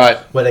Hellfest,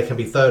 where they can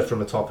be third from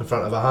the top in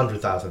front of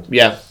 100,000.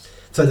 Yeah.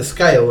 So the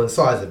scale and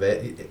size of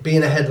it,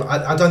 being a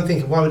headline, I don't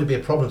think, why would it be a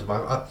problem to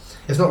buy?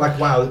 It's not like,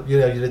 wow, you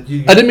know... I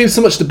didn't mean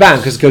so much the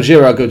band, because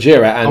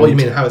Gojira. And what you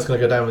mean, how it's going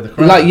to go down with the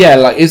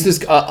crowd? Is this...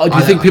 do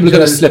you think people are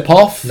going to slip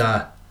off?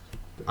 Nah.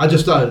 I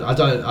just don't.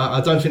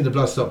 I don't think the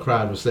Bloodstock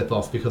crowd will slip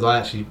off, because I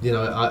actually,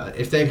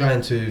 if they're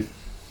going to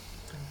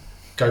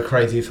go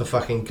crazy for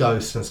fucking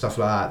Ghosts and stuff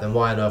like that, then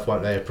why on earth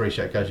won't they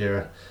appreciate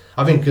Gojira?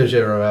 I think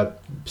Gojira are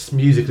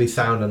musically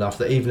sound enough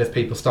that even if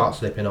people start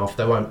slipping off,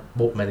 they won't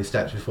walk many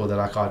steps before they're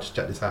like, just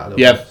check this out a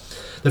little bit.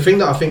 The thing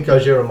that I think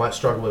Gojira might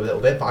struggle with a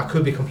little bit, but I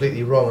could be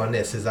completely wrong on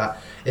this, is that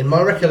in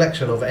my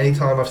recollection of any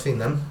time I've seen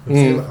them,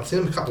 I've seen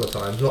them a couple of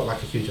times, not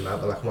like a huge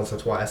amount, but like once or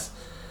twice,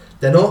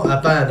 they're not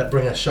a band that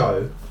bring a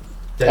show.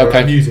 They're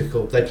a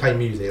musical. They play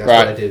music. That's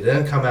what they do. They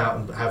don't come out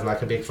and have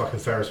like a big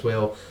fucking Ferris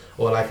wheel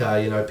or like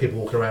people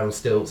walking around with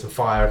stilts and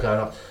fire going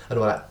up and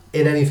all that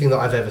in anything that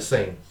I've ever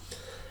seen.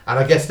 And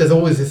I guess there's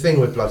always this thing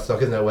with Bloodstock,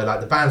 isn't there, where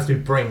like the bands do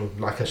bring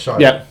like a show.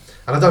 Yeah.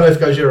 And I don't know if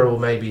Gojira will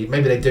maybe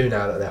they do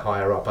now that they're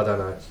higher up. I don't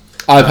know.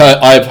 I've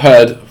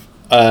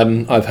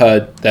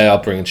heard they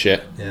are bringing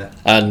shit. Yeah.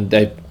 And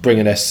they're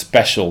bringing a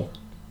special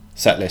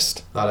set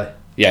list. Are they?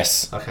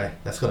 Yes. Okay,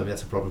 that's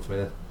a problem for me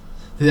then.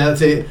 Yeah,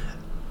 see.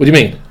 What do you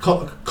mean?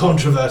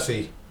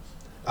 Controversy.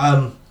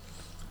 I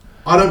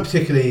don't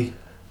particularly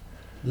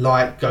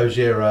like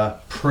Gojira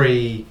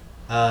pre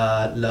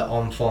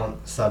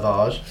L'Enfant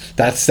Sauvage.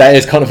 That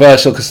is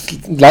controversial,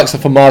 because Likes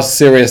of Mars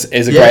Sirius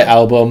is a great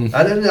album.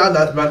 I don't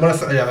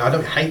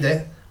hate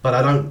it, but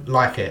I don't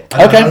like it.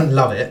 I don't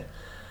love it.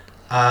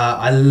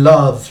 I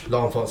love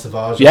L'Enfant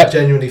Sauvage. Yep. I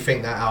genuinely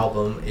think that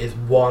album is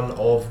one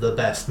of the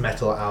best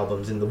metal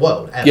albums in the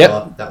world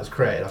ever that was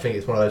created. I think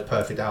it's one of those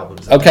perfect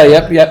albums.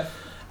 Yep.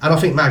 And I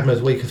think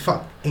Magma's weak as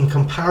fuck in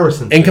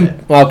comparison to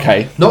it.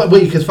 Okay. Not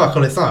weak as fuck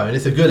on its own.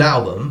 It's a good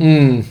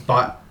album.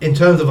 But in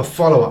terms of a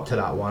follow-up to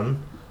that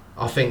one,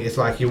 I think it's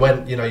like you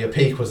went, your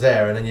peak was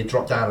there and then you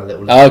dropped down a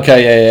little.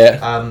 Okay,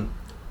 yeah.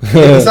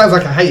 It sounds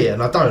like I hate it,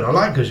 and I don't. I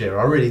like Gojira.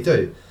 I really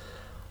do.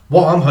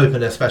 What I'm hoping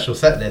their special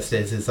set list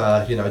is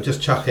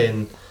just chuck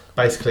in,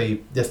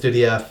 basically, just do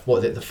the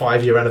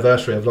 5-year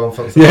anniversary of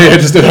L'Enfant Sauvage. Yeah,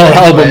 just do the whole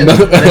album. And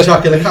then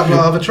chuck in a couple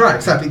of other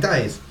tracks, Happy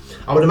Days.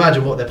 I would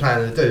imagine what they're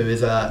planning to do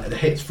is the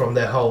hits from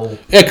their whole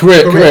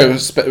career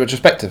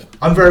retrospective.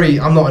 I'm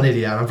not an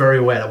idiot, and I'm very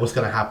aware that what's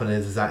going to happen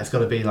is that it's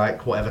going to be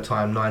like whatever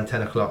time, 9,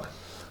 10 o'clock.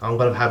 I'm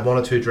going to have 1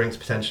 or 2 drinks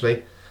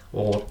potentially,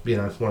 or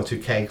 1 or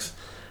 2 kegs,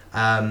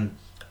 and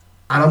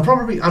I'm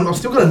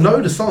still going to know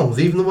the songs,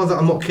 even the ones that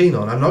I'm not keen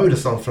on. I know the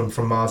songs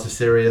from Mars of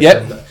Sirius,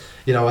 and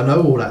I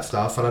know all that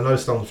stuff, and I know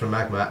songs from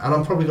Magma, and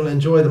I'm probably going to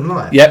enjoy them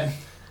live. Yep.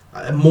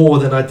 More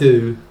than I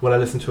do when I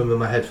listen to them in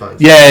my headphones.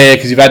 Yeah,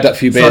 because you've had that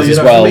few beers as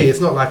well. For me, it's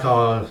not like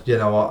I'll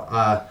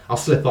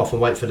slip off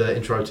and wait for the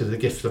intro to the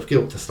Gift of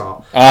Guilt to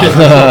start.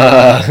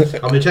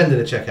 I'm intending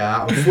to check it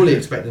out. I'm fully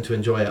expecting to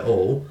enjoy it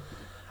all.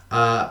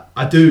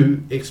 I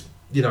do,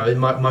 in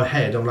my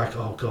head, I'm like,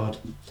 oh god,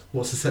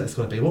 what's the set that's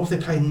going to be? What if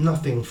they play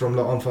nothing from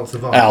L'Enfant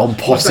Sauvage?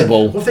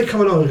 Impossible. What if they come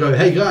along and go,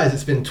 hey guys,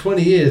 it's been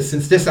 20 years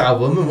since this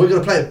album, and we're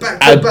going to play it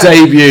back to back.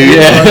 Debut,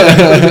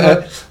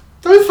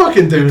 Don't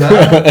fucking do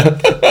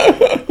that.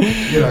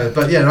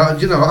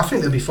 I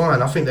think they'll be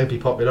fine. I think they'll be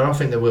popular. I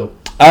think they will.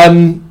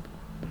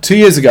 2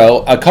 years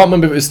ago, I can't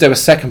remember if they were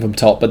second from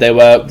top, but they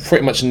were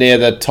pretty much near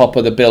the top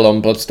of the bill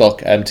on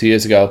Bloodstock 2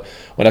 years ago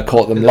when I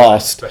caught them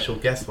last. Special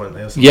guest, weren't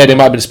they? Yeah, they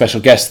might have been a special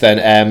guest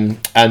then.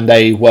 And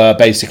they were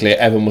basically,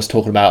 everyone was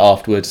talking about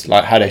afterwards,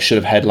 like how they should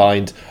have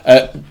headlined.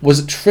 Was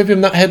it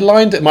Trivium that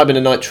headlined? It might have been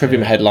a night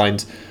Trivium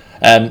headlined.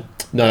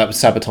 No, that was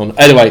Sabaton.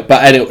 Anyway,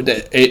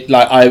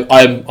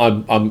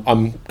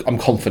 I'm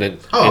confident.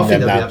 I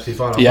think they'll be absolutely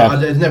fine.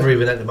 Yeah. It's never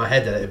even entered my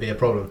head that it'd be a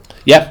problem.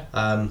 Yeah.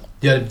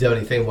 The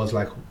only thing was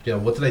what do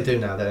they do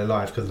now that they're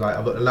live? Because like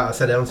I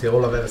said, honestly,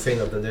 all I've ever seen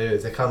of them do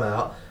is they come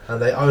out and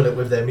they own it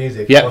with their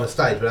music on the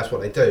stage, but that's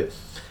what they do.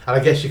 And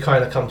I guess you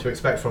kind of come to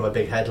expect from a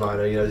big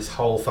headliner, this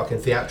whole fucking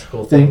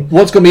theatrical thing.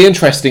 What's going to be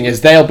interesting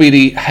is they'll be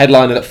the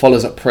headliner that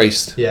follows up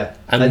Priest. Yeah.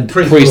 And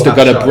Priest are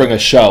going to bring a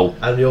show.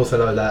 And we also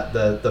know that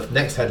the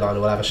next headliner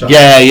will have a show.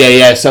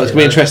 Yeah. So it's going to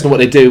be interesting what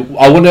they do.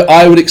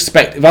 I would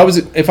expect, if I was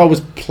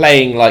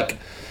playing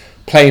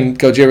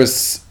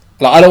Gojira's,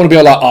 I don't want to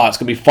be like, it's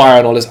going to be fire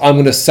and all this. I'm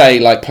going to say,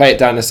 play it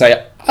down and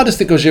say, I just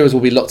think Gojira's will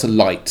be lots of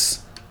lights.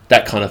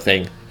 That kind of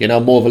thing,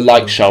 more of a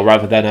light show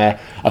rather than a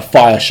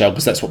fire show,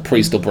 because that's what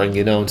Priest will bring,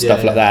 and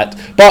stuff like that.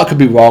 But I could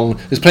be wrong.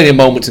 There's plenty of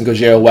moments in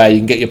Gojira where you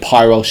can get your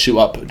pyro shoot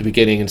up at the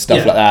beginning and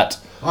stuff like that.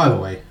 Either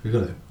way, we're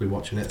going to be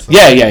watching it. So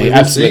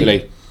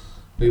Absolutely.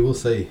 We will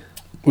see.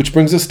 Which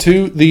brings us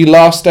to the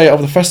last day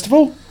of the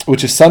festival,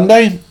 which is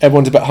Sunday.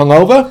 Everyone's a bit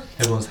hungover.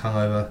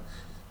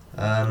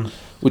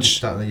 Which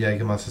starting the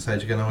Jägermeister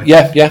stage again, are we?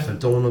 Yeah. So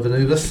Dawn of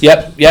Anubis.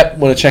 Yep.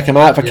 Want to check them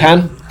out if I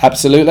can.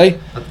 Absolutely.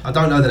 I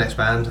don't know the next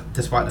band,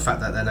 despite the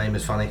fact that their name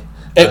is funny.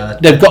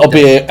 They've got to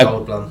be a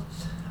Goldblum.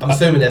 I'm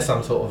assuming they're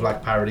some sort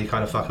of parody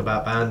kind of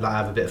fuckabout band,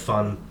 have a bit of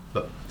fun.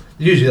 But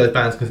usually those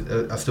bands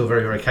are still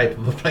very, very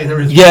capable of playing their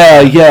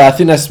instruments. Yeah. I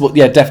think that's what.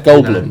 Yeah, Def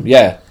Goldblum.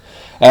 Yeah.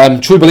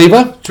 True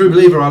Believer. True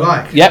Believer I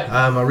like. Yep.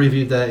 I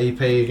reviewed their EP.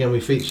 Again, we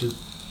featured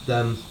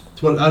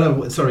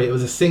it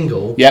was a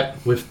single. Yep.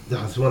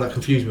 It's one that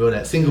confused me,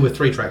 wasn't it? Single with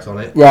 3 tracks on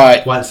it.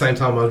 Right. While at the same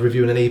time I was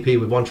reviewing an EP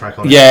with 1 track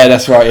on it. Yeah,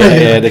 that's right.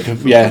 Yeah. What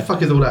the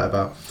fuck is all that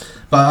about?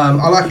 But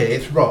I like it.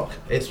 It's rock.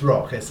 It's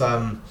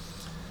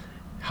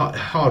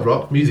hard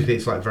rock. Musically,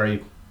 it's like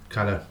very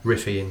kind of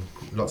riffy and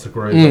lots of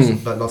grooves,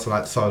 but lots of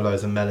like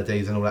solos and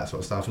melodies and all that sort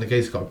of stuff. And the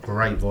geezer's got a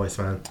great voice,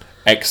 man.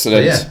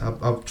 Excellent. But yeah,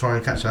 I'll try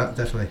and catch that,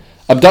 definitely.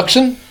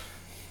 Abduction?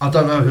 I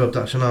don't know who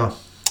Abduction are.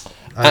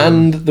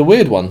 And the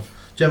weird one?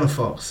 Gemma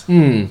Fox. What do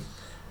you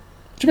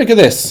make of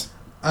this?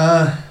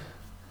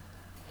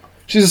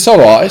 She's a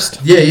solo artist.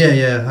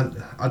 Yeah.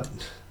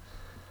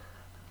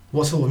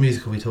 What sort of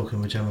music are we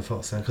talking with Gemma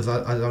Fox then? Because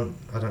I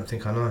don't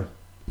think I know.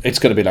 It's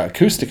going to be like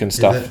acoustic and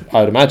stuff, I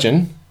would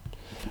imagine.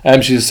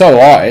 She's a solo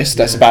artist.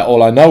 That's about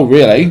all I know,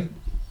 really.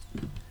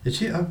 Is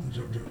she?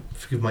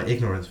 Forgive my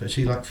ignorance, but is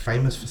she like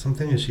famous for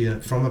something? Is she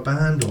from a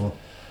band or?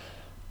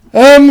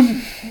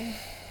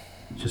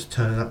 Just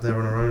turning up there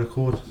on her own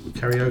accord,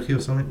 karaoke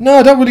or something? No,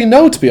 I don't really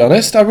know, to be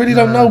honest. I really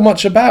don't know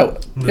much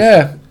about.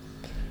 Yeah.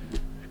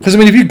 Because I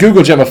mean, if you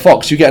Google Gemma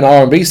Fox, you get an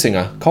R&B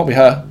singer. Can't be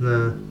her.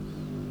 No.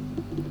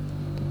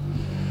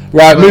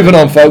 Right, moving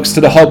on, folks,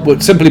 to the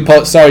hub. Simply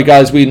put, sorry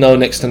guys, we know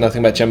next to nothing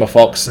about Gemma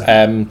Fox.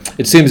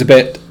 It seems a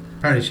bit.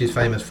 Apparently, she's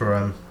famous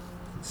for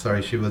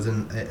she was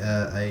in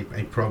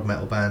a prog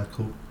metal band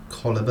called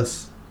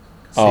Collibus.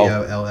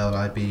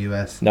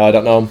 Collibus. No, I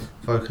don't know him.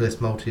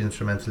 Vocalist,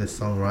 multi-instrumentalist,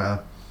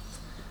 songwriter.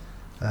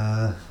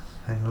 Hang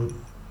on.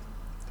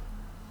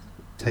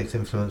 Takes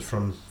influence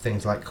from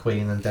things like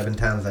Queen and Devin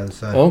Townsend.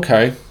 So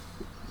okay.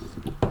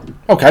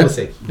 We'll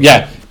see.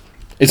 Yeah,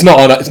 it's not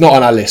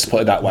on our list.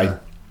 Put it that way. No.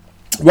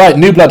 Right,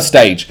 New Blood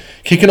stage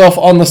kicking off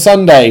on the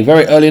Sunday,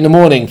 very early in the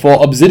morning for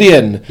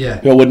Obsidian.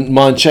 Yeah, you wouldn't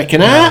mind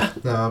checking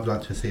out. No, I'd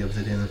like to see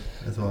Obsidian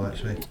as well,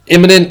 actually.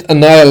 Imminent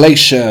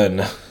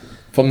Annihilation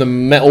from the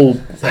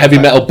heavy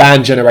metal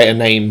band generator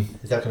name.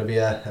 Is that going to be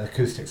an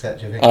acoustic set?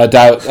 Do you think? I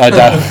doubt.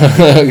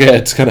 Yeah,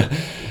 it's gonna.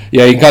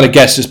 Yeah, you can kind of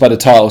guess just by the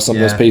title. Some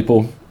of those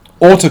people.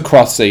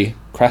 Autocracy.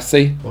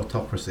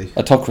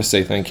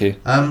 Autocracy. Thank you.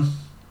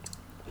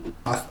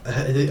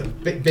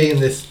 Being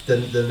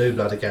the New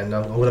Blood again,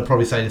 I'm going to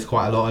probably say this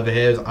quite a lot over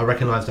here. I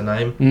recognise the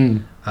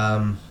name.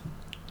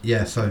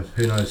 So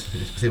who knows?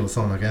 See what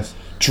song, I guess.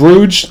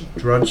 Drudge.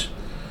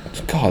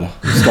 God,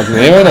 I'm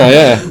struggling here, aren't I?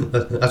 Yeah.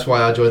 That's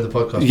why I joined the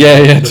podcast.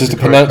 Yeah, just to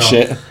pronounce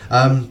shit.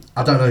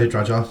 I don't know who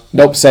Drudge are.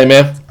 Nope, same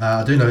here.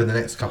 I do know who the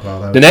next couple are,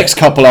 though. The next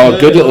couple are a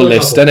good little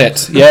list, isn't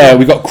it? Yeah,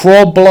 we got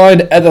Crawl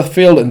Blind,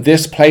 Etherfield, and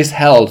This Place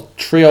Held.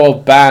 Trio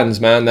of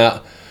bands, man.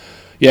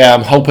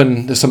 I'm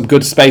hoping there's some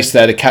good space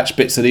there to catch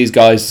bits of these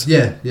guys.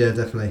 Yeah,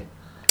 definitely.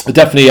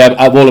 Definitely, out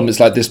of all of them, it's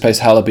like This Place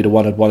Hell would be the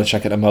one I'd want to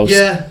check out the most.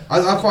 Yeah,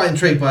 I'm quite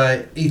intrigued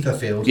by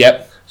Etherfield.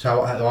 Yep.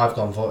 So I've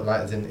gone for it,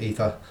 like as in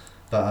Ether.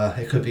 But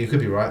you could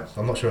be right.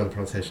 I'm not sure on the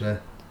pronunciation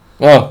there.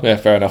 Oh, yeah,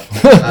 fair enough.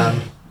 I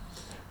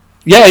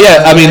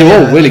mean,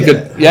 they're all really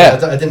good. Yeah.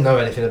 I didn't know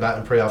anything about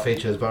them pre our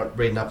features, but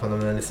reading up on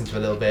them and listening to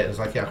a little bit, it was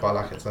like, I quite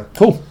like it. So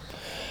cool.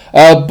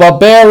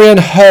 Barbarian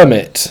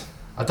Hermit.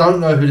 I don't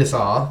know who this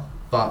are,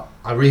 but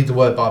I read the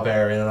word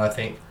Barbarian and I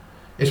think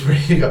it's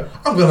really good.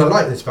 I'm going to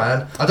like this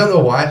band. I don't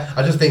know why.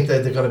 I just think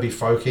that they're going to be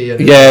folky. And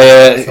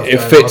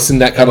it fits on.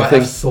 And that kind of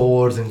thing.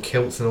 Swords and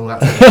kilts and all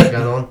that sort of thing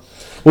going on.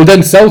 Well, then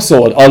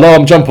Sellsword, although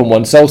I'm jumping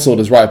one, Sellsword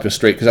is right up your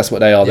street because that's what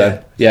they are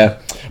then.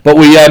 Yeah. But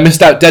we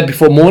missed out Dead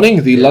Before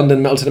Morning, the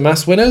London Metal to the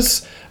Mass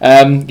winners.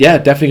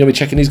 Definitely going to be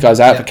checking these guys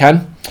out if I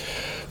can.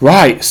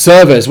 Right,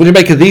 Servers. What do you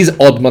make of these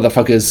odd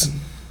motherfuckers?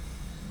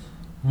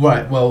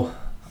 Right, well,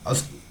 I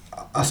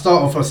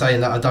start off by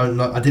saying that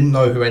I didn't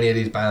know who any of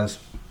these bands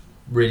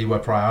really were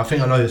prior. I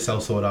think I know who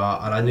Sellsword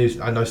are, and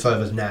I know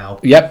Servers now.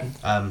 Yep.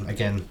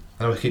 Again,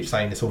 I know we keep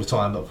saying this all the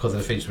time, but because of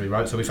the feature we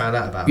wrote, so we found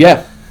out about it.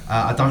 Yeah.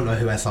 I don't know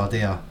who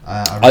SRD are.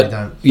 I really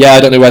don't. Yeah, I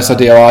don't know who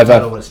SRD are either. I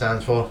don't know what it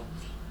stands for.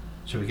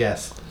 Should we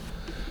guess?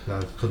 No,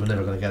 because we're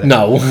never going to get it.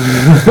 No.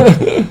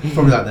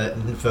 Probably like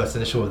the first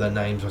initial of their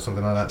names or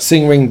something like that.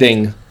 Sing Ring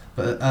Ding.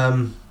 But,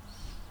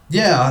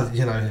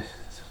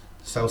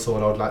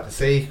 Sellsword I'd like to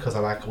see because I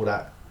like all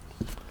that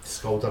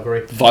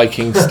skullduggery.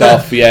 Viking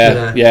stuff,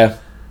 yeah.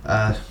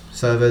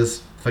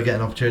 Servers, if I get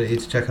an opportunity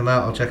to check them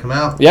out, I'll check them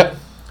out. Yep.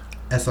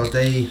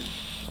 SRD,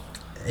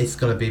 it's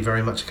going to be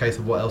very much a case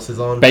of what else is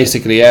on.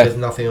 Basically, yeah. If there's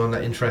nothing on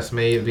that interests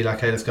me, it'd be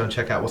like, hey, let's go and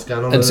check out what's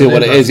going on. And see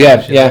what it is,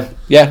 yeah.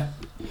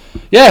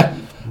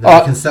 They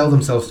can sell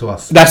themselves to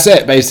us. That's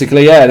it,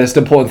 basically, yeah. That's the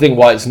important thing,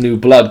 why it's New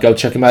Blood. Go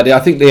check them out. I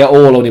think they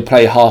all only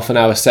play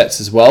half-an-hour sets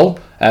as well,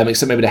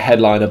 except maybe the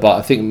headliner, but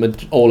I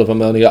think all of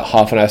them only got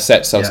half-an-hour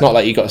sets, so it's not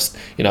like you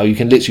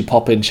can literally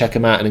pop in, check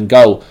them out, and then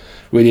go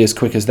really as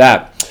quick as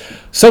that.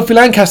 Sophie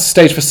Lancaster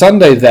stage for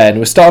Sunday then.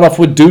 We're starting off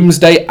with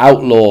Doomsday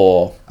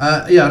Outlaw.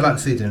 I'd like to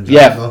see Doomsday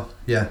Outlaw.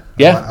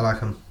 I like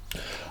them.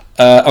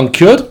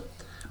 Uncured?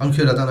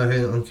 Uncured, I don't know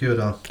who Uncured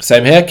are.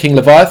 Same here. King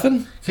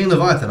Leviathan? King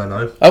Leviathan, I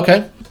know.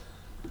 Okay.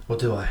 What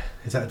do I?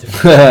 Is that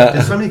different?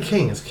 There's so many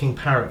kings. King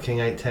Parrot, King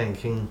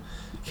 810,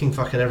 King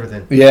fucking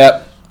everything.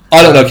 Yeah.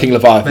 I don't know King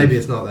Leviathan. Maybe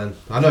it's not then.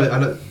 I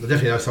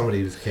definitely know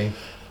somebody who's a king.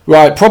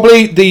 Right,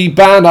 probably the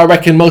band I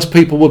reckon most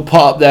people would put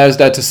up there as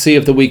their to see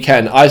of the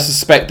weekend. I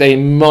suspect they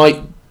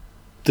might.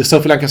 The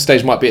Sophie Lancaster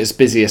stage might be its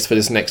busiest for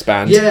this next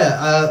band.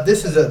 Yeah,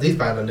 these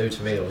bands are new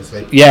to me,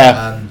 obviously.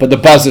 Yeah, but the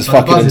buzz is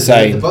fucking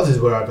insane. The buzz is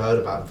where I've heard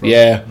about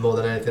them from more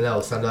than anything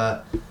else. And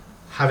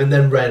having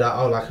them read,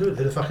 who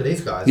the fuck are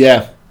these guys?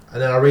 Yeah.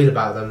 And then I read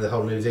about them, the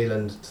whole New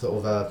Zealand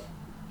sort of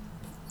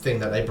thing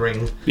that they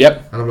bring.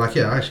 Yep. And I'm like,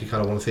 I actually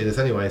kind of want to see this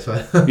anyway.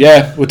 So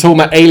yeah, we're talking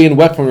about alien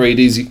weaponry.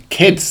 These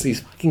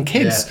fucking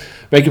kids,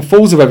 making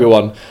fools of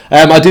everyone.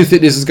 I do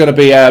think this is going to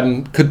be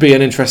could be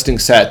an interesting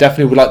set.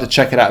 Definitely would like to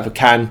check it out if I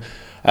can.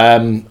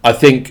 I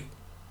think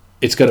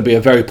it's going to be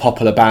a very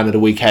popular band at the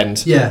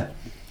weekend. Yeah,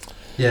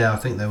 I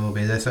think they will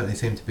be. They certainly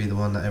seem to be the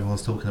one that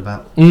everyone's talking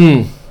about.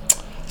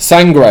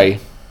 Sangre.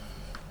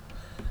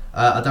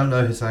 I don't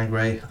know who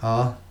Sangre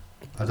are.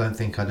 I don't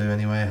think I do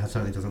anyway. It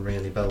certainly doesn't ring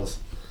any bells.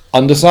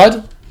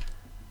 Underside?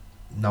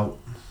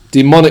 Nope.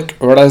 Demonic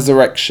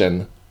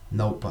Resurrection?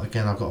 Nope, but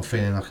again, I've got a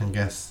feeling I can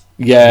guess.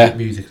 Yeah.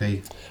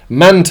 Musically.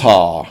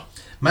 Mantar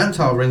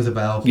rings a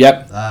bell.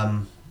 Yep.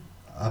 I'm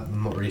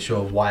not really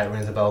sure why it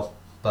rings a bell,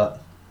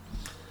 but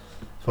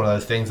it's one of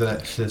those things,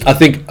 isn't it? I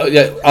think,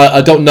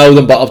 I don't know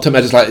them, but off the top of my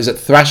head, it's like, is it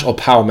thrash or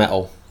power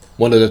metal?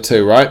 One of the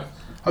two, right?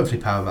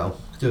 Hopefully power metal.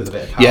 Do with a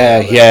bit of power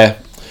metal. Yeah.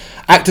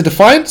 Act of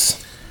Defiance?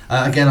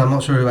 Again, I'm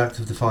not sure who Act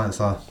of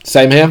Defiance are.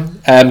 Same here.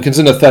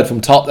 Consider the third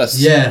from top. That's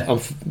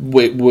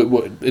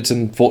it's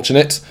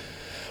unfortunate,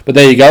 but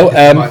there you go.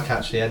 We might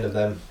catch the end of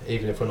them,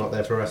 even if we're not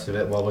there for the rest of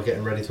it, while we're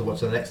getting ready to watch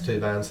the next two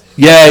bands.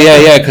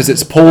 Yeah, because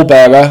it's Paul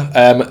Bearer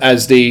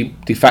as the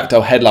de facto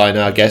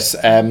headliner, I guess.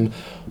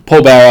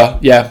 Paul Bearer,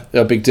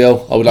 they're a big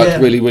deal. I would like to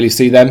really, really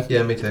see them.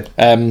 Yeah, me too.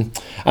 And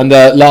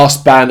the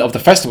last band of the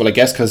festival, I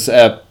guess, because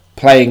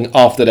playing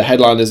after the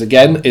headliners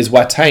again is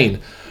Watain.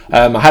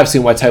 I have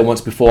seen Whitail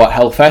once before at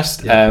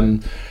Hellfest. Yeah.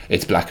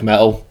 It's black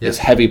metal. Yeah. It's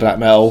heavy black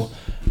metal.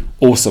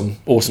 Awesome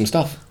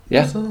stuff.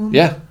 Yeah. Awesome.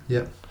 Yeah.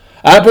 Yeah.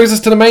 That brings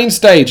us to the main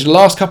stage. The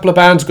last couple of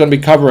bands we're going to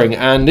be covering,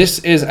 and this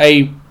is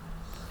a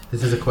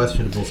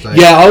questionable stage.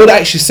 Yeah, I would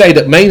actually say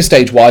that main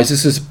stage wise,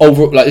 this is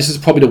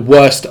probably the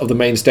worst of the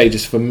main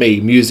stages for me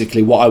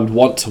musically. What I would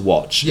want to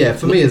watch. Yeah,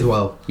 for me as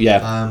well.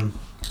 Yeah.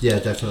 Yeah,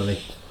 definitely.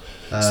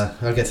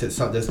 I guess there's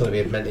going to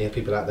be many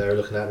people out there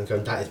looking at it and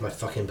going, that is my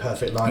fucking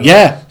perfect line.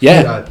 Yeah.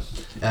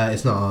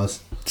 It's not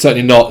ours.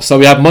 Certainly not. So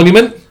we have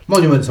Monument.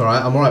 Monument's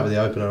alright. I'm alright with the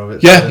opener of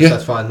it. Yeah.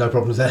 That's fine. No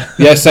problems there.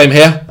 Yeah, same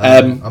here.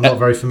 I'm not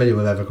very familiar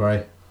with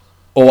Evergrey.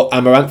 Or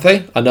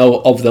Amaranth. I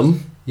know of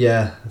them.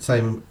 Yeah,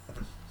 same.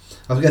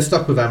 I get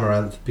stuck with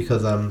Amaranth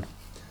because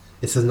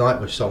it's a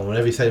Nightwish song.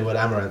 Whenever you say the word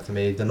Amaranth to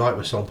me, the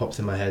Nightwish song pops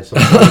in my head, so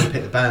I'm trying to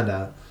pick the band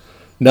out.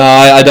 No,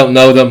 I don't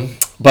know them.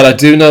 But I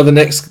do know the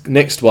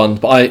next one.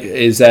 But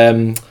is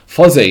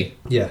Fozzy.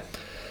 Yeah.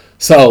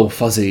 So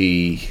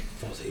Fozzy.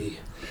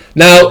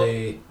 Now,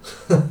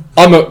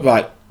 I'm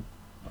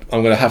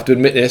going to have to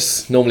admit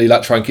this. Normally,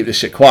 try and keep this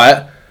shit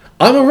quiet.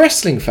 I'm a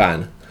wrestling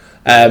fan.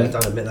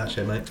 Don't admit that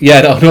shit, mate.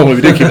 Yeah, no, normally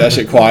we do keep that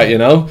shit quiet, you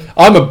know.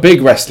 I'm a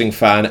big wrestling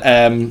fan,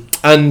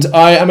 and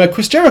I am a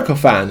Chris Jericho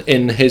fan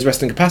in his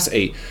wrestling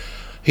capacity.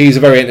 He's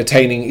a very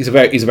entertaining. He's a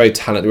very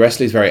talented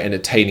wrestler. He's a very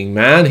entertaining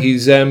man.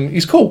 He's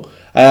cool.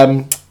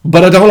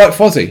 But I don't like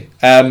Fozzy.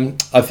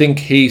 I think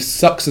he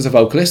sucks as a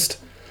vocalist,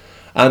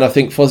 and I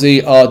think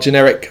Fozzy are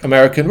generic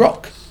American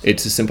rock.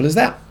 It's as simple as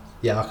that.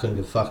 Yeah, I couldn't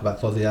give a fuck about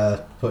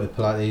Fozzy. Put it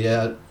politely.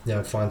 Yeah,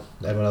 fine.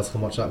 Everyone else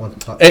can watch that one.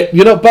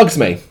 It bugs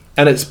me,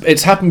 and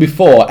it's happened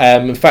before.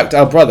 In fact,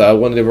 our brother,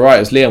 one of the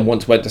writers, Liam,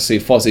 once went to see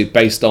Fozzy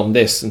based on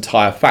this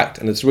entire fact,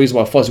 and it's the reason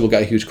why Fozzy will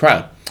get a huge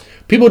crowd.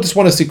 People just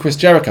want to see Chris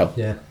Jericho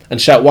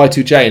and shout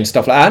Y2J and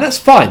stuff like that, and that's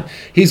fine.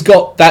 He's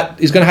got that.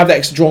 He's going to have that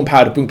extra drawn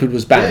power to bring people to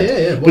his band.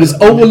 Yeah. But it's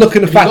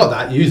overlooking the fact. You've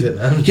got that. Use it,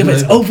 man. Yeah, but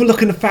it's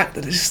overlooking the fact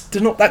that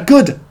they're not that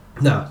good.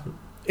 No,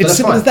 it's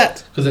simple as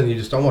that. Because then you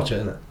just don't watch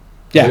it, innit?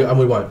 Yeah, and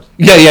we won't.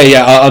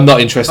 Yeah. I'm not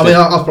interested. I mean,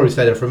 I'll probably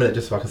stay there for a minute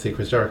just so I can see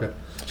Chris Jericho.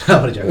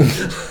 I'm only joking.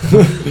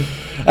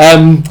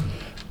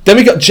 Then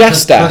we got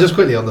Jester. Just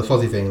quickly on the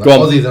Fozzy thing.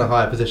 Fozzy's in a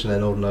higher position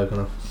than Alden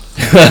O'Connor.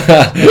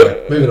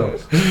 Anyway, moving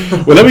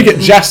on. Well, then we get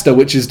Jester,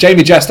 which is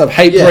Jamie Jester of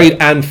Hatebreed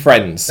and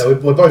Friends. So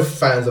we're both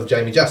fans of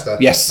Jamie Jester.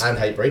 Yes. And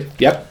Hatebreed.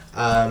 Yep.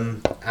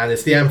 And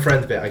it's the and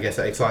Friends bit, I guess,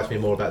 that excites me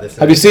more about this.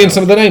 Have you seen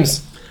some of the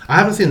names? I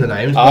haven't seen the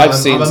names. But I've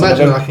seen I'm some of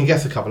imagining them. I can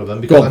guess a couple of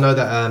them because I know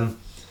that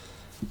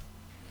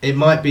it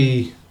might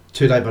be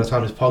too late by the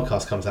time this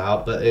podcast comes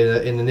out, but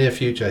in the near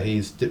future,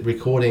 he's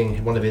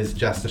recording one of his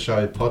Jester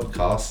Show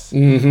podcasts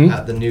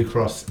at the New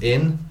Cross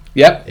Inn.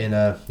 Yep.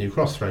 In New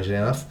Cross, strangely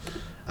enough.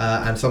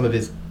 And some of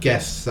his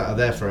guests that are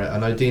there for it. I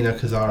know Dino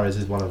Cazares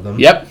is one of them.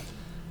 Yep.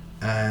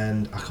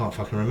 And I can't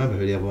fucking remember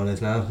who the other one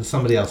is now. There's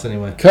somebody else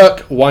anyway.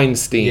 Kirk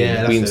Weinstein.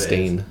 Yeah, that's who it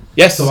is.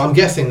 Yes. So I'm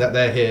guessing that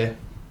they're here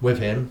with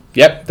him.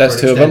 Yep,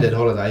 that's two of them. Extended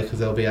holiday because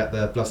they'll be at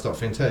the Bloodstock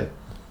thing too.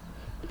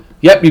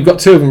 Yep, you've got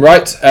two of them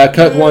right.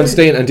 Kirk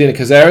Weinstein and Dina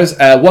Cazares.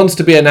 One's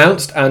to be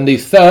announced, and the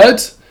third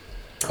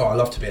Oh, I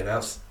love To Be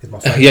Announced. It's my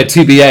favourite. Yeah,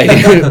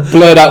 TBA.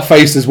 Blurred out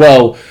face as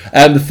well.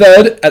 The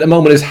third at the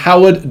moment is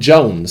Howard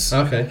Jones.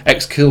 Okay.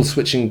 Kill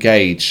Switch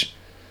Engage.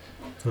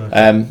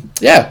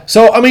 Okay.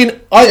 So I mean,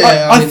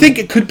 I think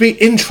it could be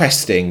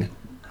interesting.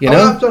 You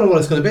know, I don't know what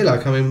it's going to be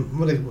like. I mean,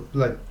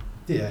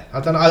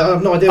 I don't know. I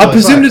have no idea. I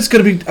presume it's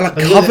going to be like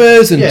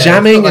covers and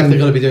jamming. It's not like and they're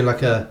going to be doing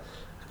like a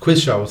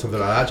quiz show or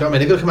something like that. Do you know what I mean?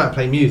 They're going to come out and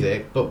play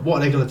music, but what are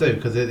they going to do?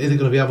 Because is it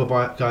going to be other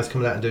guys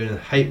coming out and doing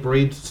hate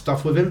breed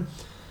stuff with him?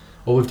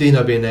 Or with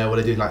Dino being there, will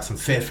they do like some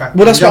Fear Factor?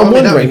 Well, that's what I'm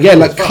wondering. Yeah,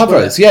 like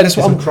covers. Yeah, that's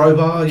what I'm.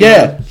 Crowbar.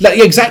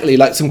 Exactly.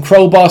 Like some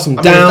Crowbar, some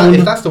Down.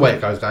 If that's the way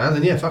it goes down,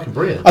 then yeah, fucking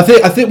brilliant.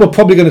 I think we're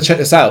probably going to check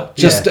this out.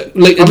 Just at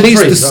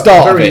least the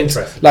start of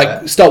it.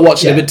 Like start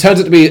watching it. If it turns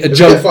out to be a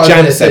joke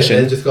jam session,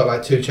 they've just got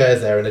like two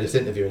chairs there and they're just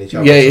interviewing each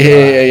other.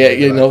 Yeah.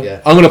 You know,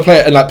 I'm going to play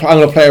it and I'm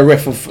going to play a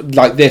riff of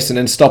like this and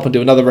then stop and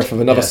do another riff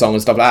of another song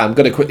and stuff like that. I'm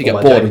going to quickly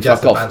get bored and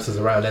fuck off. Bounces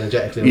around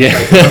energetically.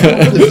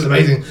 This is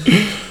amazing.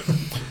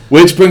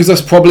 Which brings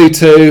us probably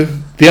to.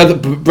 The other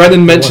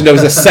Brennan mentioned there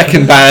was a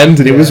second band,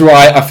 and he was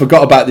right. I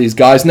forgot about these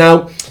guys.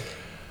 Now,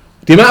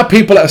 the amount of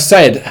people that have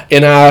said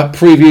in our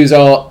previews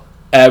or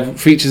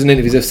features and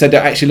interviews have said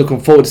they're actually looking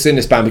forward to seeing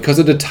this band because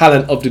of the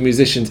talent of the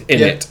musicians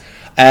in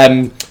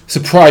it.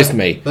 Surprised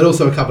me. But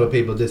also a couple of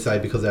people did say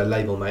because they're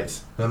label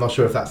mates. I'm not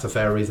sure if that's a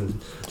fair reason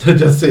to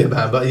just see a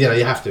band, but you know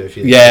you have to if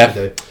you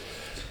do.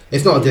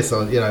 It's not a diss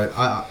on. You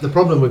know, the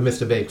problem with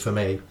Mr. Big for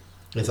me.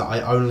 Is that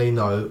I only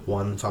know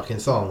one fucking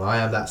song. I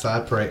am that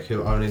sad prick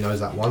who only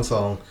knows that one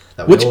song.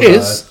 Which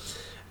is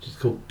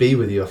called Be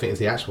With You, I think is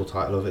the actual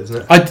title of it,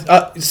 isn't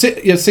it? Sing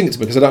it to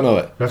me because I don't know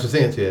it. You have to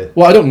sing it to you.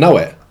 Well, I don't know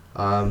it.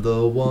 I'm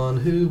the one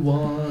who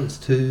wants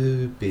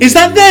to be Is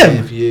that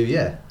them? with you.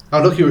 Yeah.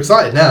 Oh, look, you're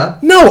excited now.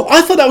 No,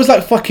 I thought that was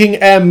like fucking,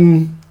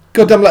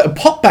 goddamn, like a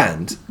pop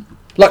band.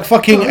 Like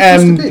fucking,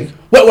 Mr. Big.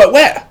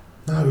 Wet.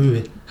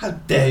 No, how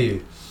dare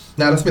you.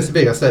 No, that's Mr.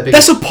 Big. That's their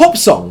biggest. That's a pop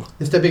song.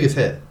 It's their biggest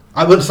hit.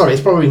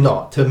 It's probably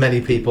not to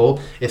many people.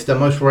 It's their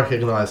most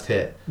recognised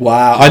hit.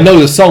 Wow, I know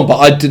the song, but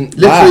I didn't.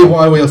 Literally,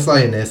 while we are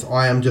saying this,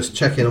 I am just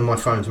checking on my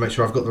phone to make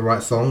sure I've got the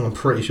right song. I'm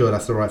pretty sure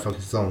that's the right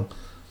fucking song.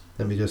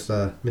 Let me just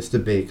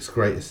Mr. Big's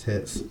greatest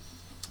hits.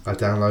 I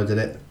downloaded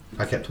it.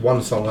 I kept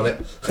one song on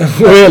it.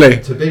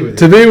 Really? To Be With You.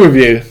 To Be With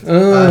You.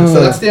 Oh.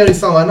 So that's the only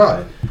song I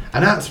know,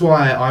 and that's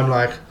why I'm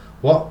like,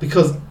 what?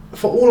 Because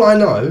for all I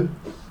know,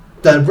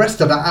 the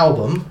rest of that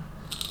album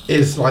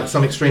is like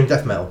some extreme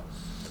death metal.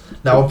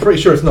 Now, I'm pretty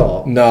sure it's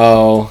not.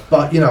 No.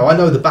 But, you know, I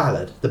know the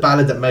ballad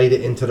that made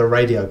it into the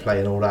radio play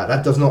and all that.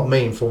 That does not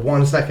mean for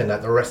 1 second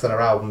that the rest of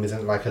their album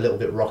isn't like a little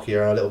bit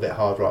rockier and a little bit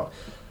hard rock.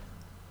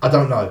 I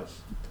don't know.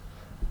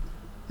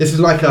 This is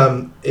like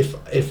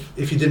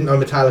if you didn't know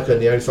Metallica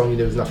and the only song you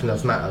knew was Nothing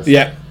Else Matters.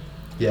 Yeah.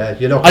 Yeah,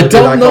 you're not going to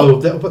be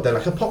like, they're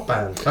like a pop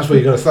band. That's what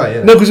you're going to say,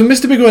 isn't it? No, because when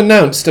Mr. Big were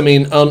announced, I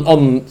mean,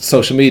 on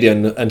social media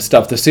and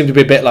stuff, there seemed to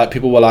be a bit like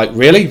people were like,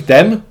 really?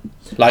 Them?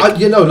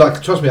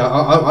 Like, trust me,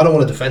 I don't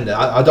want to defend it.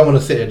 I don't want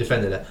to sit here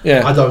defending it.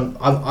 Yeah.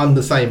 I'm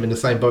the same in the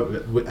same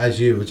boat as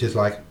you, which is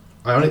like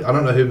I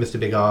don't know who Mr.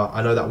 Big are.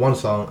 I know that one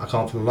song. I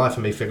can't for the life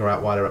of me figure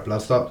out why they're at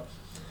Bloodstock.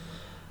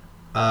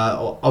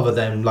 Other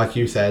than like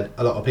you said,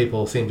 a lot of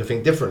people seem to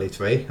think differently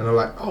to me, and I'm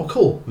like, oh,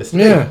 cool, Mr.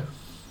 Big.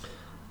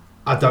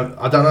 I don't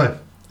know.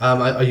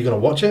 Are you going to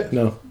watch it?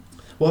 No.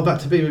 What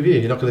about To Be With You?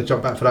 You're not going to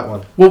jump back for that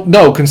one? Well,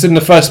 no, considering my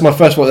first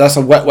one, that's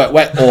a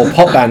wet or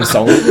pop band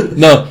song.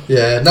 No.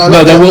 Yeah,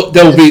 no. There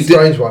will be a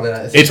strange one.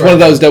 Isn't it? It's one of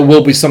those. There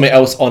will be something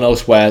else on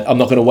elsewhere. I'm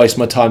not going to waste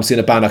my time seeing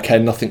a band I care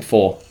nothing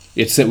for.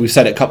 We've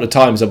said it a couple of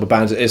times over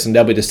bands it is, and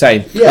they'll be the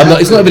same. Yeah,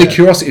 it's not even a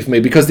curiosity for me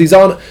because these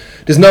aren't.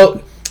 There's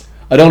no.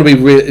 I don't want to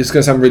be. It's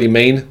going to sound really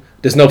mean.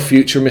 There's no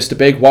future, Mr.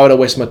 Big. Why would I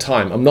waste my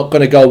time? I'm not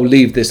going to go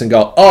leave this and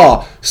go.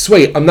 Oh,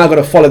 sweet. I'm now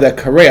going to follow their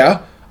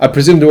career. I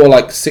presume they're all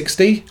like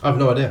 60. I have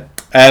no idea.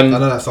 I know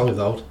that song is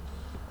old.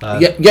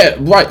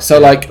 Right. So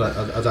but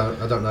I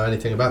don't know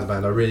anything about the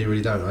band. I really,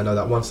 really don't. I know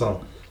that one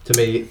song. To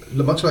me,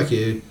 much like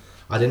you,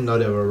 I didn't know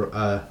they were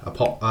a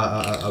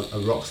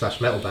rock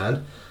 / metal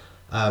band.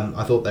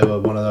 I thought they were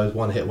one of those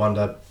one-hit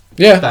wonder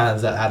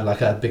bands that had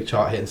like a big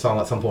chart-hitting song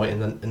at some point in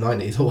the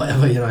 90s or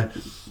whatever, you know.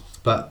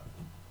 But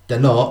they're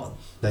not.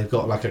 They've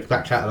got like a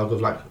back catalogue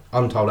of like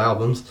untold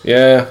albums.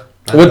 Yeah.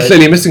 We're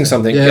clearly missing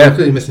something. Yeah, we're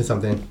clearly missing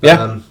something.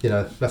 But, you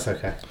know, that's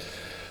okay.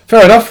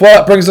 Fair enough. Well,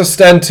 that brings us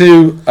then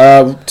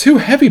to two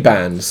heavy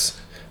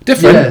bands.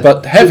 Different,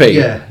 but heavy.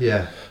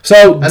 Yeah.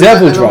 So,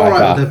 Devil Driver. I'm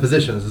alright with their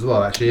positions as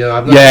well, actually. You know,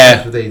 I've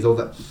noticed with these.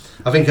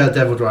 I think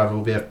Devil Driver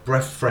will be a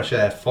breath of fresh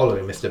air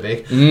following Mr.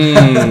 Big.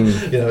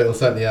 You know, it'll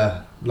certainly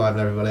liven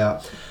everybody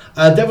up.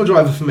 Devil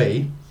Driver, for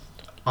me,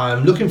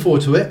 I'm looking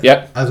forward to it.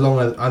 Yep. As long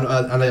as,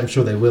 and I'm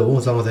sure they will,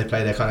 as long as they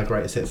play their kind of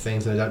greatest hits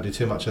things and they don't do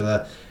too much of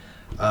the,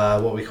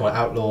 what we call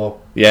outlaw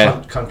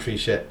country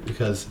shit,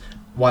 because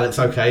while it's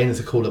okay and it's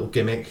a cool little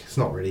gimmick, it's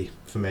not really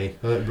for me.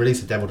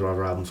 Release a Devil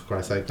Driver album, for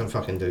Christ's sake. Don't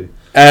fucking do.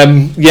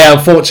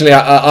 Unfortunately,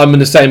 I'm in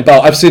the same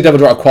boat. I've seen Devil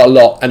Driver quite a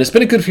lot, and it's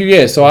been a good few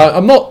years, so I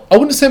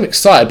wouldn't say I'm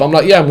excited, but I'm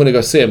like, I'm going to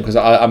go see him, because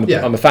I'm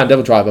a fan of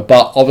Devil Driver,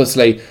 but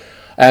obviously,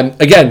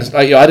 again,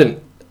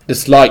 there's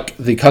dislike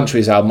the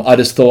Countries album. I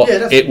just thought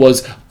it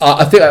was.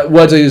 I think that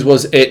word I used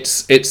was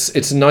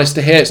it's nice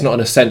to hear. It's not an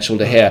essential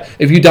to hear.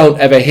 If you don't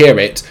ever hear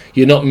it,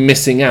 you're not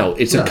missing out.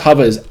 It's a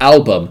covers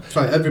album. It's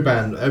like every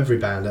band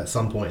at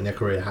some point in their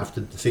career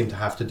seem to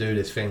have to do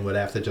this thing where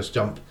they have to just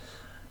jump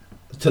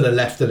to the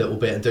left a little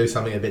bit and do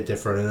something a bit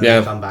different, and then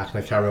they come back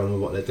and they carry on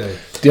with what they're doing.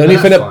 The only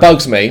thing that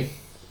bugs me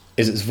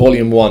is it's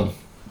volume 1.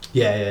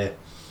 Yeah.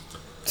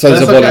 So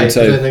there's a volume 2.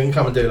 Then they can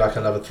come and do like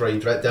another 3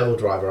 Devil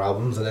Driver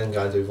albums and then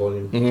go and do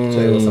volume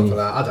 2 or something like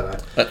that. I don't know.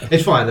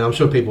 It's fine. I'm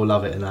sure people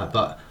love it in that,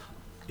 but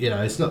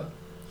it's not.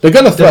 They're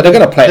gonna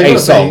play a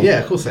song. Yeah,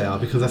 of course they are,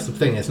 because that's the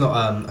thing. It's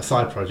not a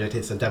side project.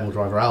 It's a Devil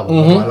Driver album.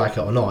 Whether I like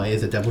it or not, it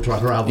is a Devil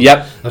Driver album.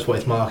 Yep. That's what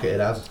it's marketed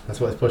as.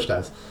 That's what it's pushed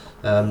as.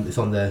 It's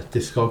on their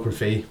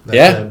discography.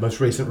 That's their most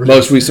recent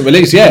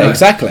release. Yeah,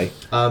 exactly.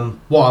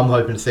 What I'm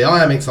hoping to see,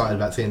 I am excited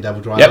about seeing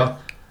Devil Driver.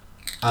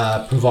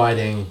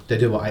 Providing they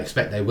do what I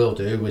expect they will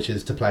do, which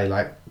is to play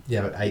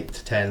 8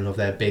 to 10 of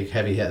their big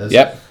heavy hitters.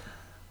 Yep.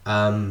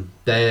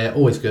 They're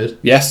always good.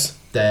 Yes.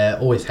 They're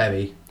always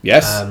heavy.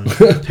 Yes.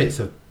 Pits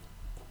of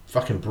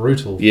fucking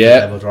brutal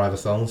Devil Driver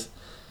songs.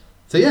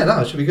 So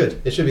it should be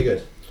good. It should be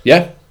good.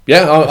 Yeah.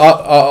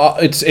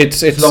 It's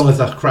as long as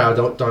the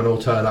crowd don't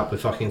all turn up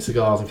with fucking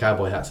cigars and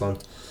cowboy hats on.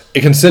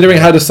 Considering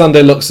how the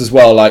Sunday looks as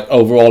well, like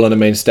overall on the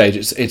main stage,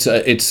 it's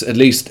at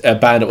least a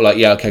band that we're like,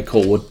 okay,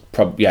 cool,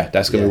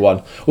 that's gonna be one.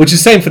 Which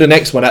is same for the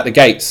next one, At the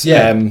Gates.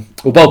 We're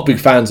both big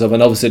fans of,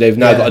 and obviously they've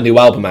now got a new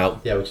album out.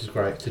 Yeah, which is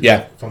great.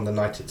 From the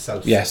night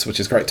itself. Yes, which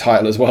is a great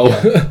title as well.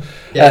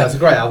 It's a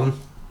great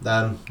album.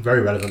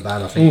 Very relevant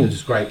band, I think, which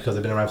is great because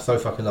they've been around so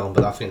fucking long,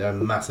 but I think they're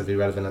massively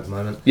relevant at the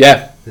moment.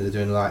 Yeah, they're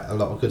doing a lot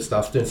of good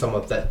stuff, doing some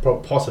of their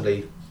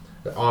possibly,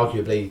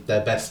 arguably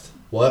their best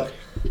work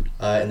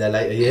in their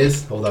later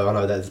years. Although I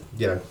know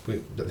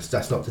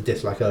that's not to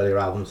dislike earlier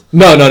albums.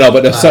 No,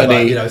 but they're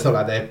certainly it's not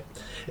like they're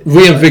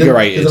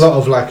reinvigorated. There's a lot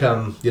of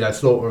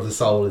Slaughter of the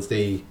Soul is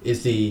the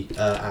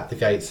At the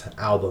Gates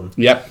album.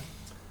 Yep.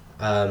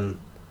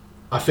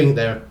 I think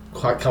they're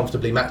quite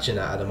comfortably matching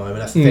that at the moment.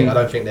 That's the thing. I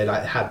don't think they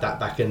had that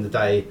back in the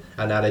day,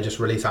 and now they just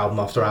release album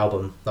after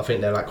album. I think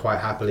they're quite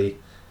happily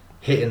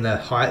hitting the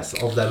heights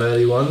of them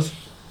early ones,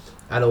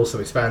 and also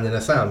expanding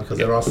their sound, because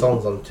there are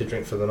songs on To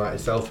Drink for the Night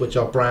Itself which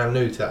are brand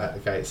new to At the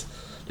Gates.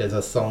 There's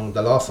a song,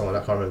 the last song, I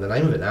can't remember the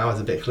name of it now, has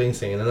a bit of clean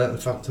singing and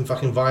some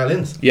fucking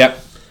violins. Yep.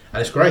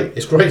 And it's great.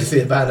 It's great to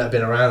see a band that have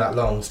been around that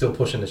long still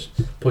pushing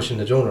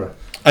the genre.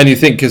 And you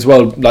think as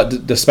well, like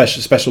the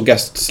special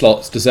guest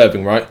slots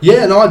deserving, right?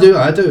 Yeah, no, I do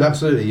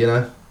absolutely.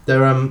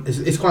 They're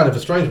it's kind of a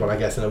strange one, I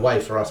guess, in a way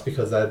for us,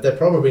 because they're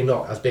probably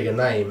not as big a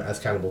name as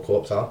Cannibal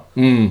Corpse are.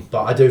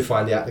 But I do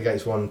find the At the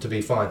Gates one to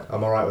be fine.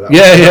 I'm alright with that.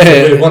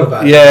 Yeah. One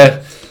about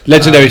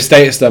legendary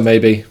status though,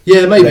 maybe.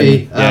 Yeah,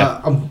 maybe.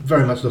 I'm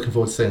very much looking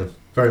forward to seeing them.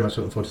 Very much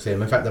looking forward to seeing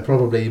them. In fact, they're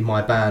probably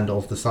my band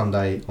of the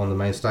Sunday on the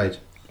main stage.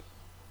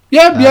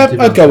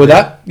 I'd go with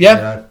that.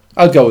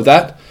 I'd go with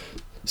that.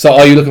 So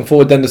are you looking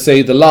forward then to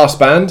see the last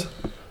band,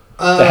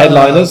 the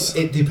headliners?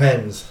 It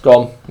depends. Go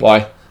on,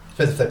 why?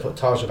 Depends if they put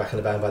Taja back in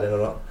the band by then or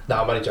not.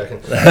 No, I'm only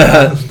joking.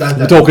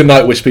 We're talking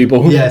Nightwish,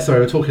 people. Yeah, sorry,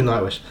 we're talking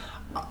Nightwish.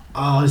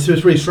 It's a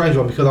really strange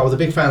one, because I was a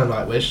big fan of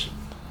Nightwish,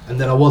 and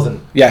then I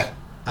wasn't. Yeah.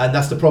 And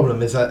that's the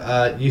problem, is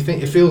that you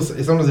think it feels,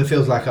 as long as it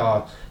feels like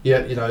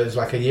it's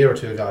like a year or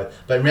two ago,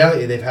 but in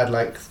reality they've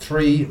had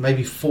 3,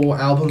 maybe 4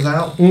 albums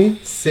out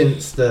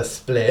since the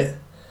split,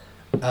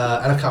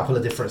 and a couple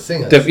of different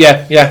singers.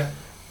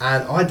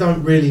 And I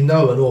don't really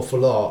know an awful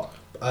lot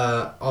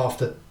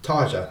after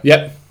Taja.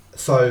 Yep.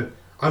 So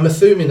I'm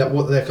assuming that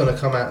what they're going to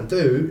come out and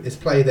do is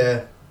play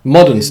their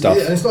modern stuff.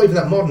 Yeah, and it's not even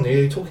that modern.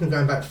 You're talking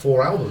going back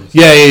 4 albums.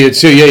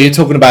 You're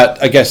talking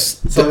about, I guess,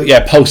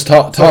 post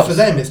Taja. So for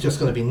them, it's just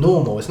going to be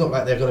normal. It's not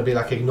like they're going to be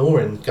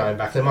ignoring going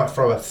back. They might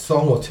throw a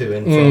song or two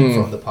in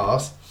from the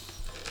past.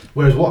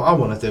 Whereas what I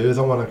want to do is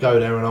I want to go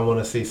there and I want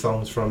to see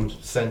songs from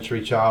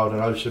Century Child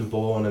and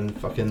Oceanborn and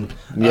fucking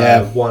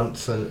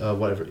Once and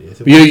whatever it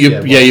is.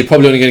 You're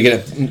probably only going to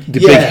get the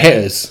big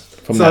hitters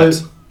from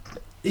that.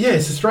 Yeah,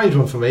 it's a strange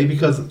one for me,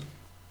 because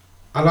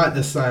I like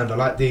the sound. I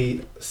like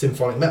the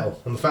symphonic metal.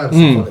 I'm a fan of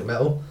symphonic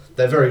metal.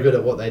 They're very good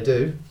at what they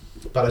do,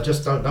 but I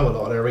just don't know a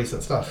lot of their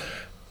recent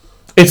stuff.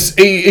 It's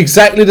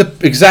exactly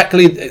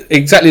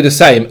the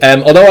same.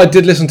 Although I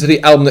did listen to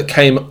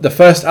the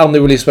first album they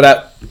released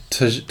without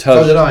So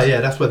did I.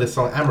 Yeah, that's where the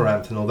song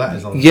Amaranth and all that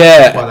is on. Yeah,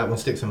 that's why that one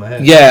sticks in my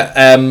head.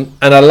 Yeah, and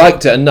I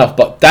liked it enough,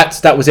 but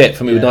that was it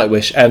for me with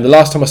Nightwish. The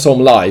last time I saw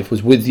them live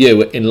was with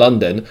you in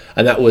London,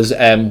 and that was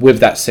with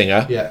that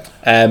singer. Yeah.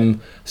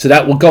 So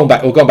that we're going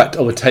back to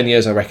over 10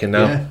 years, I reckon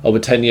now. Yeah. Over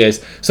 10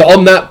 years. So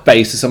on that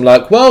basis, I'm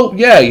like, well,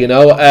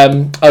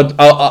 I'm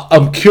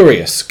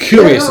curious.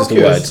 Curious is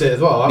the word. To see it as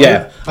well.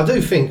 I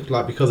do think,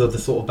 because of the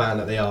sort of band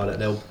that they are, that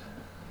they'll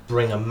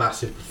bring a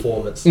massive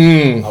performance.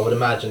 I would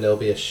imagine there'll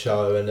be a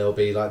show, and there'll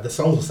be the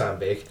songs will sound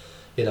big.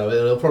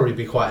 It'll probably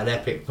be quite an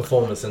epic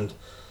performance, and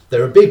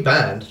they're a big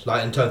band,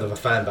 in terms of a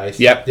fan base.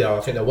 Yep. I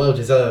think they're well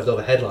deserved of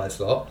a headline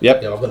slot.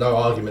 Yep. I've got no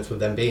arguments with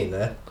them being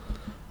there.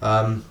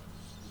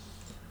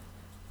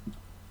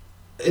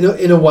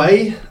 in a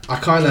way,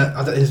 it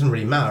doesn't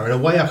really matter. In a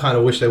way, I kind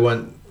of wish they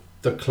weren't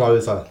the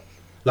closer.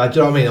 Like, do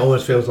you know what I mean? It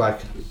almost feels like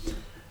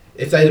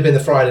if they'd have been the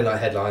Friday night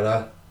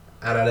headliner,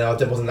 and I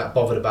wasn't that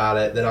bothered about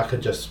it, then I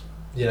could just,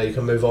 you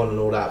can move on and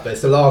all that. But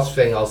it's the last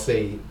thing I'll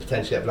see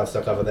potentially at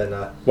Bloodstock other than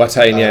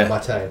Watain, yeah.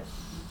 Watain.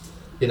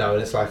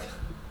 And it's like,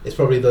 it's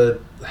probably the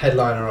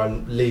headliner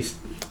I'm least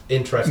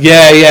interested Yeah,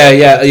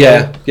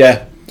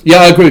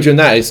 I agree with you on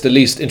that. It's the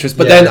least interest.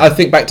 But then I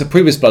think back to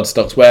previous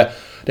Bloodstocks where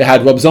they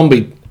had Rob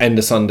Zombie end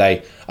of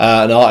Sunday,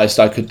 an artist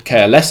I could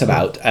care less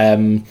about.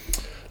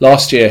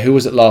 Last year, who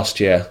was it last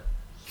year?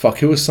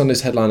 Who was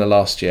Sunday's headliner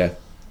last year?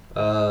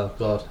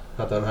 God,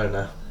 I don't know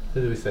now.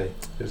 Who did we see?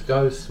 It was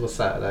Ghost. Was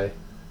Saturday?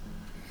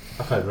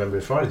 I can't remember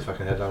who Friday's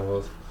fucking headline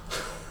was.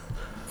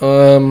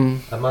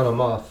 Amon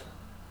Amarth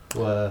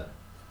were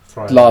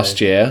Friday.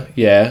 Last year,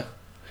 yeah.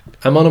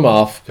 Amon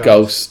Amarth,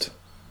 Ghost.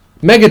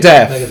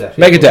 Megadeth.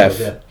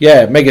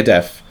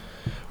 Megadeth.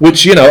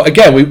 Which,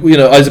 again, we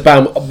as a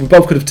band, we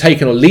both could have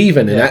taken or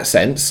leaving in that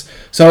sense.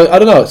 So, I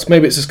don't know,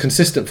 maybe it's just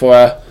consistent for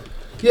a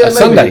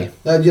Sunday.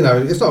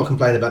 It's not a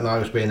complaint about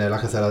Nightwish being there.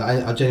 Like I said,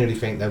 I genuinely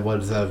think they were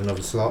deserving of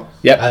a slot.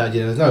 Yep.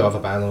 There's no other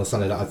band on a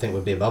Sunday that I think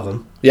would be above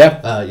them.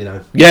 Yeah.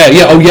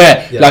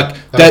 Like,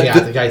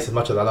 At the Gates, as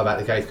much as I love At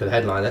the Gates, could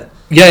headline it.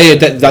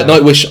 That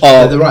Nightwish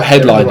are the right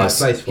headliners.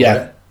 The right place for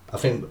it. I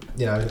think,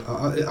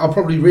 I'll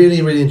probably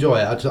really, really enjoy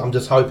it. I'm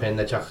just hoping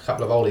they chuck a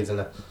couple of oldies in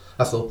there.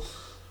 That's all.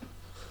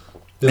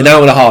 An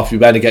hour and a half, you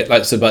better get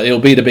but it'll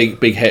be the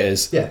big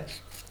hitters. Yeah.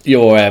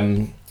 Your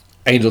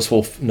Angels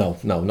Fall. No,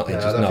 not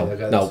Angels.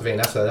 No.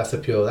 That's a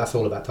pure. That's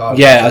all about target.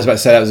 Yeah, I was about to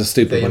say that was a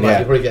stupid one. You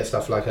probably get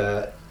stuff like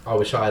I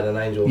Wish I Had an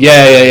Angel.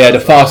 Yeah. The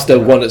faster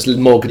one that's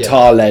more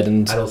guitar led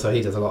and also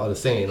he does a lot of the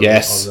singing.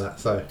 Yes. On that.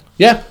 So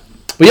yeah.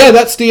 But yeah,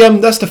 that's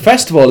the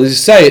festival. As you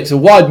say, it's a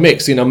wide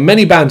mix.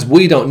 Many bands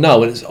we don't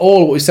know, and it's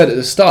all what we said at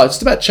the start. It's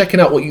just about checking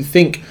out what you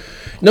think.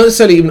 Not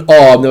necessarily even,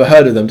 I've never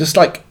heard of them. Just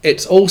like,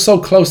 it's all so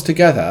close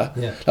together.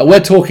 Yeah. Like,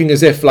 we're talking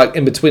as if, like,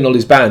 in between all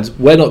these bands,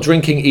 we're not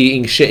drinking,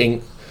 eating,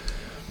 shitting,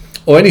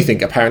 or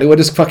anything, apparently. We're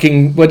just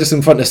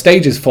in front of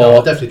stages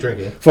for... definitely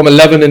drinking. From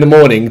 11 in the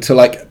morning to,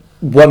 like,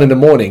 1 in the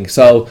morning.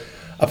 So,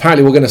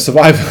 apparently we're going to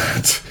survive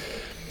that.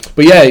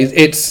 But yeah,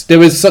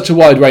 there is such a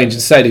wide range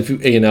instead, if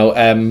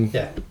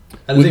yeah.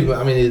 And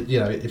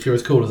if you're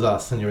as cool as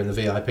us and you're in the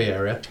VIP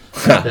area,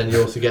 then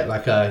you also get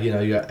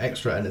your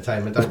extra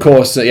entertainment. Of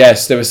course,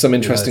 yes, there is some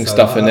interesting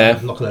stuff in there.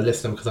 I'm not going to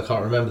list them because I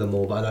can't remember them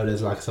all, but I know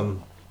there's like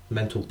some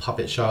mental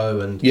puppet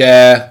show and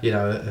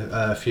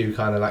a few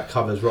kind of like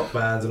covers, rock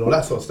bands and all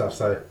that sort of stuff.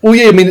 So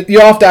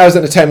you're after hours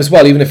entertainment as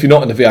well, even if you're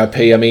not in the VIP.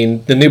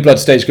 The New Blood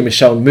stage is going to be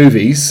showing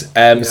movies.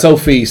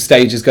 Sophie's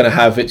stage is going to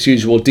have its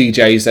usual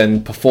DJs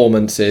and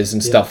performances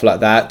and stuff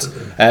like that.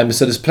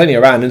 So there's plenty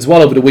around. And as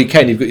well over the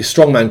weekend, you've got your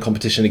strongman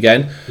competition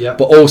again. Yeah.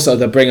 But also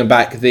they're bringing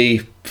back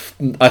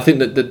I think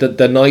that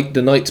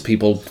the Knights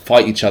people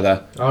fight each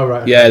other. Oh,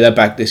 right. Yeah, they're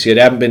back this year.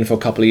 They haven't been for a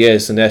couple of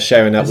years, and they're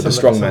sharing that with the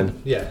strongmen.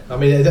 Yeah,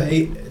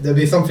 there'll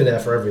be something there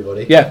for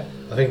everybody. Yeah.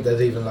 I think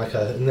there's even like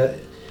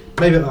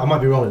maybe I might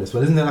be wrong in this,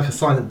 but isn't there like a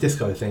silent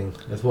disco thing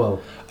as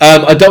well?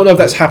 I don't know if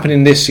that's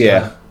happening this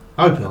year.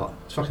 I hope not.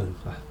 It's fucking.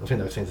 I think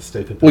those things are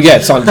stupid. Well, yeah,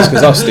 silent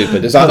discos are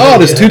stupid. It's like,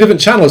 there's two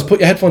different channels. Put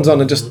your headphones on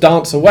and just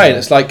dance away. And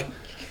it's like,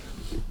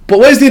 but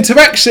where's the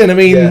interaction?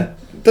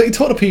 Don't you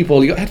talk to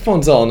people? You got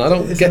headphones on. I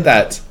don't get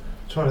that.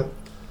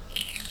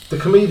 The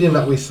comedian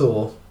that we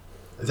saw,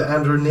 is it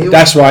Andrew Neil?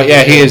 That's right.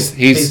 Yeah, he is.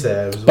 He's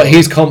there as well. But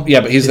he's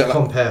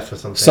compare for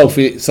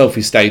something.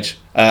 Sophie stage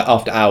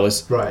after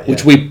hours, right?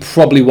 Which we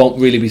probably won't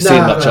really be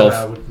seeing much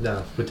of.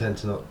 No, we tend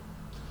to not.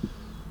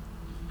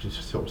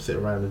 Just sort of sit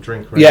around and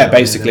drink. Yeah,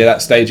 basically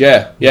that stage.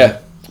 Yeah.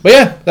 But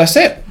yeah, that's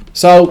it.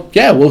 So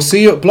yeah, we'll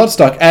see you at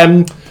Bloodstock.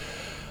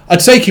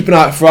 I'd say keep an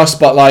eye out for us,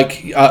 but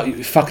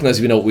fucking knows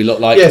if you know what we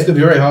look like. Yeah, it's gonna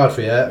be very hard for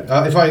you.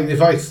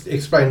 If I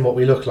explain what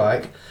we look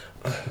like.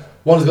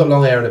 One's got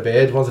long hair and a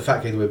beard, one's a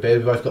fat kid with a beard,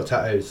 we've both got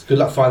tattoos. Good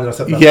luck finding us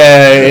up there.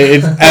 Yeah,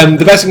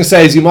 the best thing to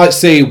say is you might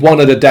see one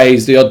of the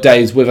odd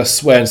days with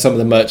us wearing some of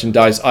the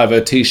merchandise, either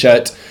a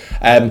t-shirt.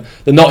 They're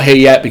not here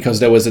yet because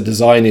there was a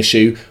design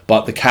issue,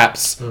 but the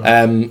caps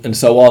and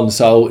so on.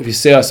 So if you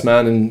see us,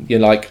 man, and you're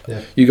like,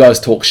 you guys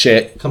talk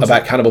shit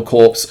about Cannibal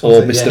Corpse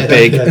or Mr.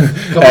 Big.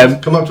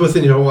 Come up to us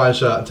in your Hawaiian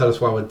shirt and tell us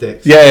why we're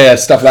dicks. Yeah,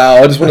 stuff like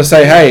that. I just want to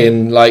say hey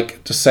and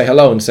just say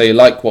hello and say you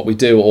like what we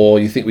do or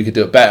you think we could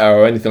do it better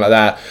or anything like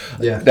that.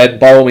 Yeah. Then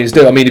by all means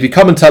do. If you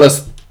come and tell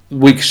us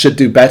we should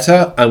do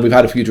better and we've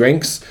had a few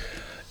drinks,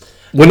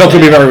 we're not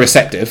going to be very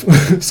receptive.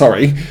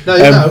 Sorry.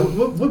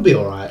 No, we'll be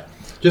all right.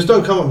 Just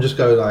don't come up and just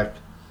go like,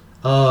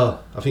 I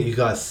think you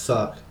guys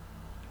suck.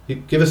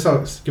 Give us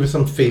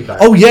some feedback.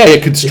 Oh yeah,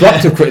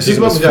 constructive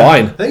criticism is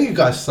fine. I think you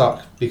guys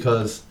suck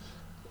because,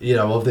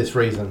 of this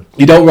reason.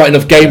 You don't write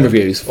enough game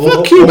reviews.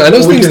 Fuck you, man.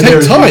 Those things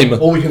take time.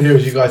 All we can hear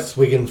is you guys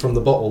swigging from the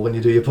bottle when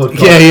you do your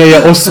podcast.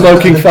 Yeah. Or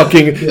smoking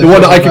fucking... the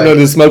one that I can know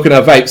is smoking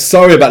our vape.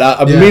 Sorry about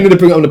that. I'm meaning to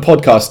bring it on the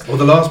podcast. Well,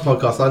 the last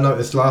podcast I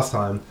noticed last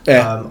time,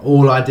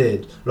 all I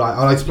did... Right,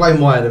 I'll explain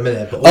why in a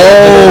minute, but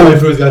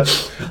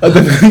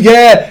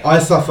I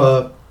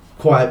suffer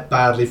quite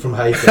badly from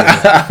hay fever,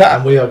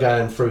 and we are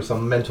going through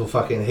some mental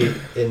fucking heat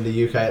in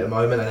the UK at the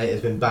moment, and it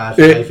has been bad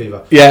for hay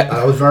fever. Yeah. And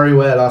I was very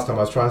aware last time.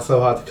 I was trying so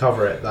hard to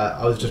cover it that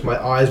I was just,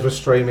 my eyes were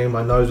streaming,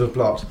 my nose was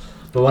blocked.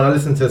 But when I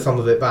listened to some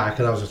of it back,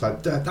 and I was just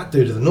like, that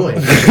dude is annoying.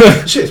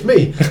 Shit, it's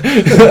me.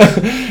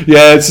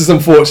 Yeah, it's just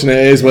unfortunate.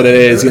 It is what it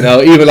is, you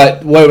know. Even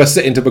like where we're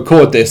sitting to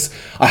record this,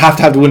 I have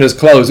to have the windows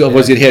closed,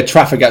 otherwise you'd hear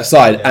traffic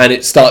outside, and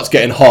it starts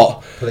getting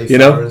hot. Police you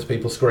know, sirens,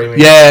 people screaming.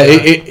 Yeah,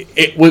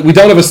 we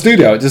don't have a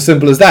studio. It's as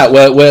simple as that.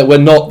 We're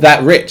not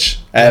that rich,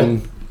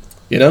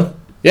 you know.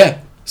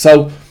 Yeah,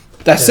 so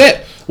that's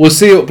it. We'll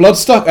see you at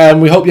Bloodstock,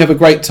 and we hope you have a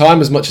great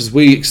time as much as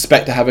we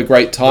expect to have a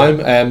great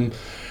time.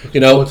 You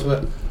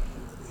know,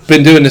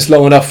 been doing this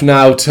long enough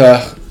now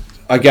to,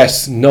 I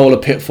guess, know all the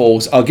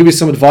pitfalls. I'll give you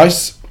some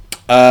advice.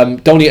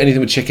 Don't eat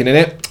anything with chicken in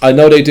it. I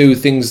know they do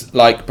things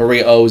like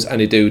burritos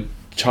and they do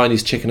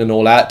Chinese chicken and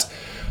all that.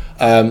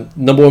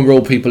 Number one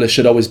rule, people, it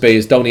should always be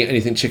is don't eat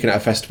anything chicken at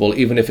a festival,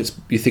 even if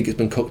you think it's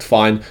been cooked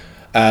fine.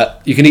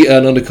 You can eat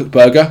an undercooked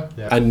burger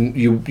and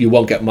you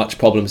won't get much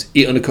problems.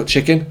 Eat undercooked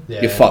chicken,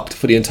 you're fucked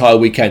for the entire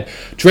weekend.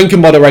 Drink in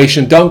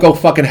moderation. Don't go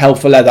fucking hell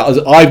for leather, as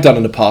I've done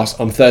in the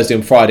past on Thursday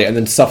and Friday, and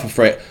then suffer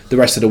for it the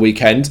rest of the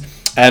weekend.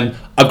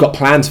 I've got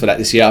plans for that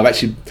this year. I've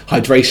actually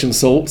hydration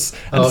salts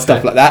and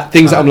stuff like that.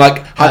 Things that I'm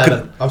like,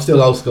 I'm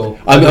still old school.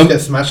 I just get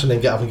smashed and then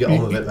get up and get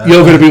on with it, man.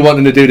 You're going to be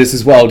wanting to do this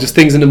as well. Just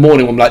things in the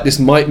morning. I'm like, this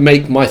might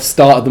make my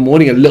start of the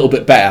morning a little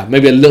bit better,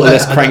 maybe a little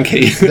less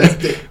cranky.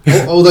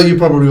 Although you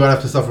probably won't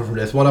have to suffer from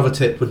this. One other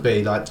tip would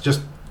be like,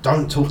 just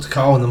don't talk to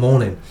Carl in the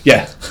morning.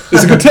 Yeah,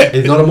 it's a good tip.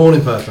 He's not a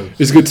morning person.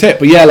 It's a good tip,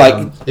 but yeah,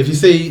 like if you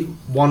see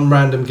one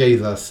random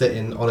geezer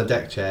sitting on a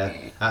deck chair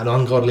at an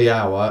ungodly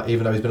hour,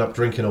 even though he's been up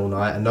drinking all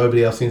night and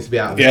nobody else seems to be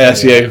out of the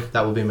that's you.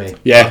 That would be me.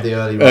 Yeah, the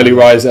early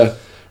riser.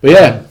 But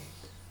yeah.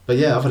 But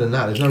yeah, other than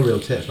that, there's no real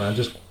tips, man.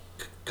 Just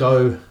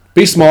go.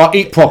 Be smart,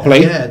 eat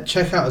properly. Yeah,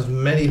 check out as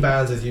many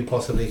bands as you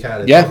possibly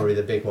can. Is probably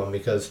the big one,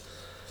 because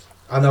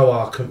I know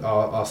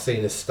our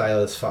scene is stale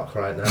as fuck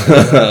right now.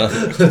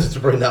 Just to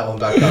bring that one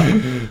back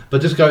up.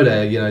 But just go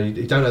there, you know,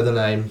 you don't know the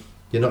name,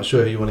 you're not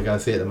sure who you want to go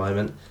and see at the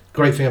moment.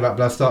 Great thing about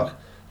Bloodstock,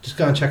 just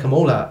go and check them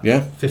all out.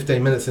 Yeah.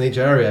 15 minutes in each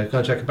area, go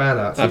and check a band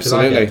out. See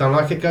Absolutely. If you like it. Don't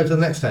like it, go to the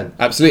next tent.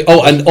 Absolutely.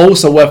 Oh, and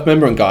also worth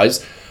remembering,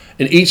 guys,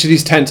 in each of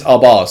these tents are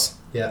bars.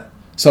 Yeah.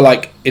 So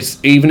like, it's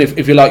even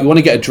if you're like, you want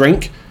to get a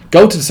drink,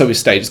 go to the service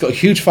stage. It's got a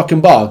huge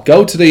fucking bar.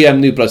 Go to the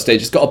New Blood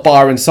stage. It's got a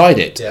bar inside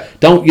it. Yeah.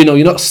 Don't, you know,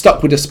 you're not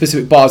stuck with the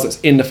specific bars that's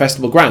in the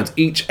festival grounds.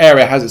 Each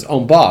area has its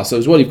own bar. So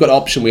as well, you've got an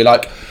option where you're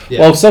like,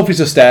 well, Sophie's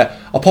just there.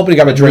 I'll pop in and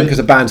grab a drink because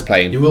a band's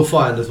playing. You will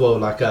find as well,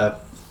 like,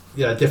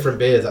 different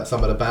beers at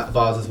some of the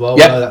bars as well.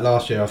 I know that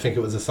last year, I think it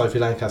was the Sophie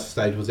Lancaster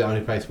stage was the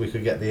only place we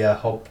could get the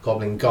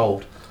Hobgoblin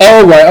Gold.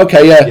 Oh, right,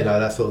 okay, yeah. You know,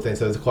 that sort of thing.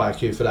 So there's quite a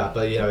queue for that.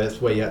 But, you know,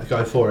 it's where you have to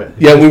go for it.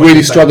 Yeah, we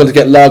really struggled to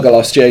get lager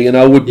last year, you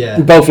know. We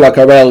both like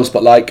our ales,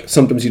 but, like,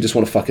 sometimes you just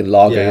want a fucking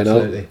lager, you know.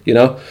 Absolutely. You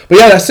know? But,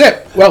 yeah, that's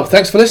it. Well,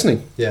 thanks for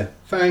listening. Yeah,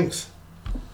 thanks.